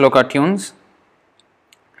Sanskrit Shloka tunes.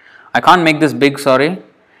 I can't make this big, sorry,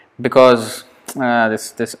 because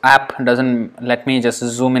this app doesn't let me just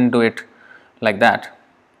zoom into it like that.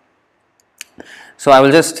 So I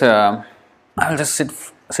will just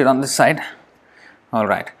sit on this side. All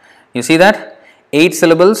right, you see that 8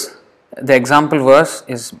 syllables. The example verse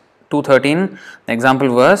is 2:13. The example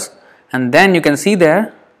verse, and then you can see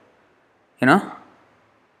there, 4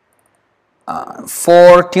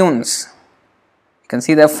 tunes. You can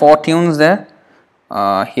see there 4 tunes there.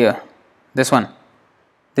 Here, this one,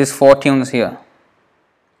 these 4 tunes here.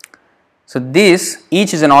 So this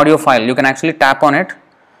each is an audio file. You can actually tap on it,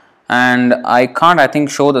 and I can't, I think,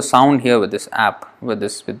 show the sound here with this app, with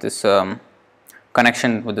this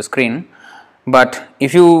connection with the screen. But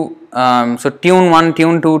if you so tune 1,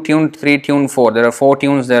 tune 2, tune 3, tune 4, there are 4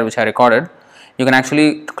 tunes there which I recorded. You can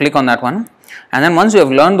actually click on that one, and then once you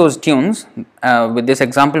have learned those tunes with this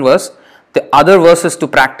example verse, the other verses to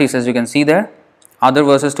practice, as you can see there, other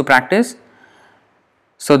verses to practice.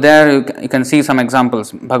 So there you can see some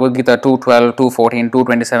examples: Bhagavad Gita 2:12, 2:14,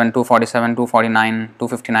 2:27, 2:47, 2:49,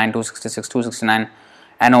 2:59, 2:66, 2:69,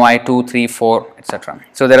 NOI 2, 3, 4, etc.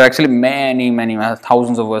 So there are actually many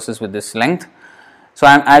thousands of verses with this length. So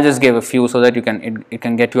I just gave a few so that it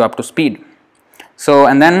can get you up to speed. So,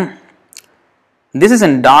 and then this is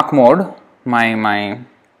in dark mode, but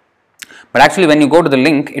actually when you go to the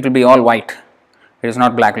link, it will be all white. It is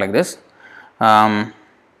not black like this.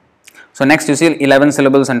 So next you see 11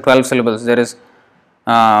 syllables and 12 syllables. There is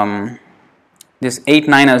this 8,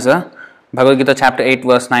 9 as a Bhagavad Gita chapter 8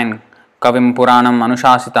 verse 9. Kavim Puranam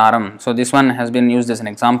Anushasitaram. So this one has been used as an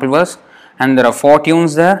example verse, and there are 4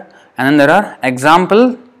 tunes there, and then there are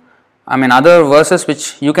other verses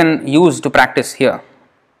which you can use to practice here.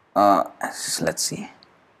 Let's see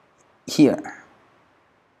here.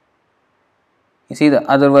 You see the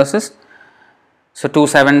other verses. So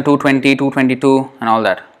 2:7, 2:20, 2:22, and all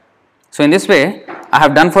that. So in this way, I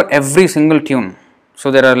have done for every single tune.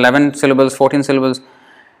 So there are 11 syllables, 14 syllables,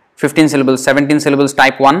 15 syllables, 17 syllables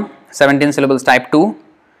type 1, 17 syllables type 2,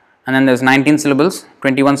 and then there's 19 syllables,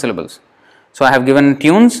 21 syllables. So I have given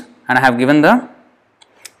tunes and I have given the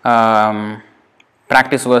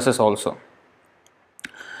practice verses also.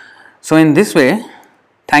 So in this way,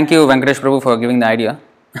 thank you Venkatesh Prabhu for giving the idea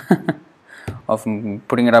of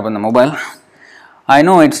putting it up on the mobile. I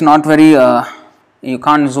know it's not very, you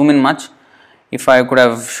can't zoom in much. If I could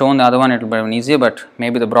have shown the other one, it would have been easier, but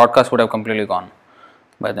maybe the broadcast would have completely gone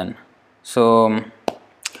by then. So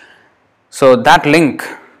that link,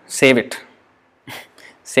 save it.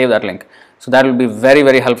 Save that link. So that will be very,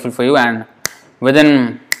 very helpful for you, and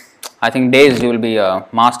within, I think, days you will be a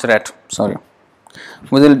master at,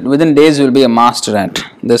 within days you will be a master at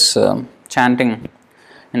this chanting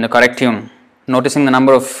in the correct tune, noticing the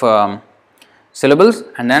number of syllables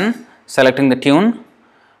and then selecting the tune.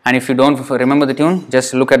 And if you don't remember the tune,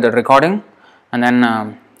 just look at the recording and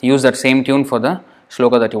then use that same tune for the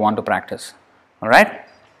shloka that you want to practice. Alright?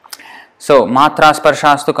 So, Matra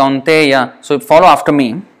sparshastu kaunteya. So, follow after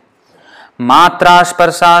me. Matra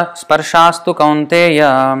sparshastu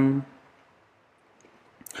kaunteya.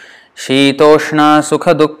 Shitoshna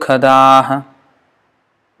sukha dukhadah.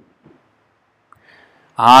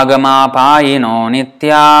 Agama payino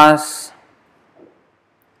nityas.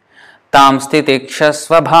 तां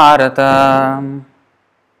स्थितिक्षस्व Bharat.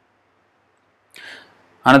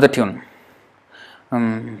 Another tune.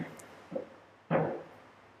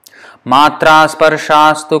 मात्रा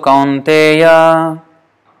स्पर्शास्तु कौन्तेय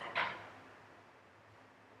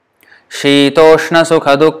शीतोष्ण सुख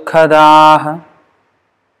दुःखदाः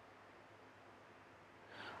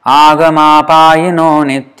आगमापायिनो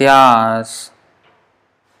नित्यास्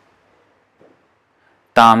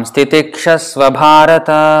तां स्थितिक्षस्व Bharat.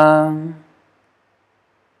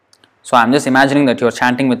 So I'm just imagining that you're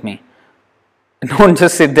chanting with me. Don't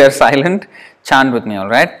just sit there silent, chant with me,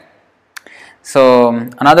 alright? So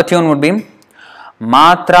another tune would be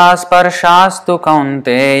Matra Sparshastu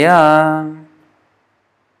Kaunteya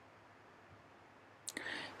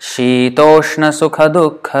Shitoshna Sukha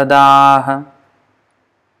Dukkhadah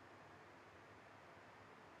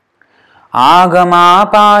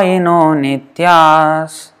Agamapayino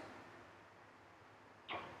Nityas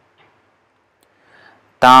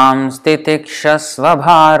Tam Stitikshasva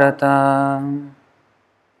Bharata.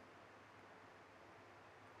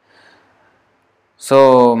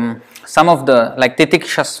 So some of the, like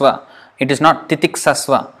Titikshasva, it is not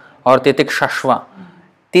Titiksasva or Titikshashva.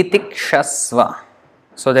 Titikshasva.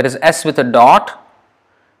 So there is S with a dot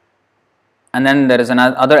and then there is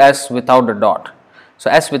another S without a dot.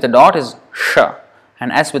 So S with a dot is Sh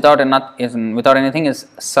and S without anything is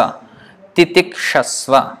Sa.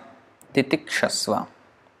 Titikshasva. Titikshasva.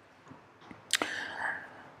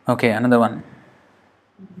 Okay, another one.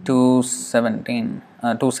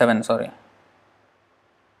 27, sorry.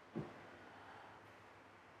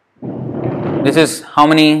 This is how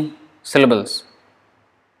many syllables?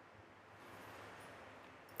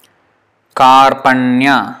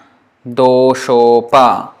 Karpanya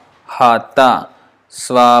doshopa hata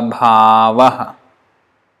svabhavah.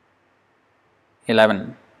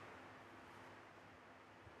 11.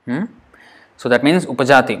 So that means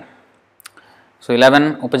upajati. So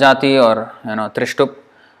 11 upajati or trishtup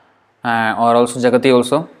or also jagati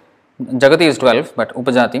also. Jagati is 12 but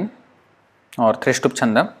upajati or trishtup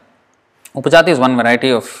chanda. Upajati is one variety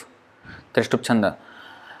of trishtup chanda.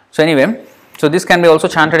 So anyway, so this can be also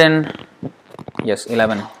chanted in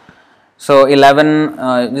 11. So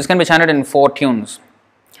 11, this can be chanted in 4 tunes.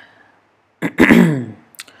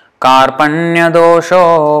 Karpanya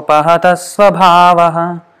dosho pahata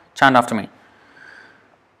svabhavah. Chant after me.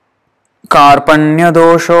 Karpanya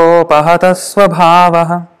dosho pahata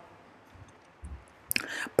svabhavah.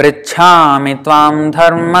 Prichhami tvam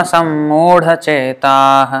dharma sammudha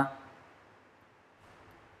chetah.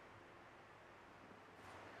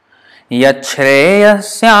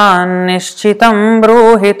 Yachreyasyan nishchitam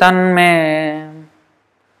bruhi tanme.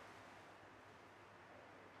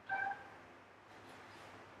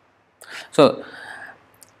 So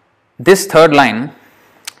this third line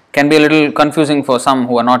can be a little confusing for some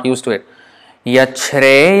who are not used to it.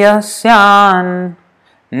 Yachreyasyan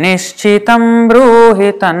nishchitam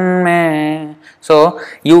bruhi tanme. So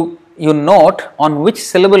you note on which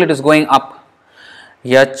syllable it is going up.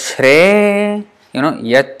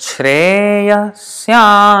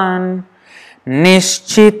 Yachreyasyan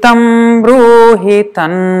nishchitam bruhi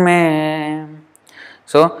tanme.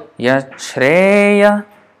 So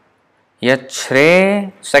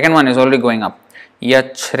second one is already going up.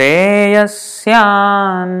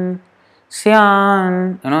 Yachreyasyan is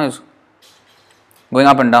going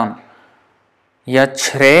up and down.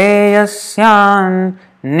 Yachreyasyan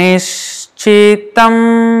nishchitam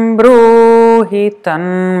bruhi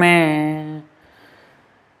tanme.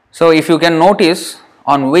 So if you can notice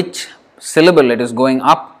on which syllable it is going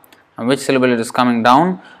up and which syllable it is coming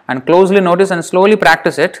down, and closely notice and slowly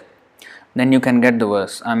practice it, then you can get the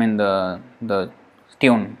verse, the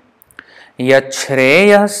tune.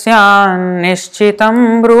 Yachreyasyan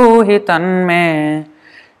nishchitam bruhi tanme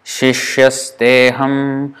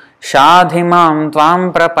shishyasteham shadhimam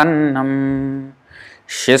tvam prapannam.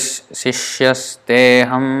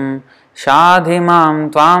 Shishyasteham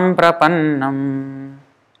shadhimam tvam prapannam.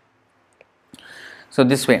 So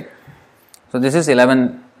this way. So this is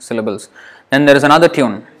 11 syllables. Then there is another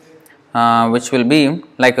tune which will be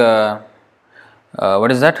like a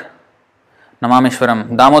what is that?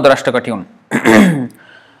 Namameshwaram, Damodarashtaka tune.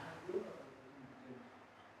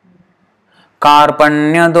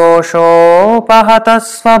 Karpanya dosho pahata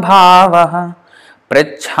svabhavah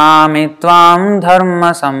prichhami tvam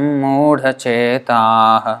dharma sammudha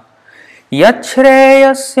chetah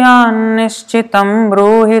yachreyasyan nishchitam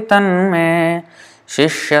bruhi tanme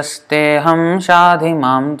shishyasteham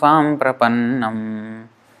shadhimam tvam prapannam.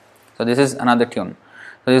 So this is another tune.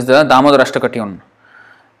 So this is the Damodarashtaka tune.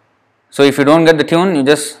 So if you don't get the tune, you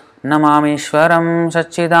just Namamishwaram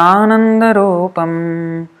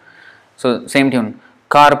Satchidanandarupam. So same tune.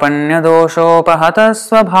 Karpanya doshopahata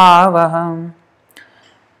svabhavah.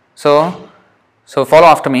 So follow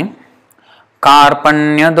after me.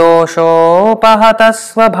 Karpanya doshopahata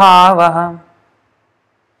svabhavah.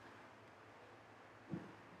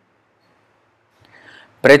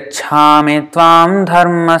 Prichhami tvam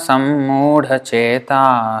dharma sammudha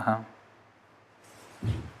chetah.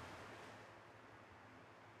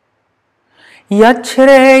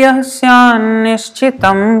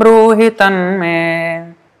 Yachreyasyanishchitam bruhi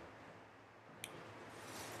tanme.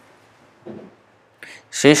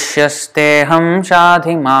 Shishyasteham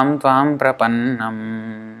shadhimam tvam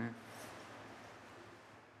prapannam.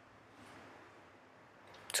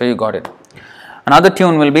 So you got it. Another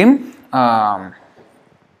tune will be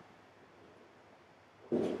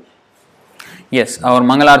yes, our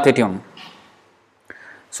Mangalarti tune.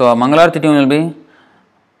 So our Mangalarti tune will be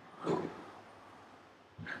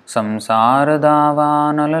Samsara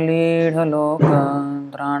dava nalalidha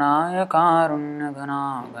loka dranaya karunya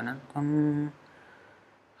ghana ganatvam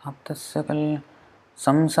aptasakal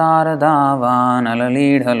samsara dava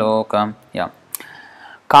nalalidha loka. Yeah.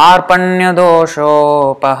 Karpanya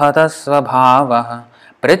dosho pahata svabhavah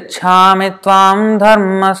prichhami tvam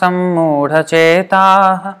dharma sammudha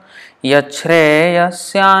chetah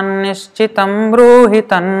yachreyasyanishchitam bruhi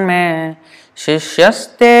tanme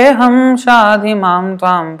shishyasteham shadhimam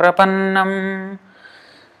tvam prapannam.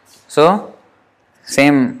 So,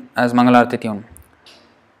 same as Mangalarti tune.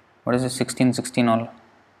 What is this? 16 all?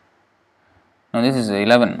 No, this is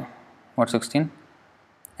 11. What 16?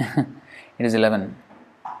 It is 11.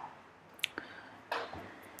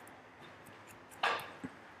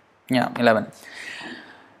 Yeah, 11.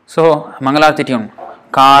 So, Mangalarti tune.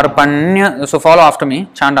 Karpanya, so follow after me,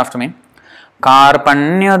 chant after me.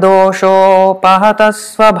 Karpanya dosho pahata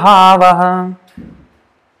svabhavah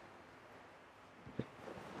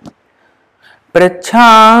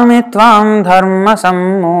prichhami tvam dharma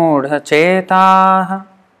sammudha chetah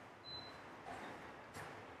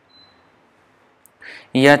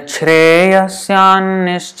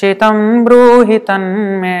yachreyasyanishchitam bruhi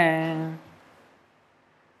tanme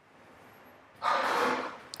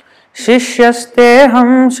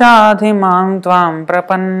shishyasteham shadhimam tvam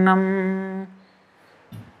prapannam.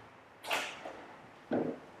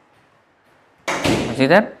 See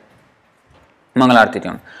that? Mangalarti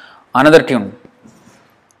tune. Another tune.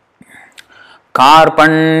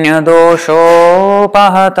 Karpanya dosho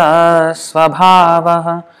pahata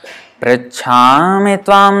svabhavah prichhami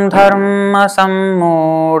tvam dharma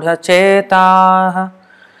sammudha chetah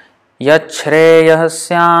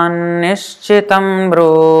yachreyasyanishchitam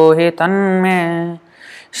bruhi tanme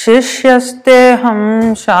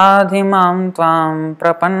shishyasteham shadhimam tvam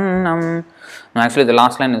prapannam. No, actually the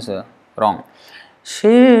last line is wrong.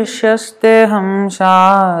 Shishyasteham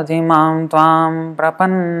shadhimam tvam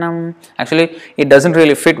prapannam. Actually, it doesn't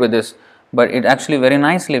really fit with this, but it actually very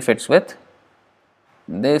nicely fits with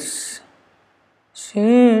this.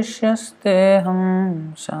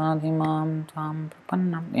 Shishyasteham shadhimam tvam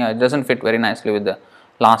prapannam. Yeah, it doesn't fit very nicely with the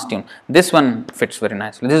last tune. This one fits very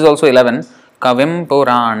nicely. This is also 11. Kavim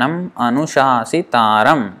Puranam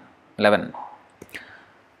Anushasitaram. 11.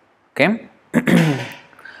 Okay.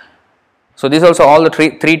 So these also all the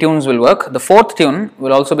three tunes will work. The fourth tune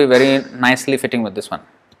will also be very nicely fitting with this one.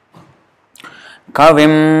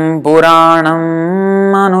 Kavim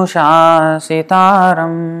Puranam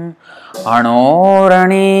Anushasitaram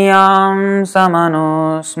Anoraniyam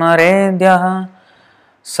Samanusmaredyah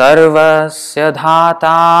Sarvasya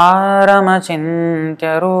Dhataram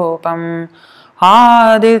Achintya Rupam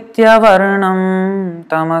Aditya Varnam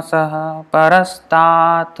Tamasah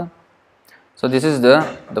Parastat. So this is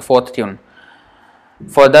the fourth tune.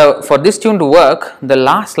 For this tune to work, the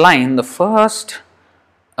last line, the first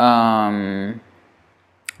what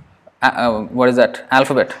is that?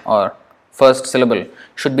 Alphabet or first syllable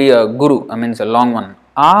should be a guru. I mean, it's a long one.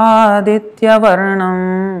 Aditya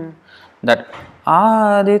Varnam. That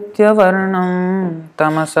Aditya Varnam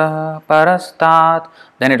Tamasah Parastat.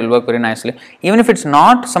 Then it will work very nicely. Even if it's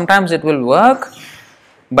not, sometimes it will work.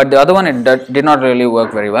 But the other one, it did not really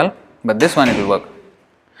work very well. But this one, it will work.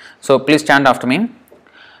 So please chant after me.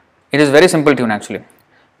 It is very simple tune actually.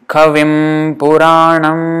 Kavim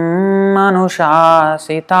Puranam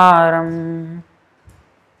Anushasitaram.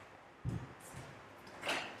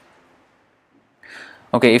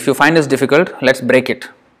 Okay, if you find this difficult, let's break it.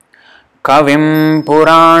 Kavim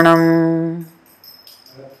Puranam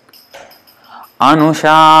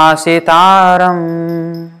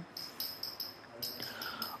Anushasitaram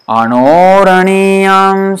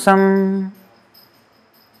Anoraniyamsam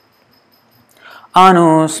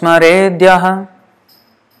अनुस्मरेद्यः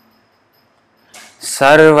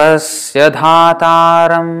सर्वस्य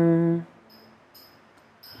धातारम्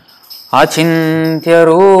अचिन्त्य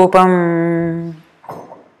रूपम्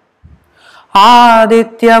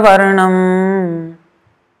आदित्यवर्णम्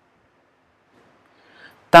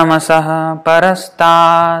तमसः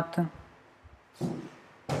परस्तात्.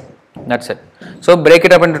 That's it. So break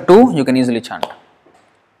it up into two, you can easily chant.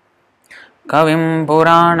 Kavim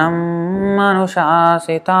Puranam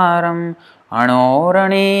Manushasitaram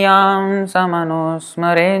Anoraniyam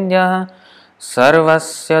Samanusmaredya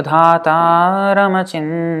Sarvasya Dhataram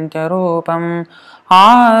Achintya Rupam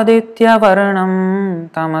Aditya Varnam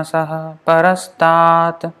Tamasaha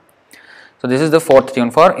Parastat. So this is the fourth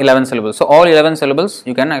tune for 11 syllables. So all 11 syllables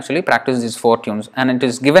you can actually practice these 4 tunes, and it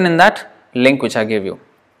is given in that link which I gave you.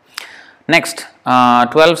 Next,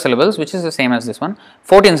 12 syllables, which is the same as this one.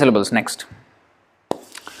 14 syllables next.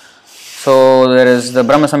 So there is the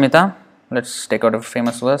Brahma Samhita. Let's take out a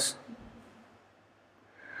famous verse.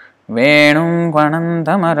 Venum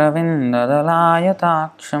Gvanantam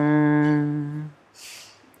Aravindalayataaksham.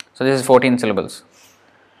 So this is 14 syllables.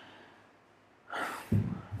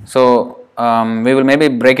 So we will maybe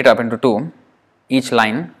break it up into two, each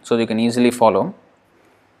line, so you can easily follow.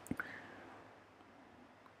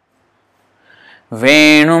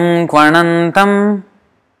 Venum Kvanantam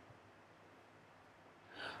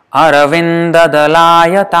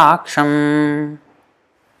Aravindadalayataaksham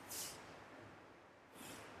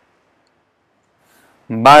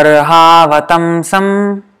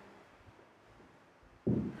Barhavatamsam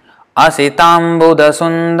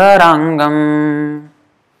Asitambudasundarangam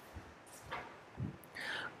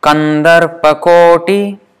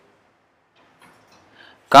Kandarpakoti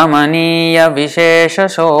Kamaniya Vishesha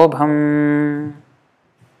Shobham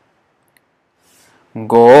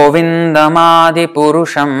Govindamadi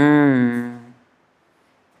Purusham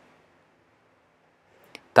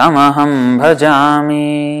Tamaham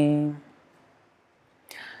Bhajami.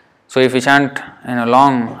 So if we chant in a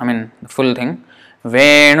long, the full thing,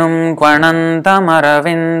 Venum Kvanantam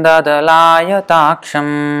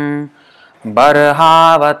Aravindadalayataaksham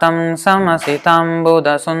Barhavatam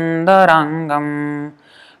Samasitambuda Sundarangam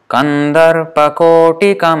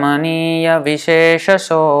Kandarpakoti Kamaniya Vishesha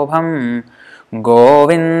Shobham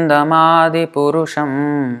Govindamadi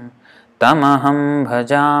Purusham Tamaham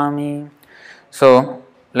Bhajami. So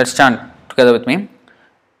let's chant together with me,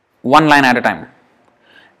 one line at a time.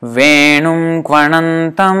 Venum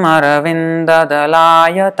Kvanantam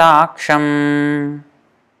Aravindadalayataaksham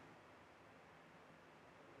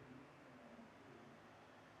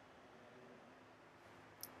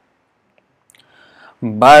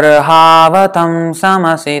Barhavatam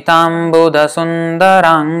Samasitambuda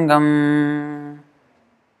Sundarangam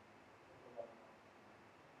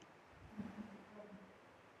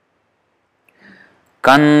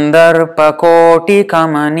Kandarpakoti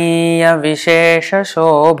Kamaniya Vishesha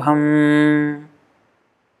Shobham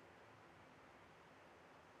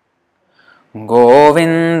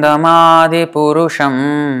Govindamadi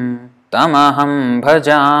Purusham Tamaham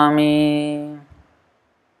Bhajami.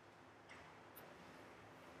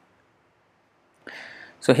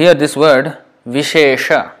 So here this word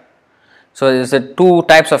Vishesha, so there is two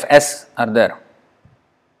types of S are there.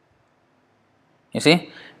 You see,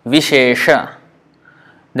 Vishesha,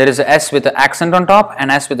 there is a S with the accent on top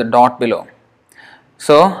and S with the dot below.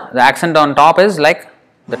 So the accent on top is like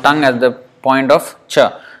the tongue at the point of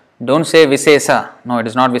cha. Don't say Visesa. No, it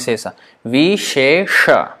is not Visesa.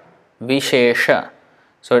 Vishesha. Vishesha.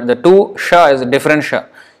 So the two sha is a different sha.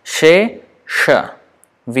 She, sha.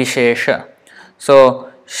 Vishesha. So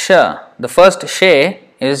sha, the first she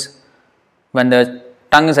is when the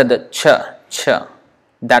tongue is at the cha,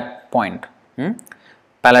 that point.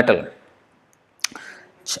 Palatal.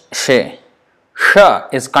 She. Sha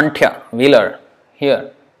is Kanthya, velar,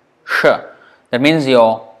 here. Sha. That means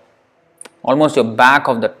almost your back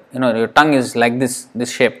of the, your tongue is like this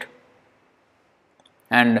shaped.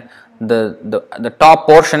 And the top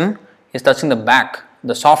portion is touching the back,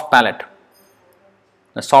 the soft palate.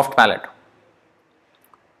 The soft palate.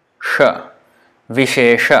 Sha.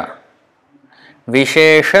 Vishesha.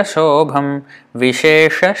 Vishesha Shobham.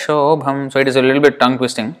 Vishesha Shobham. So it is a little bit tongue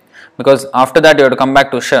twisting, because after that you have to come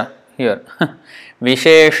back to Sha here.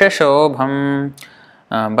 Vishesha Shobham.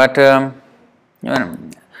 But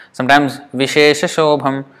sometimes Vishesha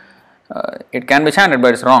Shobham, it can be chanted,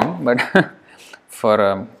 but it's wrong. But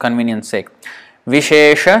for convenience sake,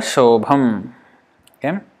 Vishesha Shobham.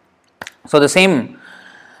 Okay. So the same,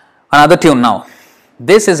 another tune now.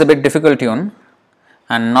 This is a bit difficult tune,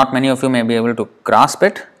 and not many of you may be able to grasp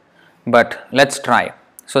it, but let's try.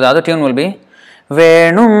 So the other tune will be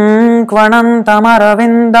Venum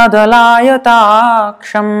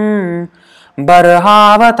Kvanantamaravindalayataaksham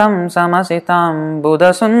Barhavatam Samasitam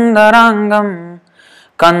Buddha Sundarangam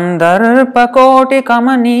Kandarpakoti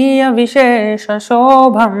Kamaniya Vishesha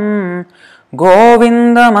Shobham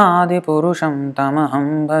Govindamadi Purusham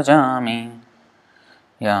Tamaham Bhajami.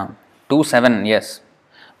 Yeah, 2-7, yes.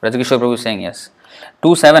 Rajagishwar Prabhu is saying yes.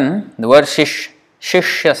 2-7, the word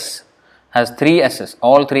Shishyas has 3 S's.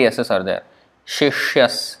 All 3 S's are there.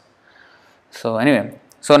 Shishyas. So anyway,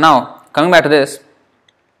 so now coming back to this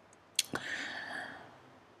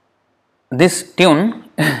tune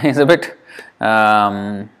is a bit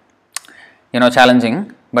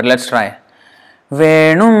challenging, but let's try.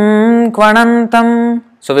 Venum Kvanantam.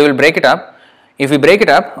 So we will break it up. If we break it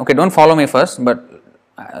up, okay, don't follow me first, but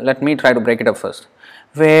let me try to break it up first.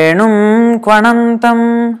 Venum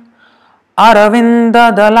Kvanantam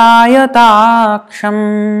Aravinda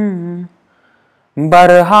Dalayataksham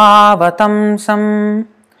Barhavatam Sam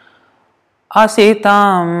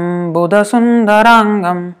Asitam Buddha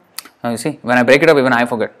Sundarangam. Now you see, when I break it up, even I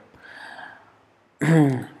forget.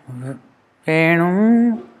 Venum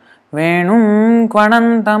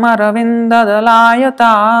Kvanantam Aravinda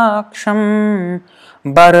Dalayataksham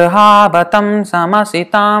Barhavatam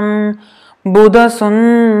Samasitam Buddha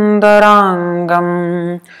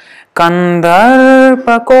Sundarangam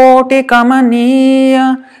Kandarpakoti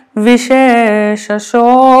Kamaniya Vishesha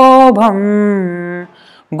Shobham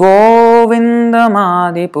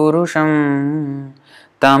Govindamadi Purusham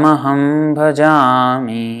Tamaham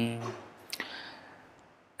Bhajami.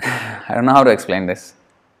 I don't know how to explain this.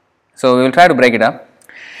 So we will try to break it up.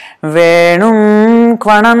 Venum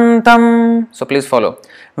Kvanantam. So please follow.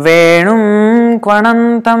 Venum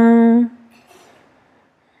Kvanantam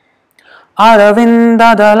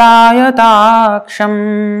Aravinda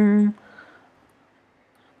Dalayataksham.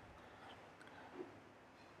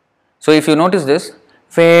 So if you notice this,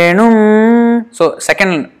 Venum, so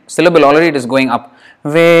second syllable already it is going up.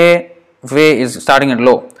 Ve is starting at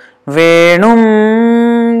low.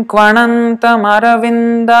 Venum Kvanantam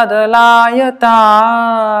Aravinda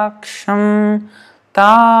Dalayataksham.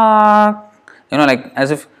 Like as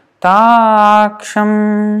if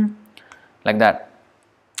Taksham, like that.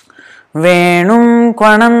 Venum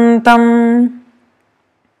Kvanantam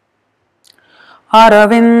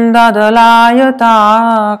Aravinda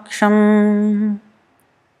Dalayataksham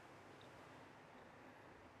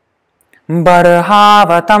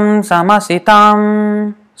Barhavatam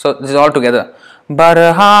Samasitam. So this is all together.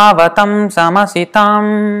 Barhavatam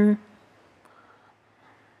Samasitam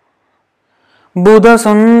Buddha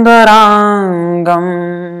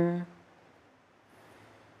Sundarangam.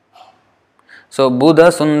 So Buddha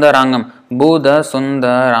Sundarangam.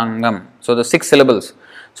 So the 6 syllables.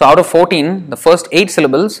 So out of 14, the first 8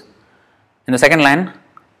 syllables in the second line,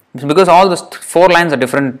 because all the 4 lines are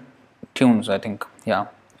different tunes, I think. Yeah.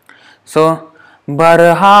 So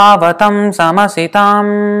Barhavatam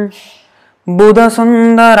Samasitam Buddha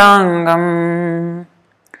Sundarangam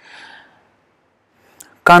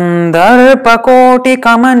Kandarpakoti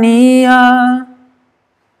Kamaniya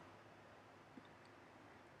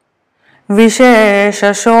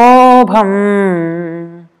Vishesha Shobham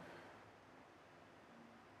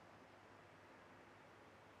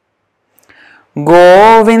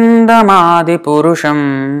Govindamadi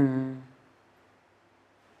Purusham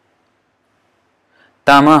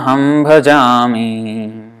Tamaham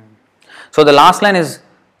Bhajami. So the last line is,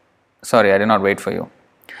 sorry, I did not wait for you.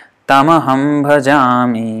 Tamaham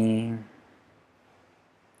Bhajami.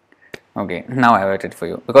 Okay, now I waited for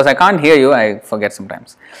you. Because I can't hear you, I forget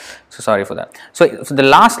sometimes. So sorry for that. So the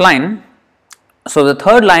last line, so the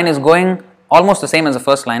third line is going almost the same as the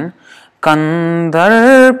first line.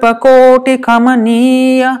 Kandarpakoti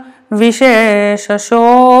Kamaniya Vishesha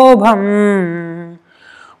Shobham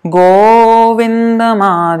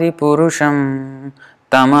Govindamadi Purusham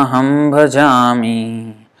Tamaham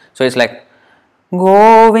Bhajami. So it's like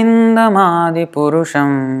Govindamadi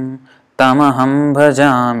Purusham Tamaham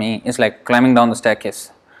Bhajami. It's like climbing down the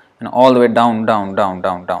staircase, all the way down.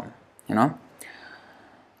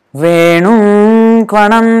 Venum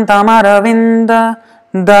Kvanantamaravinda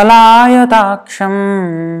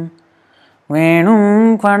Dalayataksham.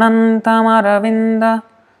 Venum Kvanantamaravinda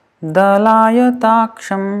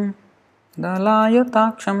Dalayataksham.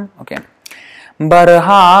 Okay.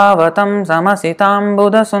 Barhavatam Samasitam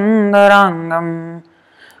Buddha Sundarangam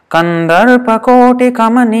Kandarpakoti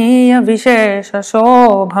Kamaniya Vishesha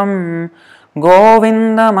Shobham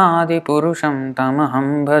Govindamadi Purusham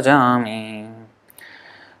Tamaham Bhajami.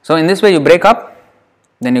 So in this way you break up,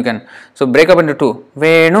 then you can, so break up into 2.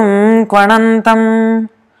 Venum Kvanantam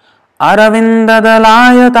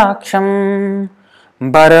अरविन्ददलायताक्षं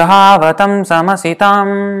बर्हावतं समसितां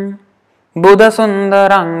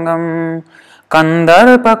बुधसुन्दराङ्गं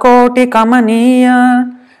कन्दर्पकोटिकमनीय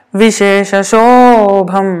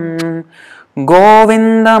विशेषशोभं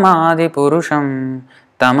गोविन्दमादिपुरुषं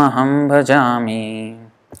तमहं भजामि.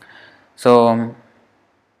 So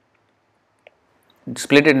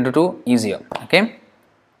split it into two easier. Okay,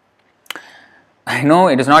 I know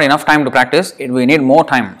it is not enough time to practice, we need more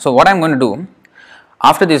time. So what I am going to do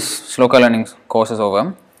after this Shloka learning course is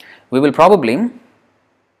over, we will probably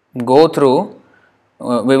go through,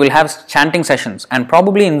 we will have chanting sessions, and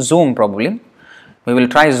probably in Zoom, we will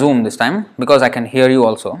try Zoom this time because I can hear you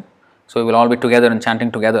also. So we will all be together and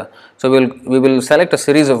chanting together. So we will select a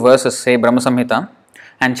series of verses, say Brahma Samhita,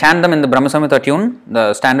 and chant them in the Brahma Samhita tune,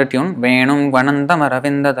 the standard tune, Venum Gvanantam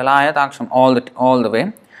Aravinda Dalayataaksham, all the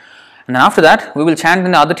way. And then after that, we will chant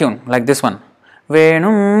in the other tune, like this one.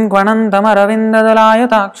 Venum Gvanantam Aravinda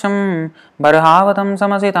Dalayataaksham Barhavatam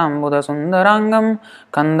Samasitam Buddha Sundarangam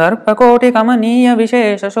Kandarpakoti Kamaniya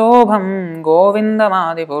Vishesha Shobham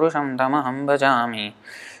Govindamadi Purusham Tamaham Bhajami.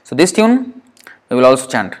 So this tune, we will also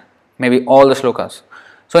chant, maybe all the shlokas.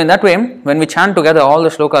 So in that way, when we chant together all the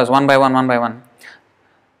shlokas one by one,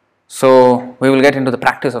 so we will get into the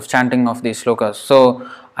practice of chanting of these shlokas. So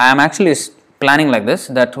I am actually planning like this,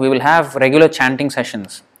 that we will have regular chanting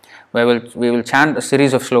sessions where we will chant a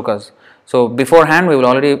series of shlokas. So beforehand we will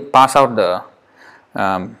already pass out the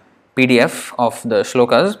PDF of the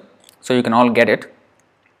shlokas, so you can all get it.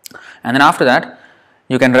 And then after that,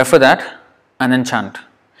 you can refer that and then chant.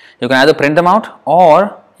 You can either print them out,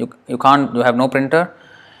 or you have no printer,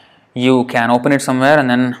 you can open it somewhere, and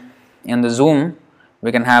then in the Zoom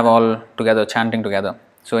we can have all together chanting together.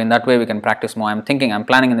 So in that way we can practice more. I'm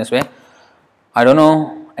planning in this way. I don't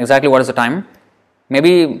know exactly what is the time.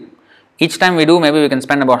 Maybe each time we do, maybe we can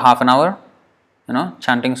spend about half an hour,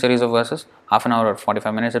 chanting series of verses, half an hour or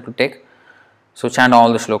 45 minutes it would take. So chant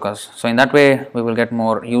all the shlokas. So in that way we will get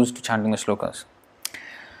more used to chanting the shlokas.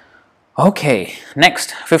 Okay,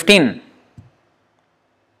 next, 15.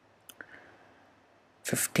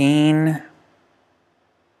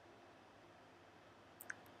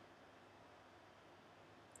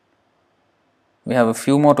 We have a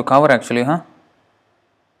few more to cover actually,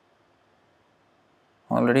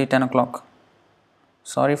 Already 10 o'clock.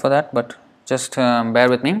 Sorry for that, but just bear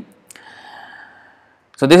with me.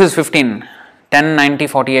 So this is 15, 10, 90,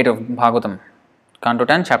 48 of Bhagavatam. Canto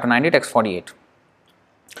 10, chapter 90, text 48.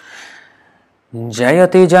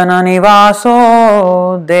 Jayati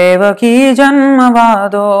jananivaso devaki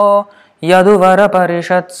janmavado yaduvara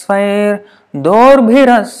parishatsvair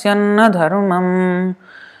dorbhirasyanna dharmam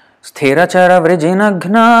sthirachara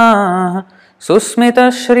vrijinaghna susmita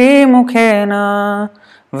shri mukhena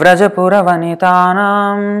vrajapura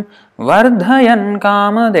vanitanam vardhayan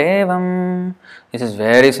kamadevam. This is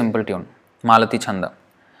very simple tune, Malati Chanda.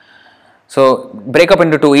 So break up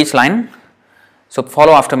into two each line. So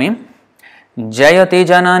follow after me. Jayati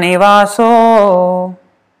jananivaso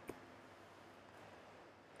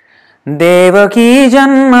devaki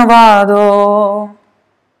janmavado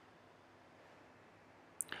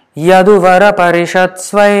yaduvara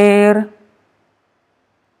parishatsvair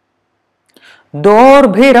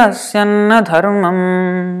dorbhirasyanna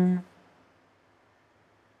dharmam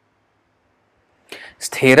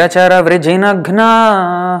sthirachara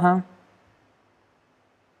vrijinaghna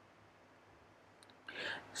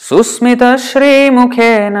susmita shri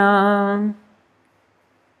mukhena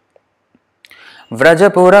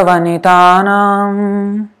vrajapura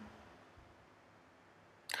vanitanam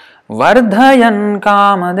vardhayan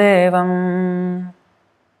kamadevam.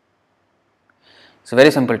 It's a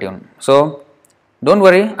very simple tune. So don't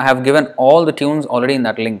worry, I have given all the tunes already in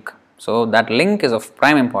that link. So that link is of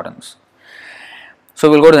prime importance. So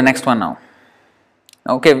we'll go to the next one now.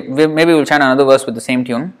 Okay, maybe we'll chant another verse with the same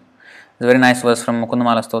tune. It's a very nice verse from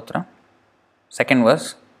Mukundamala Stotra. Second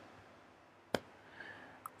verse.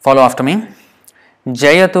 Follow after me.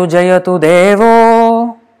 Jayatu Jayatu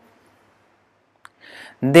Devo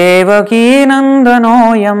Devaki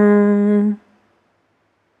Nandanoyam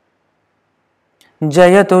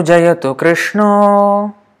Jayatu Jayatu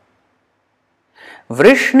Krishno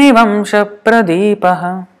Vrishnivansha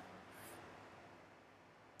Pradipah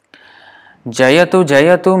Jayatu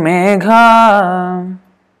Jayatu Megha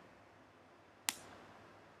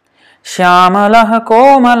Shyamalah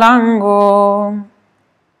Komalango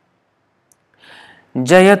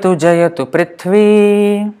Jayatu Jayatu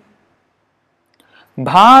Prithvi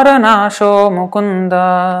Bharanasho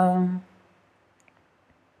Mukundah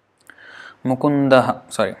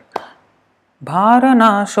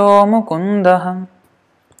Bharanasho Mukundah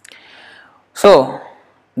So,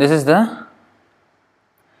 this is the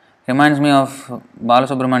reminds me of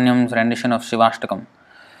Balasubramaniam's rendition of Shivashtakam.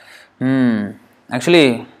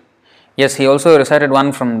 Actually, yes, he also recited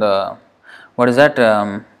one from the, what is that?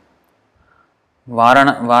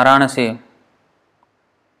 Varanasi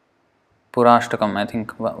Purashtakam, I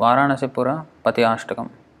think. Varanasi Pura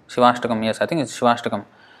Patiashtakam. Shivashtakam, yes, I think it's Shivashtakam.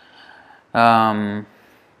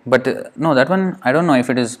 But no, that one, I don't know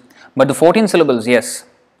if it is, but the 14 syllables, yes.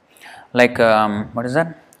 Like, what is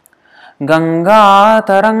that? Ganga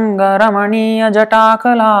Taranga Ramaniya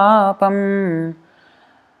Jatakalapam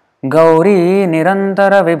Gauri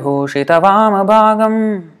Nirantara Vibhushita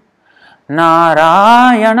Vamabhagam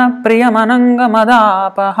Narayana Priyamananga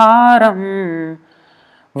Madapaharam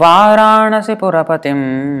Varanasi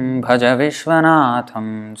Purapatim Bhaja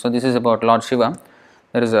Vishwanatham. So this is about Lord Shiva.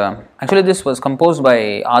 There is a, actually this was composed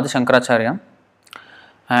by Adi Shankaracharya,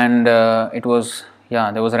 and it was,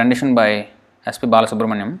 there was a rendition by S.P.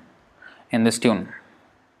 Balasubramaniam in this tune.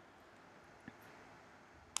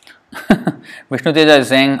 Vishnu Teja is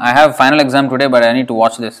saying, I have final exam today, but I need to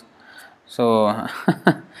watch this. So,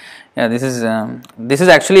 this is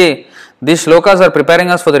actually, these shlokas are preparing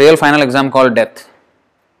us for the real final exam called death.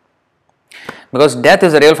 Because death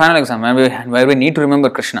is the real final exam where we need to remember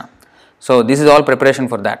Krishna. So, this is all preparation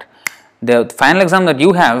for that. The final exam that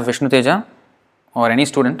you have, Vishnu Teja, or any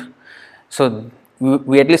student, so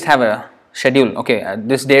we at least have a schedule. Okay, at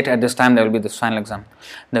this date, at this time, there will be this final exam.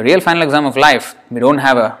 The real final exam of life, we don't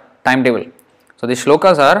have a timetable. So these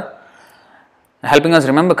shlokas are helping us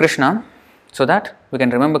remember Krishna, so that we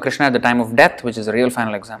can remember Krishna at the time of death, which is the real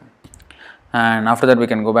final exam. And after that, we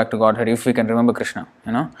can go back to Godhead if we can remember Krishna.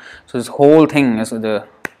 So this whole thing is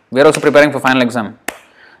we are also preparing for final exam.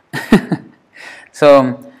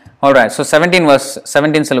 So, all right. So 17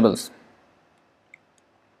 syllables.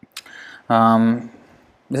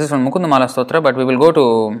 This is from Mukundamala Stotra, but we will go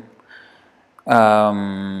to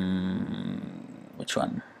which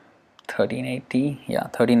one? 1380. Yeah,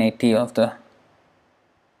 1380 of the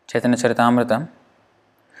Chaitanya Charitamrita.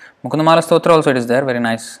 Mukundamala Stotra also it is there, very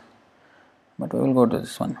nice. But we will go to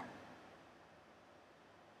this one.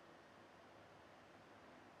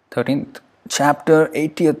 13th chapter,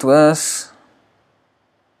 80th verse.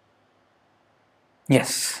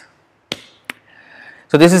 Yes.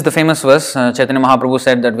 So this is the famous verse. Chaitanya Mahaprabhu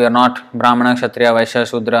said that we are not Brahmana, Kshatriya, Vaishya,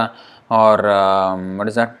 Shudra, or what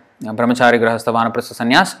is that? Brahmachari, Grahastha, Vanaprastha,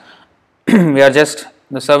 Sannyas. We are just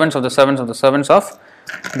the servants of the servants of the servants of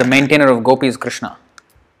the maintainer of gopis, Krishna.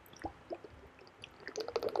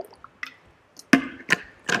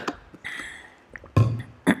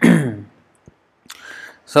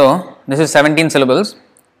 So this is 17 syllables.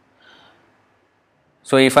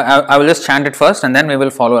 So if I will just chant it first and then we will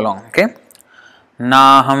follow along. Okay.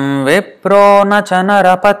 Naham vipro na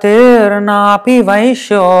chanarapatir napi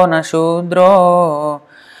vaishyo na shudro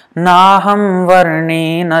naham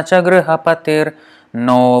varni na chagrihapatir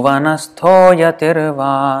no vanastho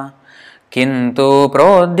yatirva kintu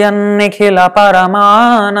prodyan nikhila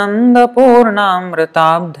paramananda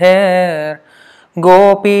purnamritabdher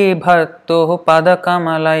gopi bhartu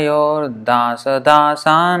padakamalayur dasa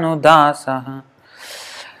dasanudasah.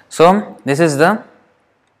 So this is the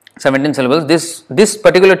 17 syllables. This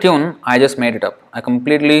particular tune, I just made it up. I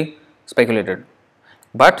completely speculated.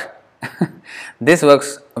 But this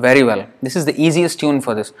works very well. This is the easiest tune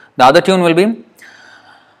for this. The other tune will be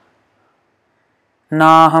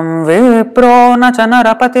Naham vipro na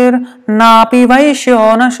chanarapatir napi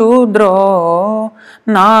vaishyo na shudro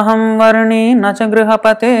naham varni na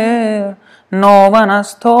chagrihapatir no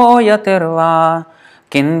vanastho yatirva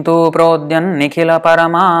Kintu prodyan nikhila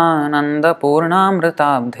paramananda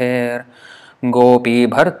purnamritabdher gopi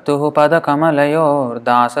bhartu padakamalayur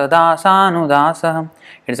dasa dasanudasah.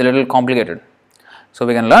 It's a little complicated. So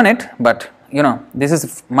we can learn it, but this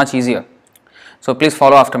is much easier. So please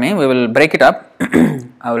follow after me. We will break it up.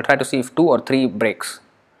 I will try to see if 2 or 3 breaks.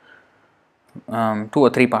 2 or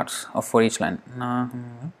 3 parts for each line.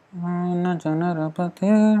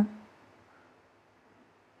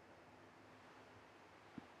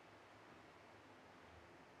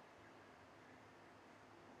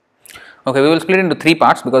 Okay, we will split it into 3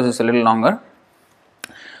 parts because it's a little longer.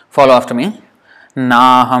 Follow after me.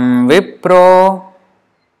 Naham vipro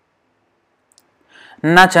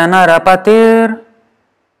na chanarapatir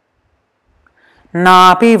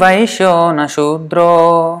napi vaishyo na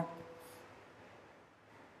shudro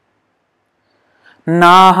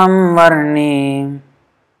naham varni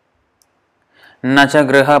na cha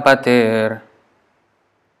grihapatir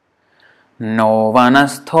no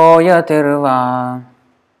vanastho yatirva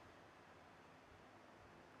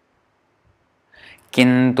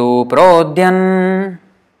किंतु प्रोद्यन्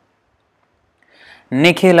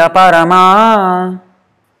निखिल परमा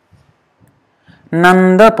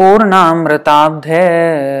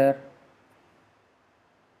नंदपूर्णामृताब्धेर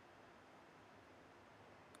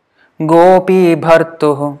गोपी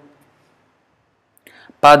भर्तुः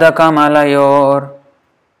पदकमलयोर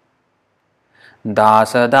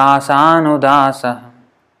दास दासानुदासः.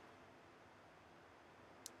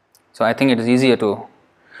 So I think it is easier to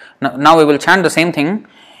now we will chant the same thing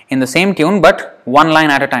in the same tune but one line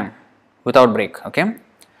at a time without break. Okay,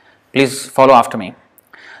 please follow after me.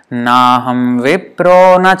 नाहं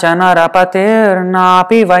विप्रो न च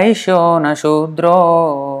नरपतिर्नापि वैश्यो न शूद्रो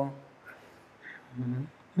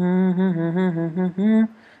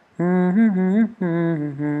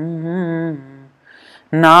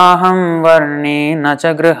नाहं वर्णी न च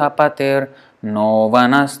गृहपतिर्नो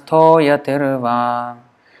वनस्थो यतिर्वा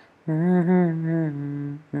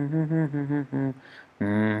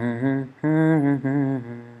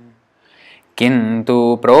किंतु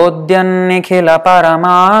प्रोद्यन्निखिल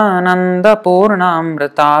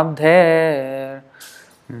परमानंदपूर्णामृताब्धेर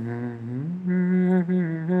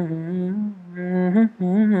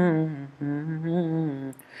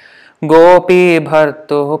गोपी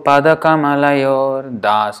भर्तुः पदकमलयोर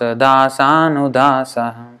दास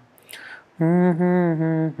दासानुदासः.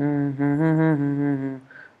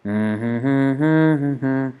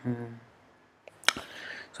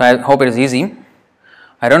 So I hope it is easy.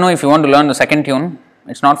 I don't know if you want to learn the second tune.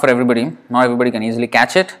 It's not for everybody. Not everybody can easily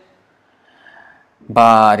catch it.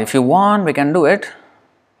 But if you want, we can do it.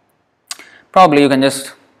 Probably you can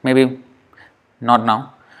just, maybe not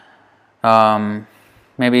now.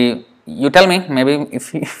 Maybe you tell me, maybe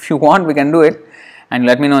if you want, we can do it. And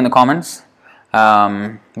let me know in the comments.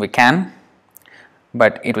 We can.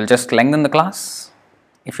 But it will just lengthen the class,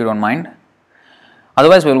 if you don't mind.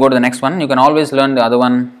 Otherwise, we will go to the next one. You can always learn the other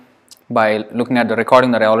one by looking at the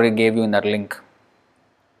recording that I already gave you in that link.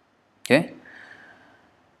 Okay.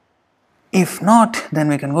 If not, then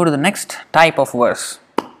we can go to the next type of verse.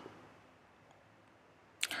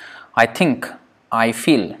 I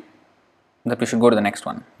feel that we should go to the next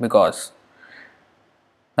one because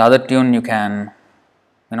the other tune you can,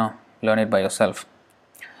 learn it by yourself.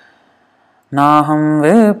 Naham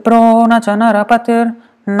vipro na cha narapatir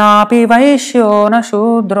napi vaishyo na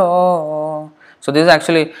shudro. So this is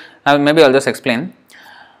actually, maybe I'll just explain.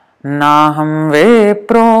 Naham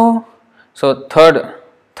vipro. So third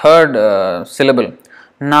syllable.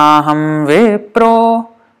 Naham vipro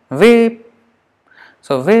vip.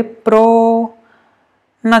 So vipro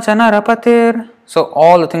na cha narapatir. So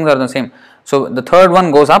all the things are the same. So the third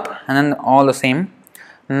one goes up and then all the same.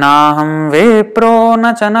 Naham vipro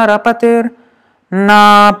na cha narapatir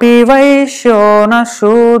napi vaishyo na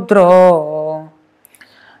shudro.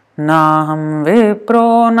 Naham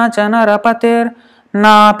vipro na cha narapatir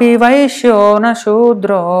napi vaishyo na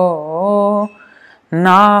shudro.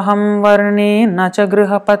 Naham varni na cha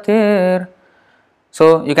grihapatir.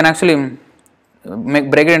 So you can actually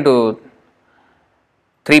break it into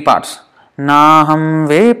three parts. Naham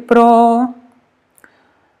vipro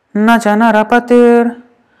na cha narapatir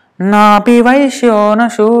napi vaishyo na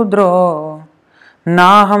shudro.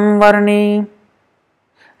 Naham varni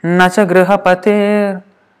na cha grihapatir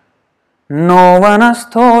no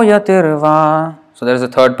vanastho yatirva. So there is a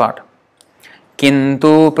third part.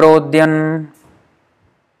 Kintu prodyan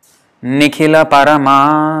nikhila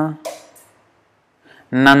parama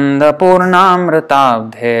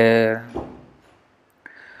nandapurnamritabdher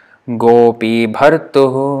gopi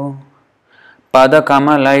bhartuh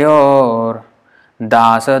padakamalayur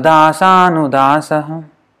dasa dasanudasah.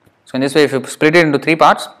 So in this way, if you split it into three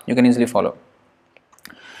parts, you can easily follow.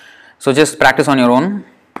 So just practice on your own.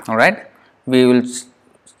 Alright, we will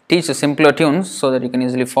teach the simpler tunes so that you can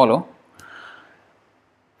easily follow.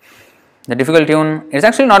 The difficult tune is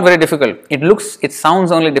actually not very difficult. It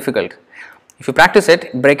sounds only difficult. If you practice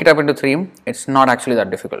it, break it up into three, it's not actually that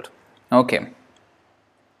difficult. Okay.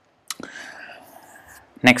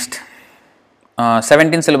 Next.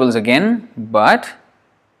 17 syllables again, but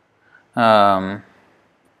the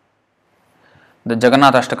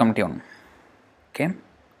Jagannath Ashtakam tune. Okay.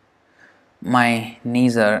 My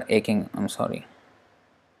knees are aching, I'm sorry.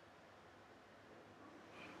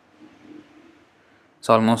 It's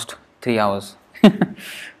almost 3 hours.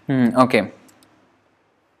 Okay.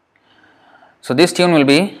 So this tune will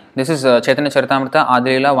be, this is Chaitanya Charitamrita,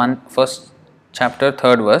 Adilila 1, first chapter,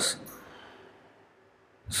 third verse.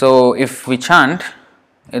 So if we chant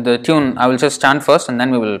the tune, I will just chant first and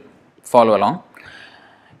then we will follow along.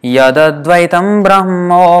 Yadadvaitam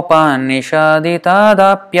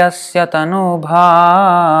brahmopanishaditadapyasya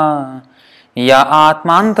tanubha य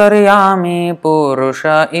आत्मान्तर्यामी पुरुष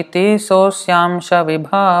इति सोऽस्यांश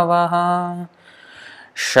विभावः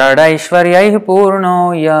षडैश्वर्यैः पूर्णो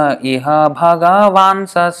य इह भगवान्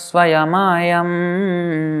स स्वयमयम्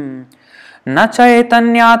न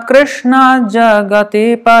चैतन्यात् कृष्णात्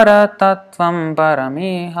जगति परतत्त्वं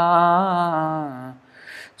परमिह.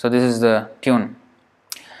 So this is the tune.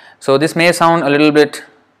 So this may sound a little bit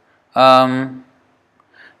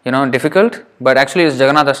difficult, but actually it's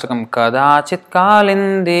Jagannathashtakam. Kadachit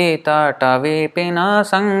kalindi tatavipina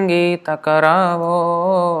sangita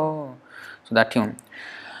karavo. So that tune.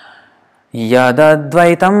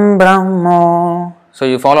 Yadadvaitam brahmo. So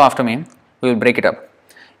you follow after me. We will break it up.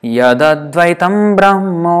 Yadadvaitam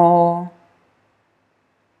brahmo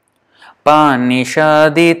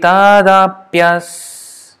panishaditadapyas.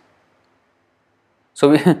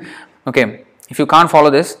 So okay, if you can't follow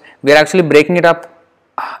this, we are actually breaking it up.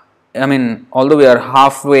 I mean, although we are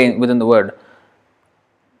halfway within the word,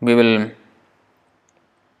 we will.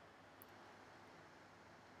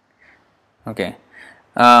 Okay,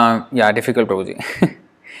 difficult, Prabhuji.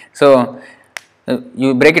 So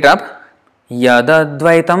you break it up.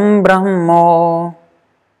 Yadadvaitam brahmo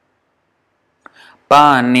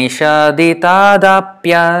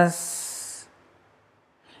panishaditadapyas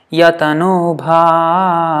yatanubha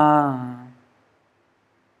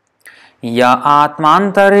ya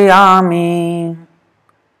atmantaryami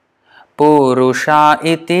purusha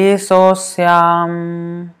iti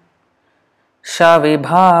sosyam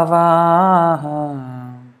shavibhava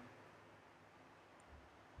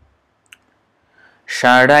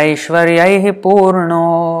षडैश्वर्यैः पूर्णो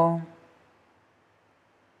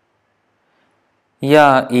य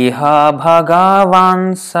इह भगवान्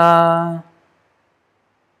स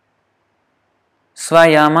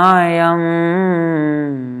स्वयमयम्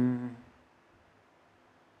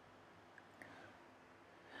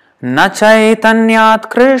न चैतन्यात्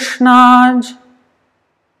कृष्णात्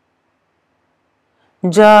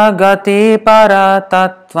जगति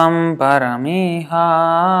परतत्त्वं परमिह.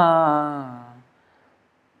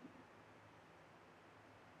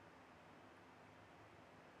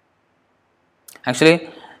 Actually,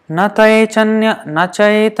 न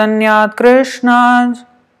चैतन्यात् कृष्णात्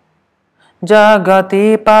जगति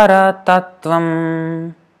परतत्त्वं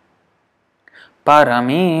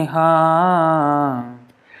परमिह.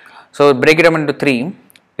 So break it up into three.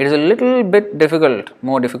 It is a little bit difficult,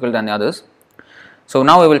 more difficult than the others. So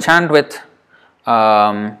now we will chant with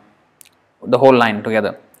the whole line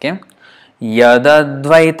together. Okay.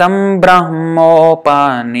 Yadadvaitam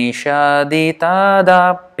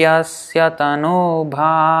brahmopanishaditadapyasya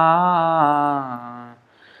tanubha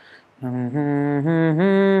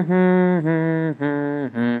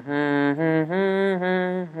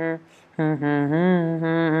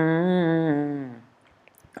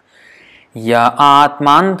ya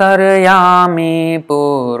atmantaryami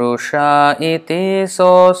purusha iti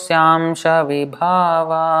sosyamsha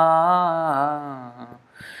vibhava.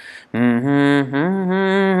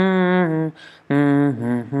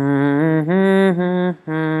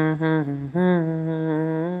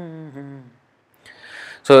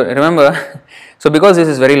 So remember, so because this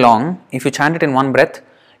is very long, if you chant it in one breath,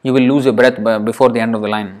 you will lose your breath before the end of the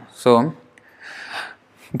line. So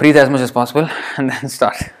breathe as much as possible and then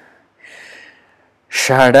start.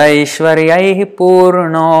 षडैश्वर्यैः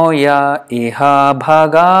पूर्णो य इह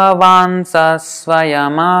भगवान् स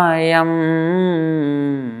स्वयमयम्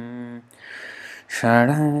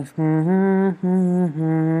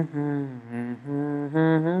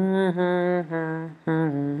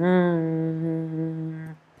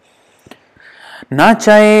न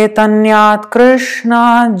चैतन्यात्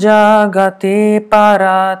कृष्णात् जगति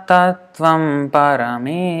परतत्त्वं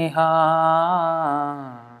परमिह.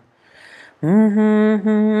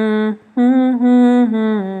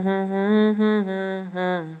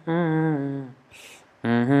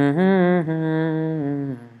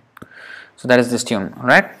 So that is this tune,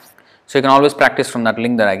 alright? So you can always practice from that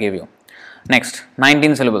link that I gave you. Next,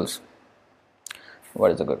 19 syllables. What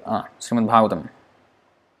is the good? Srimad Bhagavatam.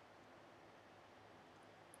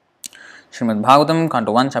 Srimad Bhagavatam,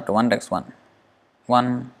 Canto 1, Chapter 1, Text 1.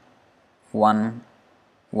 1, 1,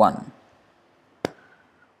 1.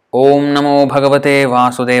 Om Namo Bhagavate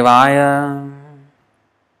Vasudevaya.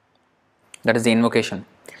 That is the invocation.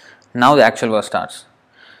 Now the actual verse starts.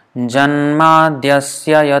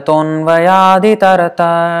 Janmadyasya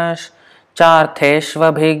yatonvayaditaratash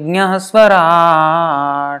chartheshvabhignah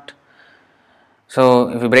swarat. So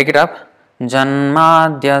if you break it up,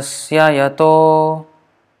 Janmadyasya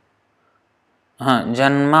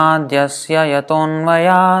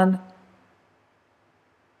yatonvayad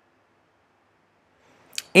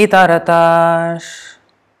इतरतः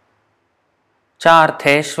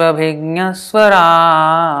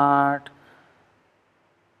चार्थेष्वभिज्ञस्वराट्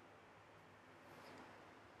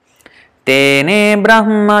तेने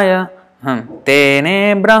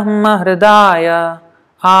ब्रह्म हृदाय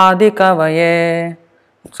आदिकवये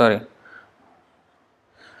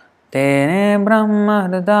तेने ब्रह्म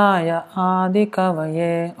हृदाय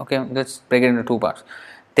आदिकवये. Okay, let's break it into two parts.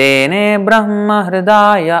 तेने ब्रह्म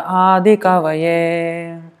हृदाय आदिकवये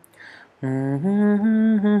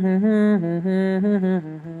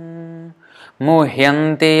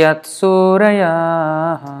मुह्यन्ति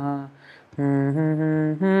यत्सूरयः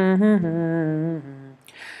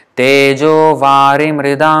तेजो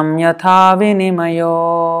वारिमृदां यथा विनिमयो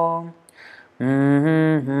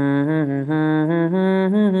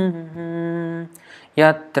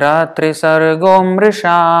यत्र त्रिसर्गो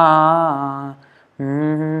मृषा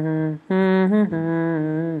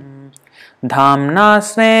धाम्ना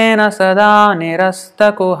स्वेन सदा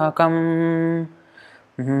निरस्तकुहकम्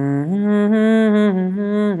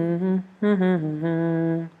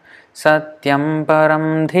सत्यं परं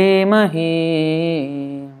धीमहि.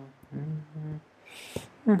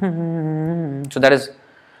 So that is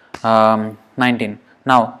 19.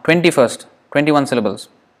 Now 21st, 21 syllables.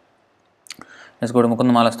 Let's go to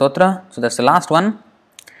Mukundamala Stotra. So that's the last one.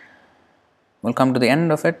 We'll come to the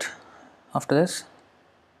end of it after this.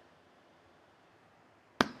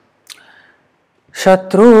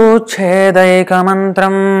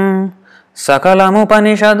 Shatruchedaikamantram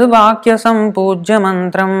Sakalamupanishadvakya Sampujya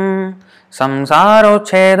Mantram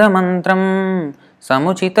Samsarocheda Mantram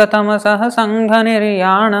Samuchitatamasah Sangha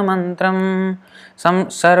Niryana Mantram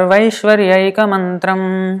Sarvaishwaryaika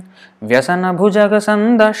Mantram Vyasana Bhujaga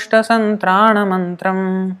Sandashta Santrana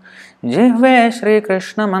Mantram Jihve Shri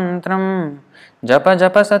Krishna Mantram Japa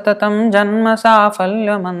Japa Satatam Janma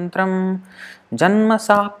Safalya Mantram Janma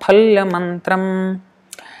Safalya Mantram.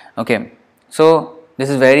 Okay, so this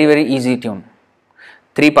is very easy tune.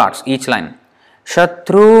 3 parts, each line.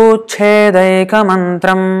 Shatruchedayika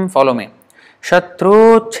mantram. Follow me.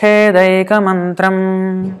 Shatruchedayika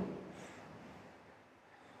mantram.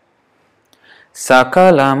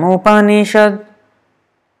 Sakalamupanishad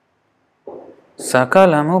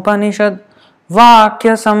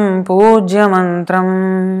Vakya Sampujya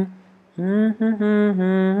Mantram.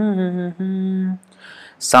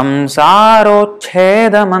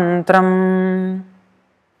 Samsarocheda Mantram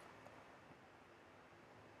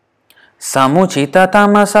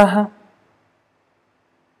Samuchitatamasah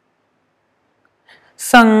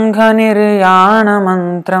Sangha Niryana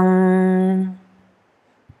Mantram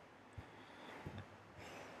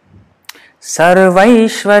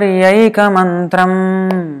Sarvaishwaryaika Mantram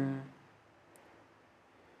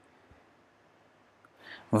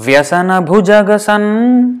Vyasana Bhujagasan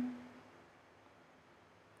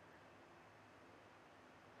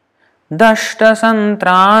Dashta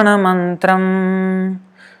Santrana Mantram.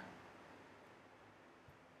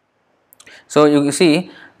 So you see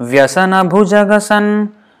Vyasana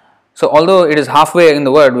Bhujagasan. So although it is halfway in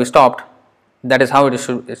the word, we stopped. That is how it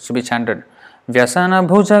should be chanted. Vyasana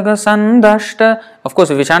Bhujagasan Dashta. Of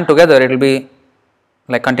course, if we chant together, it will be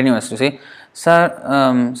like continuous. You see,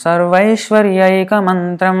 Sarvaishwaryaika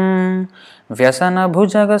Mantram Vyasana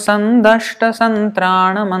Bhujagasan Dashta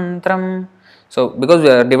Santrana Mantram. So because we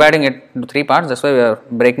are dividing it into 3 parts, that's why we are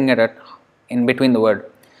breaking it in between the word.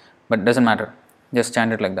 But it doesn't matter. Just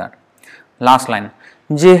chant it like that. Last line.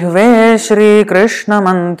 Jihve Shri Krishna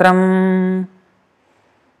Mantram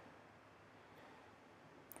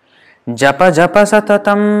Japa Japa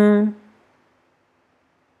Satatam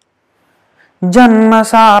Janma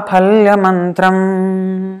Safalya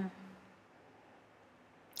Mantram.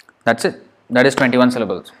 That's it. That is 21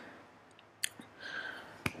 syllables.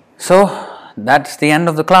 So that's the end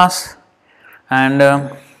of the class, and I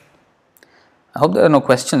hope there are no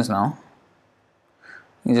questions now.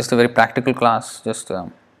 It's just a very practical class, just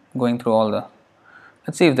going through all the.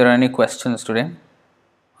 Let's see if there are any questions today.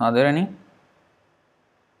 Are there any?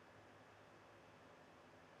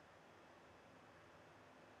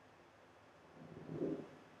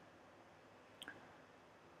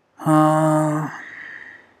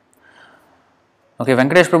 Okay,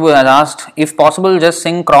 Venkatesh Prabhu has asked, if possible, just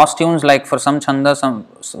sing cross tunes like for some chanda,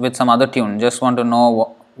 with some other tune. Just want to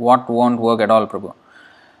know what won't work at all, Prabhu.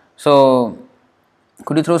 So,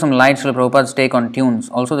 could you throw some light on Prabhupada's take on tunes?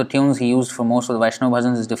 Also, the tunes he used for most of the Vaishnava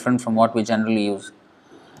bhajans is different from what we generally use.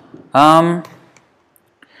 Yeah,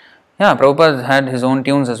 Prabhupada had his own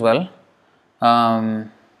tunes as well.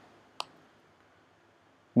 But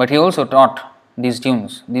he also taught these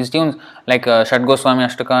tunes. These tunes like Shad Goswami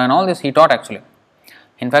Ashtaka and all this, he taught actually.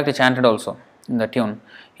 In fact, he chanted also. in the tune.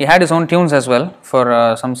 He had his own tunes as well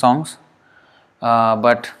for some songs,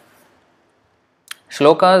 but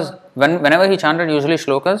shlokas, whenever he chanted, usually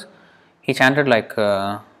shlokas, he chanted like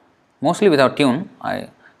mostly without tune,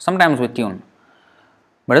 sometimes with tune.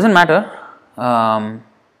 But it doesn't matter.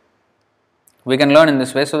 We can learn in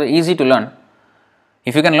this way, so they're easy to learn.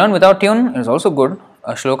 If you can learn without tune, it's also good.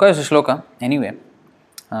 A shloka is a shloka anyway.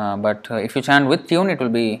 But if you chant with tune, it will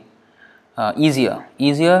be easier,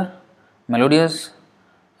 melodious,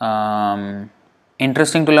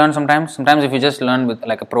 interesting to learn sometimes. Sometimes if you just learn with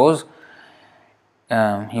like a prose,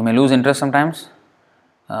 you may lose interest sometimes.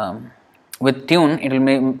 With tune, it will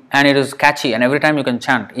make, and it is catchy, and every time you can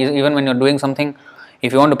chant. Even when you're doing something,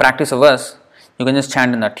 if you want to practice a verse, you can just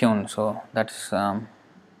chant in that tune. So that's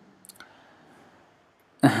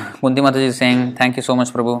Kunti Mataji is saying, thank you so much,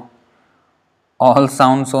 Prabhu. All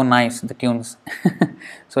sound so nice, the tunes.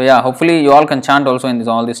 So yeah, hopefully you all can chant also in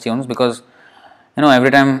all these tunes, because every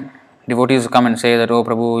time devotees come and say that, oh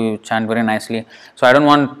Prabhu, you chant very nicely. So I don't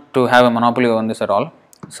want to have a monopoly on this at all.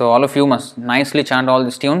 So all of you must nicely chant all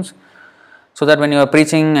these tunes, so that when you are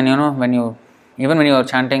preaching and even when you are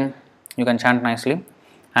chanting, you can chant nicely.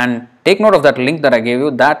 And take note of that link that I gave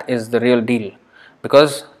you. That is the real deal,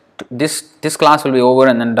 because this class will be over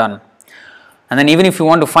and then done. And then even if you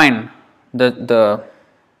want to find the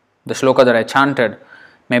shloka that I chanted,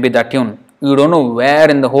 maybe that tune, you don't know where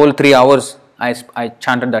in the whole 3 hours I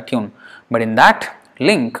chanted that tune, but in that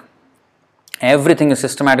link everything is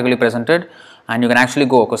systematically presented, and you can actually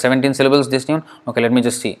go, okay, 17 syllables this tune, okay, let me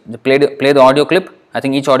just see, play the audio clip. I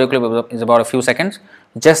think each audio clip is about a few seconds,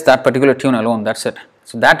 just that particular tune alone, that's it.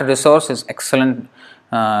 So that resource is excellent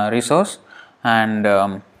resource, and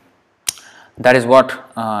that is what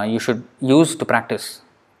you should use to practice.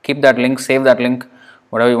 Keep that link, save that link,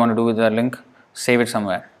 whatever you want to do with that link, save it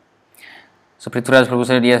somewhere. So Prithviraj Prabhu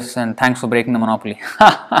said, yes, and thanks for breaking the monopoly.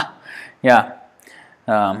 Yeah.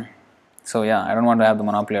 So yeah, I don't want to have the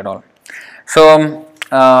monopoly at all. So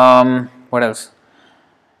what else?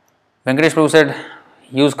 Venkatesh Prabhu said,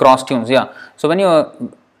 use cross tunes. Yeah. So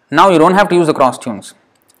now you don't have to use the cross tunes.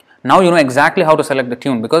 Now you know exactly how to select the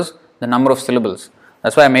tune, because the number of syllables.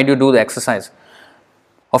 That's why I made you do the exercise.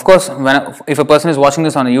 Of course, if a person is watching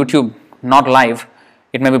this on YouTube, not live,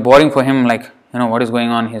 it may be boring for him, like, what is going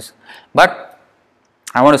on here. But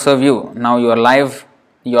I want to serve you. Now you are live,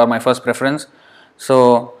 you are my first preference.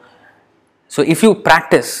 So if you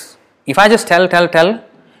practice, if I just tell,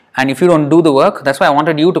 and if you don't do the work, that's why I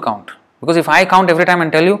wanted you to count. Because if I count every time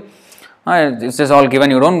and tell you, it's just all given,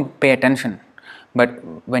 you don't pay attention. But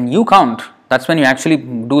when you count, that's when you actually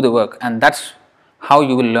do the work, and that's how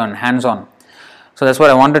you will learn, hands-on. So that's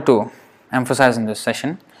what I wanted to emphasize in this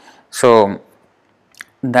session. So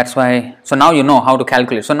that's why, so now you know how to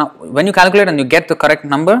calculate. So now when you calculate and you get the correct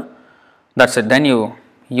number, that's it. Then you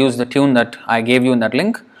use the tune that I gave you in that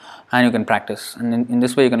link, and you can practice. And in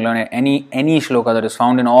this way you can learn any shloka that is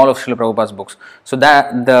found in all of Srila Prabhupada's books. So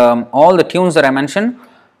that all the tunes that I mentioned,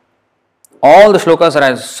 all the shlokas that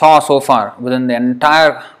I saw so far within the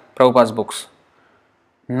entire Prabhupada's books,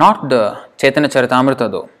 not the Chaitanya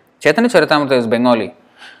Charitamrita though. Chaitanya Charitamrita is Bengali.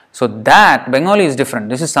 So that Bengali is different.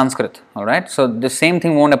 This is Sanskrit. Alright. So the same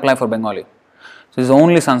thing won't apply for Bengali. So this is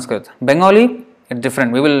only Sanskrit. Bengali, it's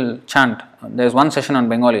different. We will chant. There is one session on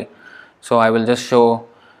Bengali. So I will just show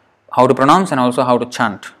how to pronounce and also how to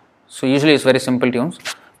chant. So usually it's very simple tunes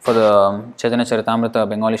for the Chaitanya Charitamrita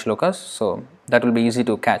Bengali shlokas. So that will be easy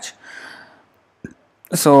to catch.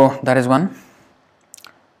 So that is one.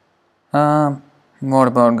 What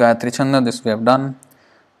about Gayatri Chanda? This we have done.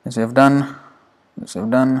 This we have done. This we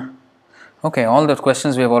have done. Okay, all those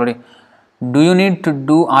questions we have already. Do you need to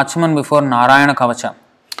do Achaman before Narayana Kavacha?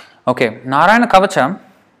 Okay, Narayana Kavacha,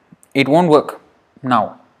 it won't work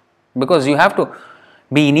now, because you have to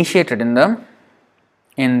be initiated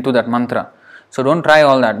into that mantra. So don't try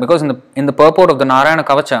all that, because in the purport of the Narayana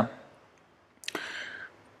Kavacha,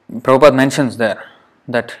 Prabhupada mentions there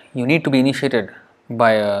that you need to be initiated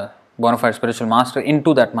by a bona fide spiritual master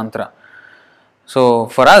into that mantra. So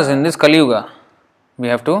for us in this Kali Yuga, we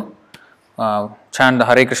have to chant the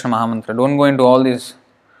Hare Krishna Mahamantra. Don't go into all these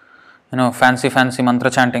fancy mantra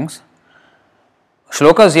chantings.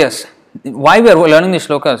 Shlokas, yes. Why we are learning these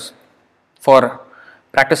shlokas? For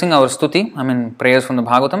practicing our stuti, prayers from the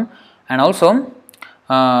Bhagavatam, and also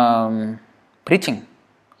preaching.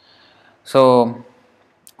 So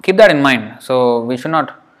keep that in mind. So we should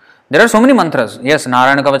not. There are so many mantras. Yes,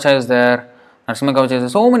 Narayana Kavacha is there, Narasimha Kavacha is there.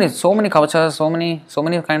 So many Kavachas, so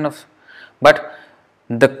many kind of. But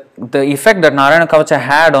the effect that Narayana Kavacha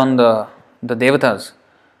had on the Devatas,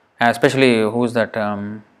 especially who's that?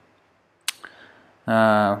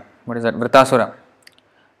 What what is that, Vritasura.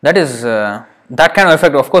 That is that kind of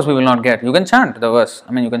effect, of course, we will not get. You can chant the verse.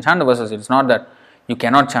 I mean, you can chant the verses. It's not that you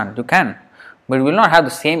cannot chant. You can, but it will not have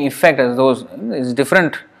the same effect as those. It's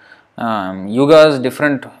different yugas,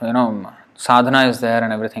 different sadhana is there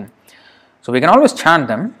and everything. So we can always chant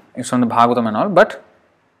them. It's from the Bhagavatam and all, but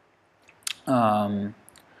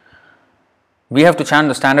we have to chant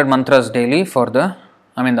the standard mantras daily for the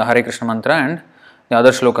Hare Krishna mantra and the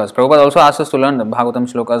other shlokas. Prabhupada also asked us to learn the Bhagavatam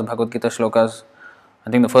shlokas, Bhagavad Gita shlokas. I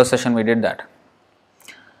think the first session we did that.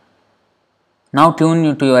 Now tune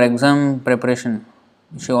you to your exam preparation.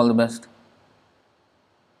 Wish you all the best.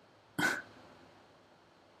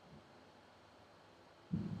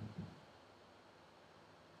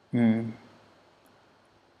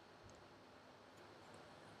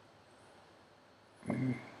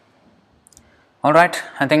 Alright,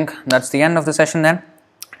 I think that's the end of the session then.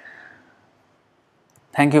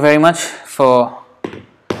 Thank you very much for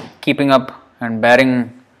keeping up and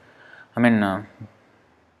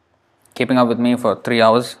keeping up with me for 3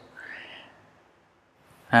 hours.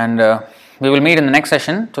 And we will meet in the next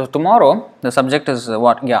session. So tomorrow the subject is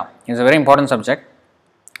what? Yeah, it's a very important subject.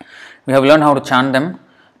 We have learned how to chant them.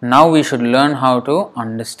 Now we should learn how to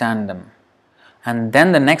understand them. And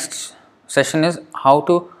then the next session is how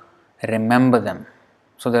to remember them.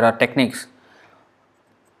 So there are techniques.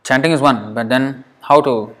 Chanting is one, but then how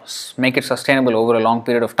to make it sustainable over a long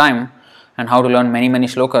period of time and how to learn many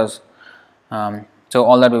shlokas. So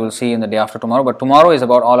all that we will see in the day after tomorrow. But tomorrow is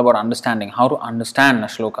all about understanding, how to understand a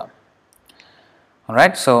shloka.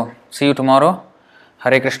 Alright, so see you tomorrow.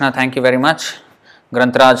 Hare Krishna, thank you very much.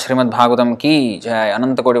 Grantaraj Srimad Bhagavatam ki jai,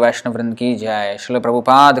 Ananta Koti Vaishnava Vrind ki jai, Srila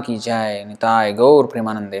Prabhupada ki jai, Nitai Gaur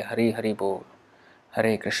Premanande, Hari Hari Bol,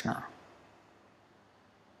 Hare Krishna.